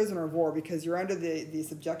 then you're a prisoner of war because you're under the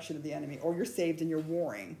subjection of the enemy. Or you're saved and you're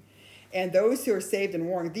warring. And those who are saved and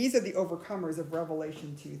warring, these are the overcomers of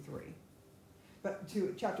Revelation 2:3.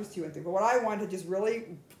 Chapters 2 and 3. But what I want to just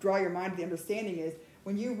really draw your mind to the understanding is,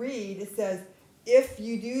 when you read, it says, if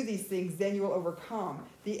you do these things, then you will overcome.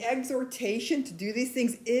 The exhortation to do these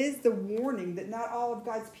things is the warning that not all of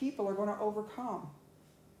God's people are going to overcome.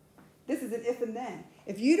 This is an if and then.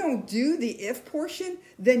 If you don't do the if portion,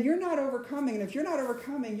 then you're not overcoming. And if you're not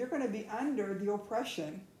overcoming, you're going to be under the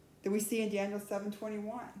oppression that we see in Daniel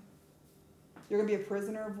 7:21. You're going to be a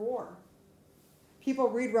prisoner of war. People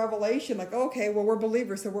read Revelation like, okay, well, we're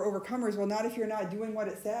believers, so we're overcomers. Well, not if you're not doing what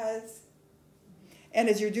it says. And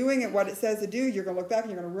as you're doing it, what it says to do, you're going to look back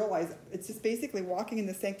and you're going to realize it's just basically walking in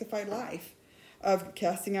the sanctified life of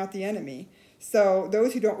casting out the enemy. So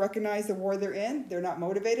those who don't recognize the war they're in, they're not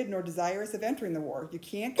motivated nor desirous of entering the war. You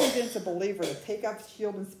can't convince a believer to take up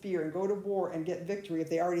shield and spear and go to war and get victory if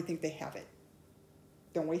they already think they have it.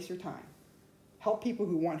 Don't waste your time. Help people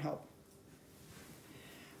who want help.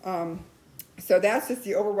 So that's just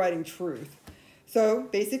the overriding truth. So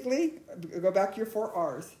basically, go back to your 4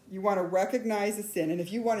 R's. You want to recognize the sin, and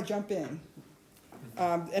if you want to jump in,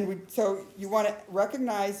 so you want to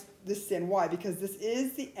recognize the sin. Why? Because this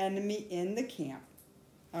is the enemy in the camp.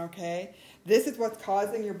 Okay, this is what's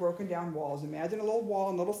causing your broken down walls. Imagine a little wall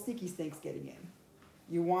and little sneaky snakes getting in.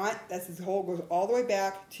 This whole goes all the way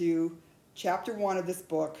back to chapter 1 of this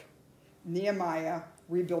book, Nehemiah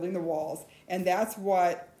rebuilding the walls, and that's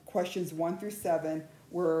what questions 1 through 7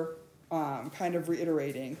 were kind of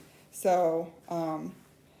reiterating. So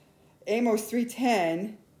Amos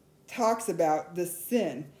 3:10 talks about the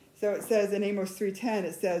sin. So it says in Amos 3:10,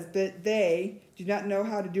 it says, but they do not know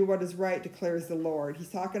how to do what is right, declares the Lord. He's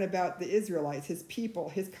talking about the Israelites, his people,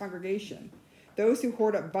 his congregation. Those who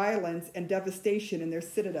hoard up violence and devastation in their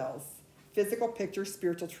citadels. Physical picture,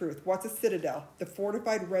 spiritual truth. What's a citadel? The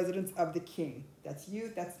fortified residence of the king. That's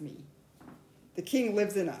you, that's me. The king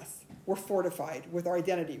lives in us. We're fortified with our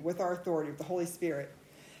identity, with our authority, with the Holy Spirit.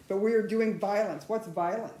 But we are doing violence. What's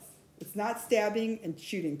violence? It's not stabbing and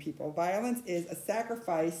shooting people. Violence is a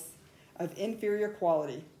sacrifice of inferior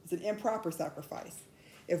quality. It's an improper sacrifice.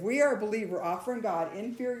 If we are a believer offering God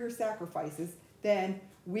inferior sacrifices, then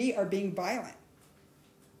we are being violent.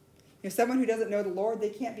 Someone who doesn't know the Lord, they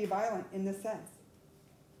can't be violent in this sense.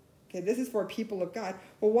 Okay, this is for people of God.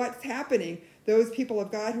 Well, what's happening? Those people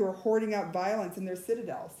of God who are hoarding up violence in their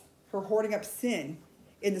citadels, who are hoarding up sin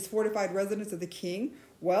in this fortified residence of the king,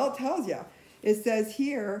 well, it tells you. It says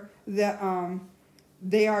here that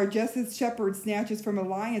they are just as shepherd snatches from a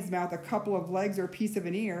lion's mouth a couple of legs or a piece of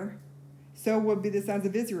an ear, so will be the sons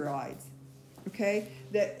of Israelites. Okay?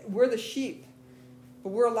 That we're the sheep, but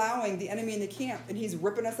we're allowing the enemy in the camp, and he's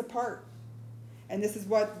ripping us apart. And this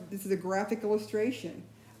is a graphic illustration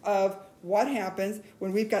of what happens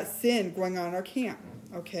when we've got sin going on in our camp.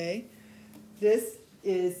 Okay? This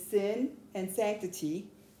is sin and sanctity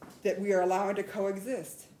that we are allowing to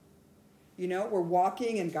coexist. We're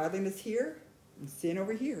walking in godliness here and sin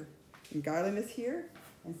over here, and godliness here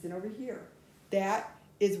and sin over here. That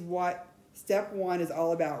is what step 1 is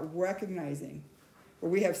all about, recognizing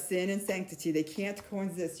where we have sin and sanctity. They can't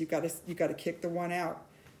coexist. You've got to kick the one out.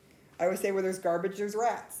 I always say where there's garbage, there's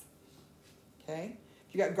rats. Okay?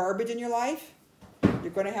 If you got garbage in your life, you're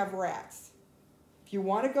going to have rats. If you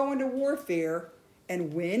want to go into warfare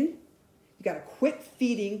and win, you got to quit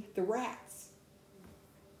feeding the rats.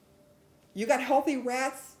 You got healthy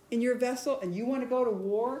rats in your vessel and you want to go to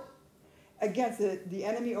war against the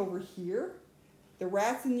enemy over here, the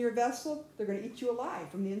rats in your vessel, they're going to eat you alive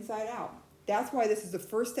from the inside out. That's why this is the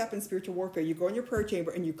first step in spiritual warfare. You go in your prayer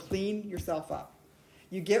chamber and you clean yourself up.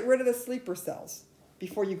 You get rid of the sleeper cells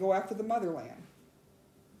before you go after the motherland.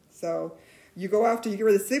 So you get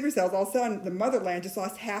rid of the sleeper cells, all of a sudden the motherland just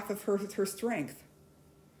lost half of her strength.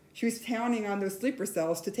 She was counting on those sleeper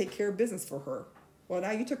cells to take care of business for her. Well,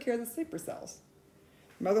 now you took care of the sleeper cells.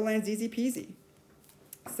 Motherland's easy peasy.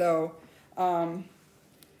 So,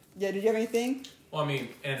 did you have anything? Well, I mean,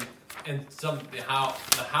 and the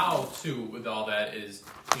how too with all that is,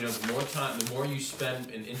 the more you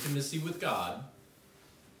spend in intimacy with God,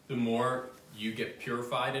 the more you get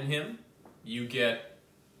purified in Him. You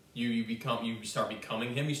start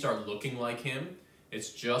becoming Him. You start looking like Him.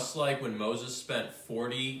 It's just like when Moses spent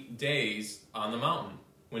 40 days on the mountain.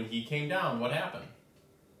 When he came down, what happened?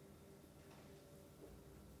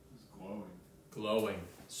 It was glowing.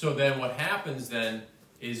 So then what happens then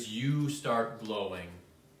is you start glowing,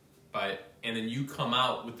 and then you come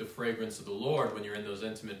out with the fragrance of the Lord when you're in those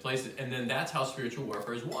intimate places. And then that's how spiritual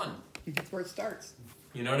warfare is won. That's where it starts.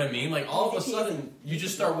 You know what I mean? Like all of a sudden, you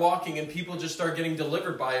just start walking and people just start getting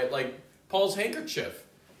delivered by it. Like Paul's handkerchief.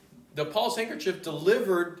 Paul's handkerchief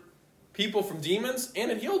delivered people from demons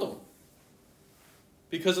and it healed them.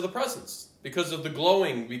 Because of the presence. Because of the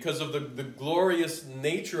glowing. Because of the glorious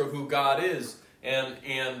nature of who God is. And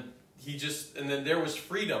then there was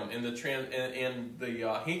freedom in the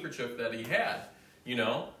handkerchief that he had.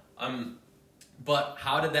 But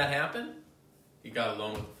how did that happen? He got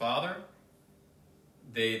alone with the Father.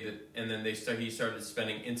 He started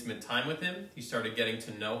spending intimate time with him. He started getting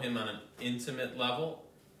to know him on an intimate level.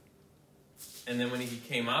 And then when he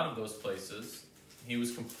came out of those places, he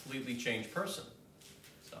was a completely changed person.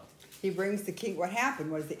 So he brings the king. What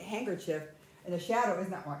happened was the handkerchief and the shadow is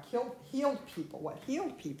not what healed people. What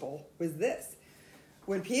healed people was this.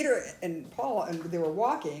 When Peter and Paul they were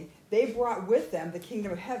walking, they brought with them the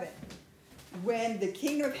kingdom of heaven. When the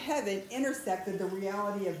kingdom of heaven intersected the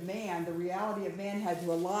reality of man had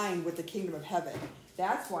to align with the kingdom of heaven.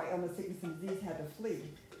 That's why illness, sickness, and disease had to flee.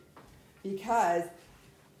 Because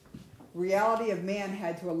reality of man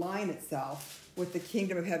had to align itself with the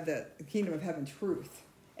kingdom of heaven truth.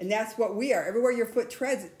 And that's what we are. Everywhere your foot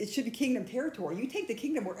treads, it should be kingdom territory. You take the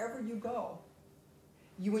kingdom wherever you go.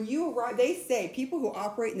 When you arrive, they say, people who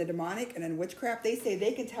operate in the demonic and in witchcraft, they say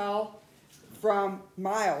they can tell from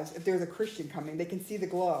miles if there's a Christian coming. They can see the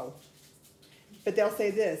glow. But they'll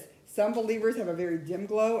say this, some believers have a very dim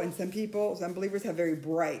glow, and some believers have very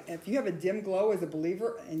bright. And if you have a dim glow as a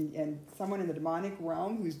believer and someone in the demonic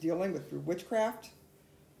realm who's dealing with witchcraft,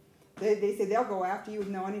 they say they'll go after you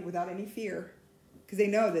without any fear. Because they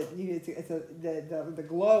know that the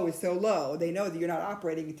glow is so low, they know that you're not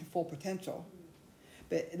operating to full potential.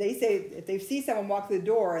 But they say if they see someone walk through the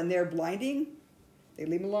door and they're blinding, they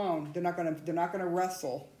leave them alone. They're not going to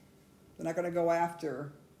wrestle. They're not going to go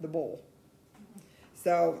after the bull.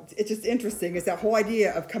 So it's just interesting. It's that whole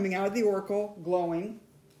idea of coming out of the oracle, glowing,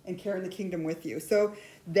 and carrying the kingdom with you. So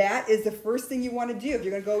that is the first thing you want to do. If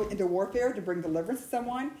you're going to go into warfare to bring deliverance to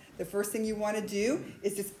someone, the first thing you want to do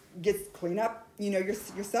is just clean up,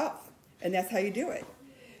 yourself. And that's how you do it.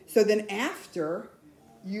 So then after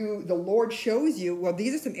the Lord shows you, well,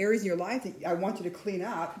 these are some areas in your life that I want you to clean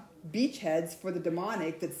up. Beachheads for the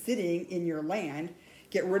demonic that's sitting in your land.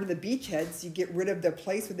 Get rid of the beachheads. You get rid of the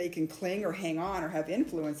place where they can cling or hang on or have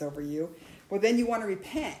influence over you. Well, then you want to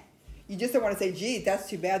repent. You just don't want to say, gee, that's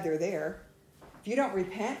too bad they're there. If you don't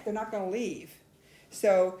repent, they're not going to leave.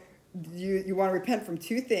 So you want to repent from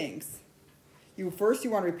two things. First, you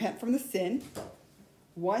want to repent from the sin.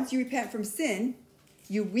 Once you repent from sin,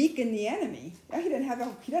 you weaken the enemy. Now he doesn't have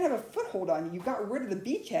a foothold on you. You got rid of the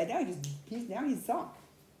beachhead. Now he's sunk.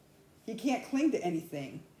 He can't cling to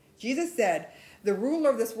anything. Jesus said, the ruler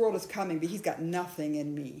of this world is coming, but he's got nothing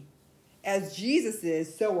in me. As Jesus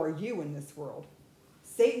is, so are you in this world.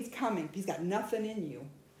 Satan's coming, but he's got nothing in you.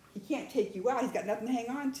 He can't take you out. He's got nothing to hang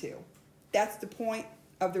on to. That's the point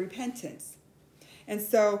of the repentance. And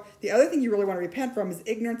so the other thing you really want to repent from is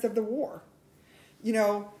ignorance of the war.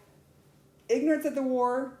 Ignorance of the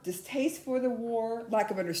war, distaste for the war,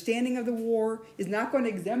 lack of understanding of the war is not going to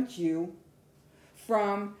exempt you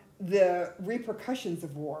from the repercussions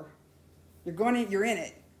of war. You're in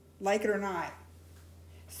it, like it or not.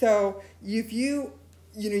 So if you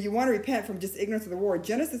want to repent from just ignorance of the war,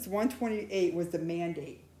 Genesis 1:28 was the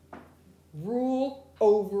mandate. Rule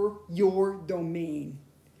over your domain.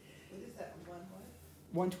 What is that,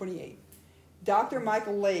 128. Dr.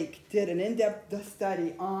 Michael Lake did an in-depth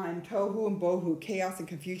study on tohu and bohu, chaos and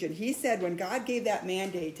confusion. He said when God gave that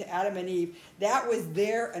mandate to Adam and Eve, that was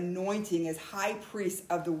their anointing as high priests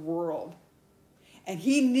of the world. And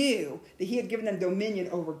he knew that he had given them dominion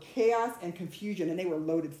over chaos and confusion, and they were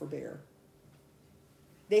loaded for bear.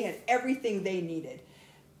 They had everything they needed.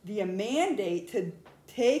 The mandate to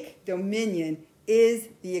take dominion is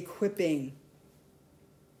the equipping.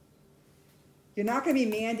 You're not going to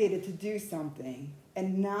be mandated to do something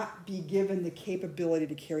and not be given the capability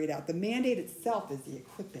to carry it out. The mandate itself is the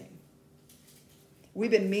equipping. We've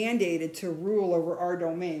been mandated to rule over our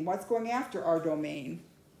domain. What's going after our domain?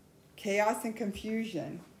 Chaos and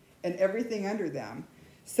confusion and everything under them.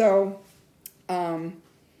 So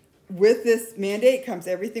with this mandate comes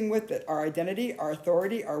everything with it. Our identity, our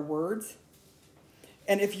authority, our words.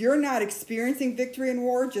 And if you're not experiencing victory in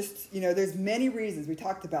war, just, there's many reasons. We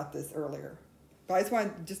talked about this earlier. But I just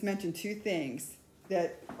want to just mention two things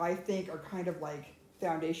that I think are kind of like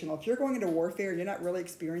foundational. If you're going into warfare and you're not really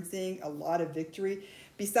experiencing a lot of victory,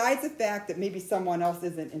 besides the fact that maybe someone else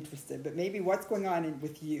isn't interested, but maybe what's going on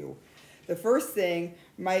with you. The first thing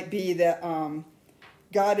might be that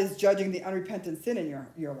God is judging the unrepentant sin in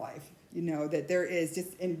your life. That there is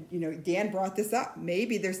just, and Dan brought this up.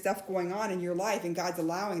 Maybe there's stuff going on in your life and God's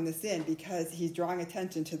allowing the sin because he's drawing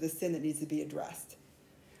attention to the sin that needs to be addressed.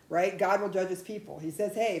 Right? God will judge his people. He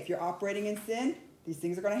says, hey, if you're operating in sin, these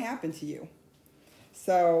things are going to happen to you.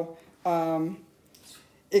 So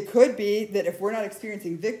it could be that if we're not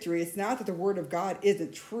experiencing victory, it's not that the word of God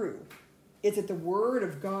isn't true. It's that the word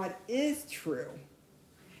of God is true.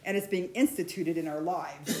 And it's being instituted in our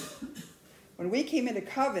lives. When we came into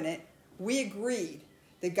covenant, we agreed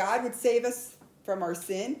that God would save us from our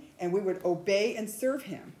sin and we would obey and serve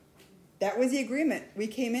him. That was the agreement we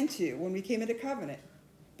came into when we came into covenant.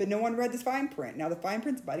 But no one read this fine print. Now the fine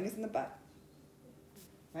print's biting us in the butt.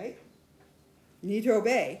 Right? You need to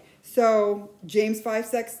obey. So James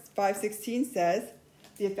 5:16 says,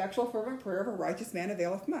 the effectual fervent prayer of a righteous man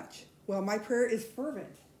availeth much. Well, my prayer is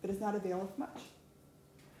fervent, but it's not availeth much.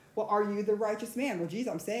 Well, are you the righteous man? Well, geez,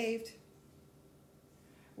 I'm saved.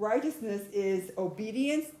 Righteousness is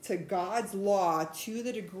obedience to God's law to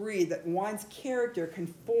the degree that one's character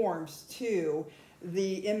conforms to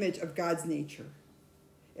the image of God's nature.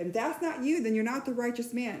 If that's not you, then you're not the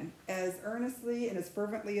righteous man, as earnestly and as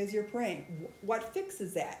fervently as you're praying. What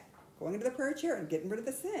fixes that? Going into the prayer chair and getting rid of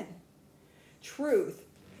the sin. Truth.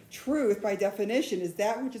 Truth, by definition, is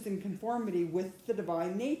that which is in conformity with the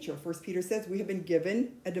divine nature. 1 Peter says we have been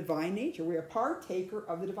given a divine nature. We are partaker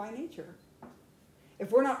of the divine nature.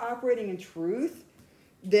 If we're not operating in truth,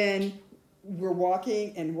 then we're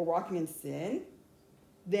walking in sin.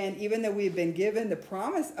 Then even though we've been given the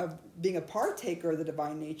promise of being a partaker of the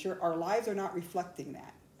divine nature, our lives are not reflecting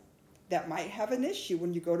that. That might have an issue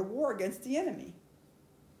when you go to war against the enemy,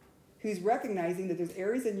 who's recognizing that there's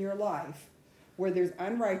areas in your life where there's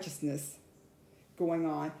unrighteousness going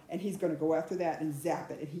on, and he's going to go after that and zap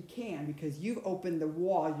it. And he can, because you've opened the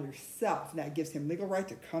wall yourself. Now it gives him legal right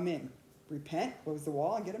to come in, repent, close the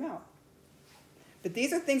wall, and get him out. But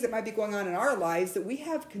these are things that might be going on in our lives that we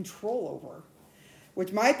have control over,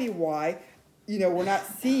 which might be why, we're not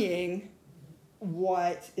seeing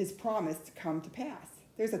what is promised to come to pass.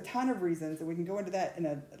 There's a ton of reasons, and we can go into that in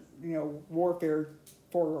a, Warfare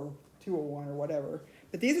 40201 or whatever.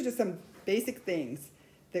 But these are just some basic things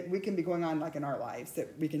that we can be going on like in our lives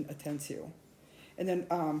that we can attend to. And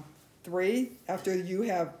then 3, after you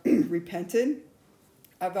have repented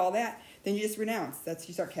of all that, then you just renounce.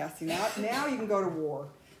 You start casting out. Now you can go to war.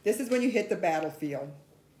 This is when you hit the battlefield,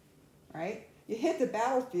 right? You hit the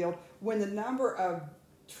battlefield when the number of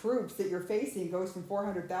troops that you're facing goes from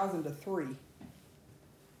 400,000 to 3.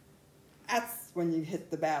 That's when you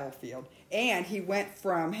hit the battlefield. And he went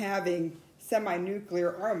from having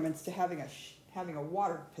semi-nuclear armaments to having a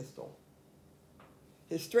water pistol.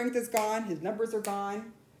 His strength is gone. His numbers are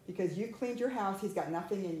gone. Because you cleaned your house, he's got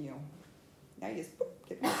nothing in you. Now you just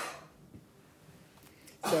get out.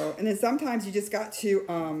 So, and then sometimes you just got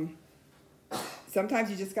to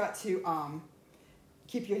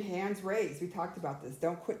keep your hands raised. We talked about this.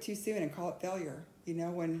 Don't quit too soon and call it failure.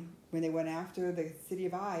 When they went after the city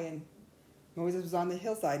of Ai and Moses was on the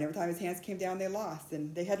hillside, and every time his hands came down, they lost.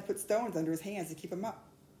 And they had to put stones under his hands to keep him up.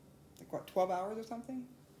 12 hours or something?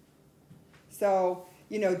 So,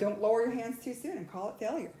 don't lower your hands too soon and call it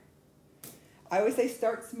failure. I always say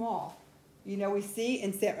start small. We see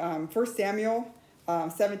in 1 Samuel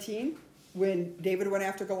 17, when David went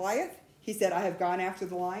after Goliath, he said, I have gone after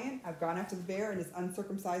the lion, I've gone after the bear, and this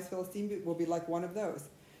uncircumcised Philistine will be like one of those.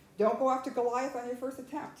 Don't go after Goliath on your first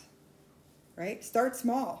attempt, right? Start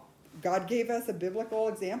small. God gave us a biblical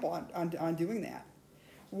example on doing that.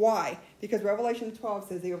 Why? Because Revelation 12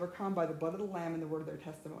 says they overcome by the blood of the Lamb and the word of their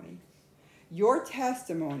testimony. Your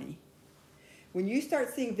testimony, when you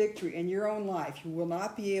start seeing victory in your own life, you will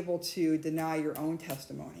not be able to deny your own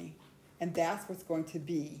testimony. And that's what's going to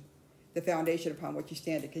be the foundation upon which you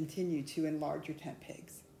stand to continue to enlarge your tent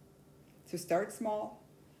pegs. So start small.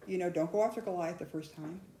 Don't go after Goliath the first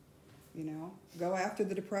time. Go after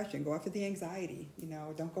the depression. Go after the anxiety.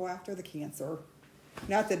 Don't go after the cancer.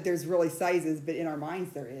 Not that there's really sizes, but in our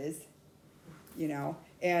minds there is.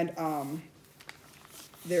 And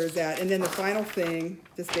there's that. And then the final thing,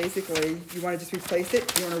 just basically, you want to just replace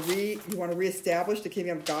it. You want to reestablish the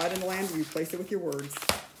kingdom of God in the land. And replace it with your words.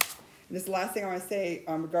 And this is the last thing I want to say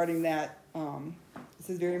regarding that. This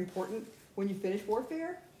is very important. When you finish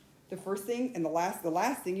warfare, the first thing and the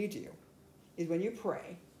last thing you do is when you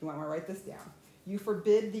pray. You want to write this down. You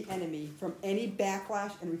forbid the enemy from any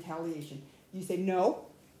backlash and retaliation. You say, no,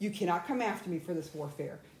 you cannot come after me for this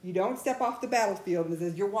warfare. You don't step off the battlefield and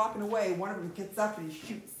as you're walking away, one of them gets up and he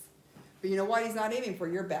shoots. But you know what? He's not aiming for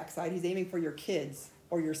your backside. He's aiming for your kids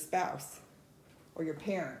or your spouse or your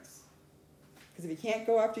parents. Because if he can't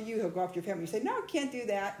go after you, he'll go after your family. You say, no, I can't do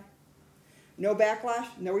that. No backlash,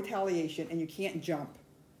 no retaliation, and you can't jump.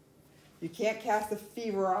 You can't cast the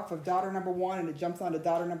fever off of daughter number 1 and it jumps onto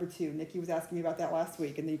daughter number 2. Nikki was asking me about that last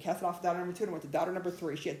week. And then you cast it off of daughter number 2 and it went to daughter number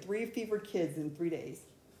 3. She had 3 fevered kids in 3 days.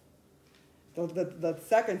 The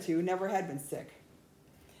second 2 never had been sick.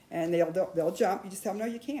 And they'll jump. You just tell them, no,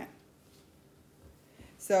 you can't.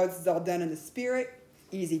 So it's all done in the spirit.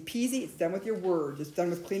 Easy peasy. It's done with your words. It's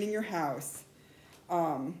done with cleaning your house.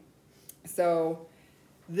 So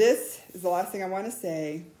this is the last thing I want to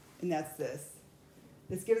say, and that's this.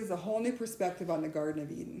 This gives us a whole new perspective on the Garden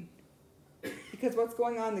of Eden. Because what's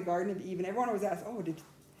going on in the Garden of Eden, everyone always asks, oh, did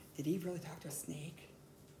Eve really talk to a snake?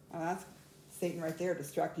 That's Satan right there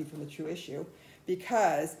distracting you from the true issue.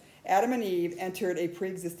 Because Adam and Eve entered a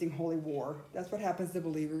pre-existing holy war. That's what happens to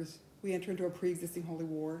believers. We enter into a pre-existing holy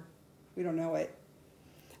war. We don't know it.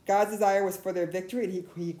 God's desire was for their victory, and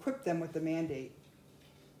he equipped them with the mandate.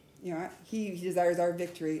 He desires our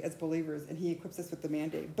victory as believers, and he equips us with the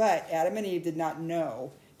mandate. But Adam and Eve did not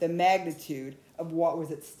know the magnitude of what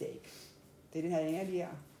was at stake. They didn't have any idea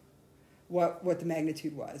what the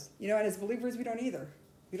magnitude was. And as believers, we don't either.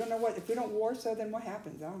 We don't know if we don't war, so then what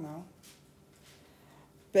happens? I don't know.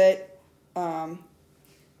 But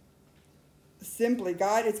simply,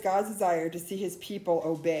 it's God's desire to see his people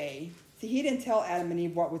obey. See, he didn't tell Adam and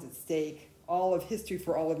Eve what was at stake, all of history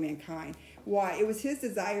for all of mankind. Why? It was his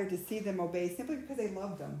desire to see them obey simply because they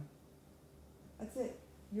loved them. That's it.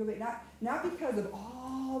 You obey, not because of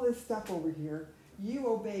all this stuff over here. You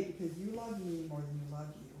obey because you love me more than you love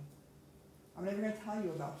you. I'm never going to tell you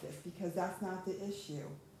about this because that's not the issue.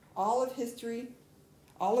 All of history,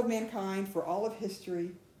 all of mankind, for all of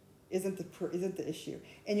history, isn't the issue.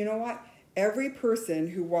 And you know what? Every person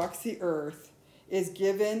who walks the earth is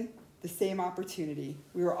given the same opportunity.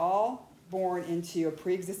 We were all born into a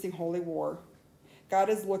pre-existing holy war. God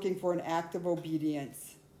is looking for an act of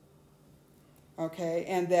obedience. Okay?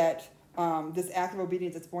 And that this act of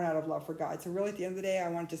obedience is born out of love for God. So really at the end of the day, I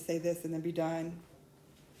want to just say this and then be done.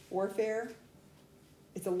 Warfare,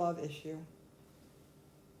 it's a love issue.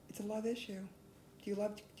 It's a love issue. Do you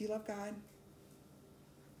love God?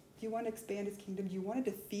 Do you want to expand his kingdom? Do you want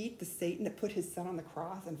to defeat the Satan that put his son on the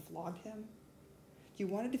cross and flogged him? Do you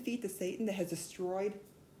want to defeat the Satan that has destroyed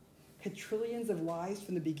quadrillions of lives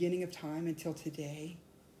from the beginning of time until today?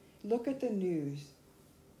 Look at the news.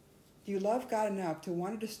 Do you love God enough to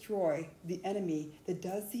want to destroy the enemy that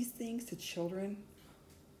does these things to children?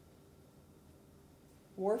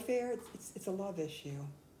 Warfare, it's a love issue.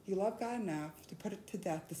 Do you love God enough to put it to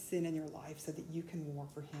death the sin in your life so that you can war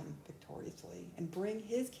for him victoriously and bring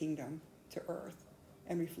his kingdom to earth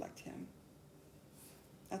and reflect him?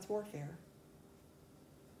 That's warfare.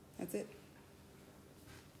 That's it.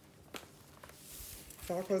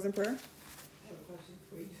 Shall I close in prayer? I have a question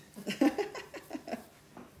for you.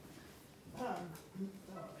 I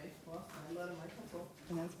lost my letter, my pencil.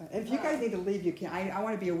 And that's fine. And if you guys need to leave, you can. I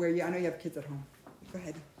want to be aware. I know you have kids at home. Go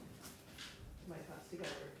ahead. My thoughts together.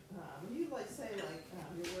 When you say your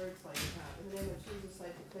words in the name of Jesus, I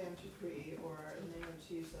declare and decree, or in the name of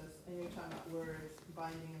Jesus, and you're talking about words,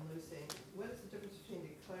 binding and loosing. What is the difference between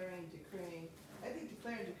declaring, decreeing? I think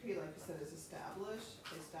declare and decree, like you said, is establish,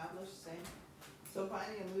 same. So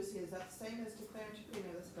binding and loosing, is that the same as declare and decree?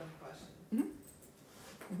 No, that's a dumb question.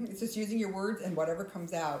 Mm-hmm. It's just using your words and whatever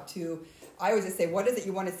comes out to. I always just say, what is it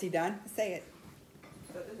you want to see done? Say it.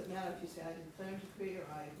 So it doesn't matter if you say I declare and decree, or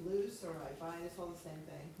I loose, or I bind, it's all the same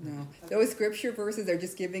thing. No. Okay. Those scripture verses are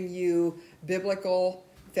just giving you biblical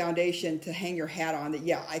foundation to hang your hat on that,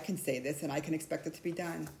 yeah, I can say this and I can expect it to be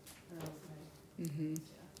done. Oh, okay. Mm-hmm.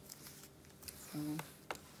 Yeah. So,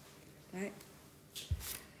 right.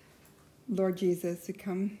 Lord Jesus, we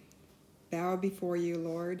come bow before you,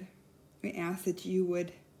 Lord. We ask that you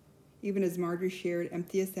would, even as Marjorie shared,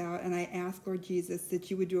 empty us out. And I ask, Lord Jesus, that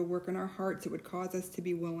you would do a work in our hearts that would cause us to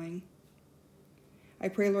be willing. I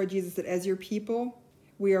pray, Lord Jesus, that as your people,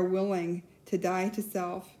 we are willing to die to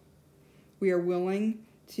self. We are willing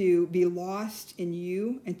to be lost in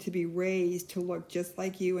you and to be raised to look just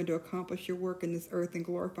like you and to accomplish your work in this earth and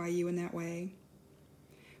glorify you in that way.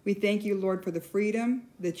 We thank you, Lord, for the freedom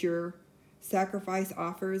that your sacrifice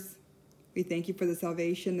offers. We thank you for the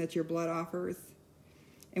salvation that your blood offers.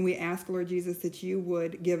 And we ask, Lord Jesus, that you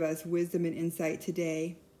would give us wisdom and insight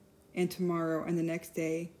today and tomorrow and the next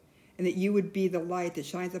day, and that you would be the light that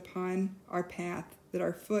shines upon our path, that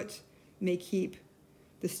our foot may keep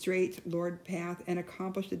the straight, Lord, path and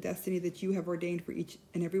accomplish the destiny that you have ordained for each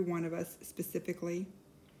and every one of us specifically.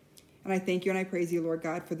 And I thank you and I praise you, Lord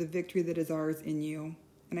God, for the victory that is ours in you.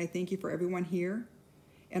 And I thank you for everyone here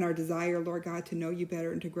and our desire, Lord God, to know you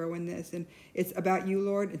better and to grow in this. And it's about you,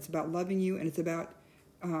 Lord. It's about loving you, and it's about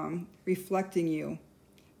reflecting you.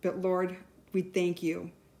 But, Lord, we thank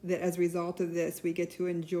you that as a result of this, we get to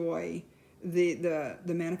enjoy the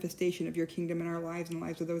manifestation of your kingdom in our lives and the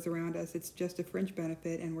lives of those around us. It's just a fringe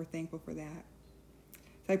benefit, and we're thankful for that.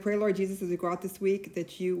 So I pray, Lord Jesus, as we go out this week,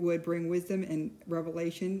 that you would bring wisdom and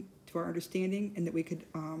revelation to our understanding, and that we could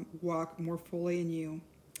walk more fully in you. In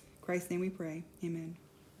Christ's name we pray. Amen.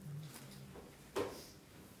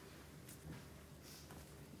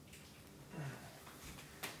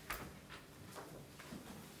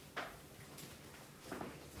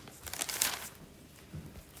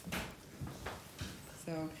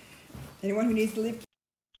 So, anyone who needs to leave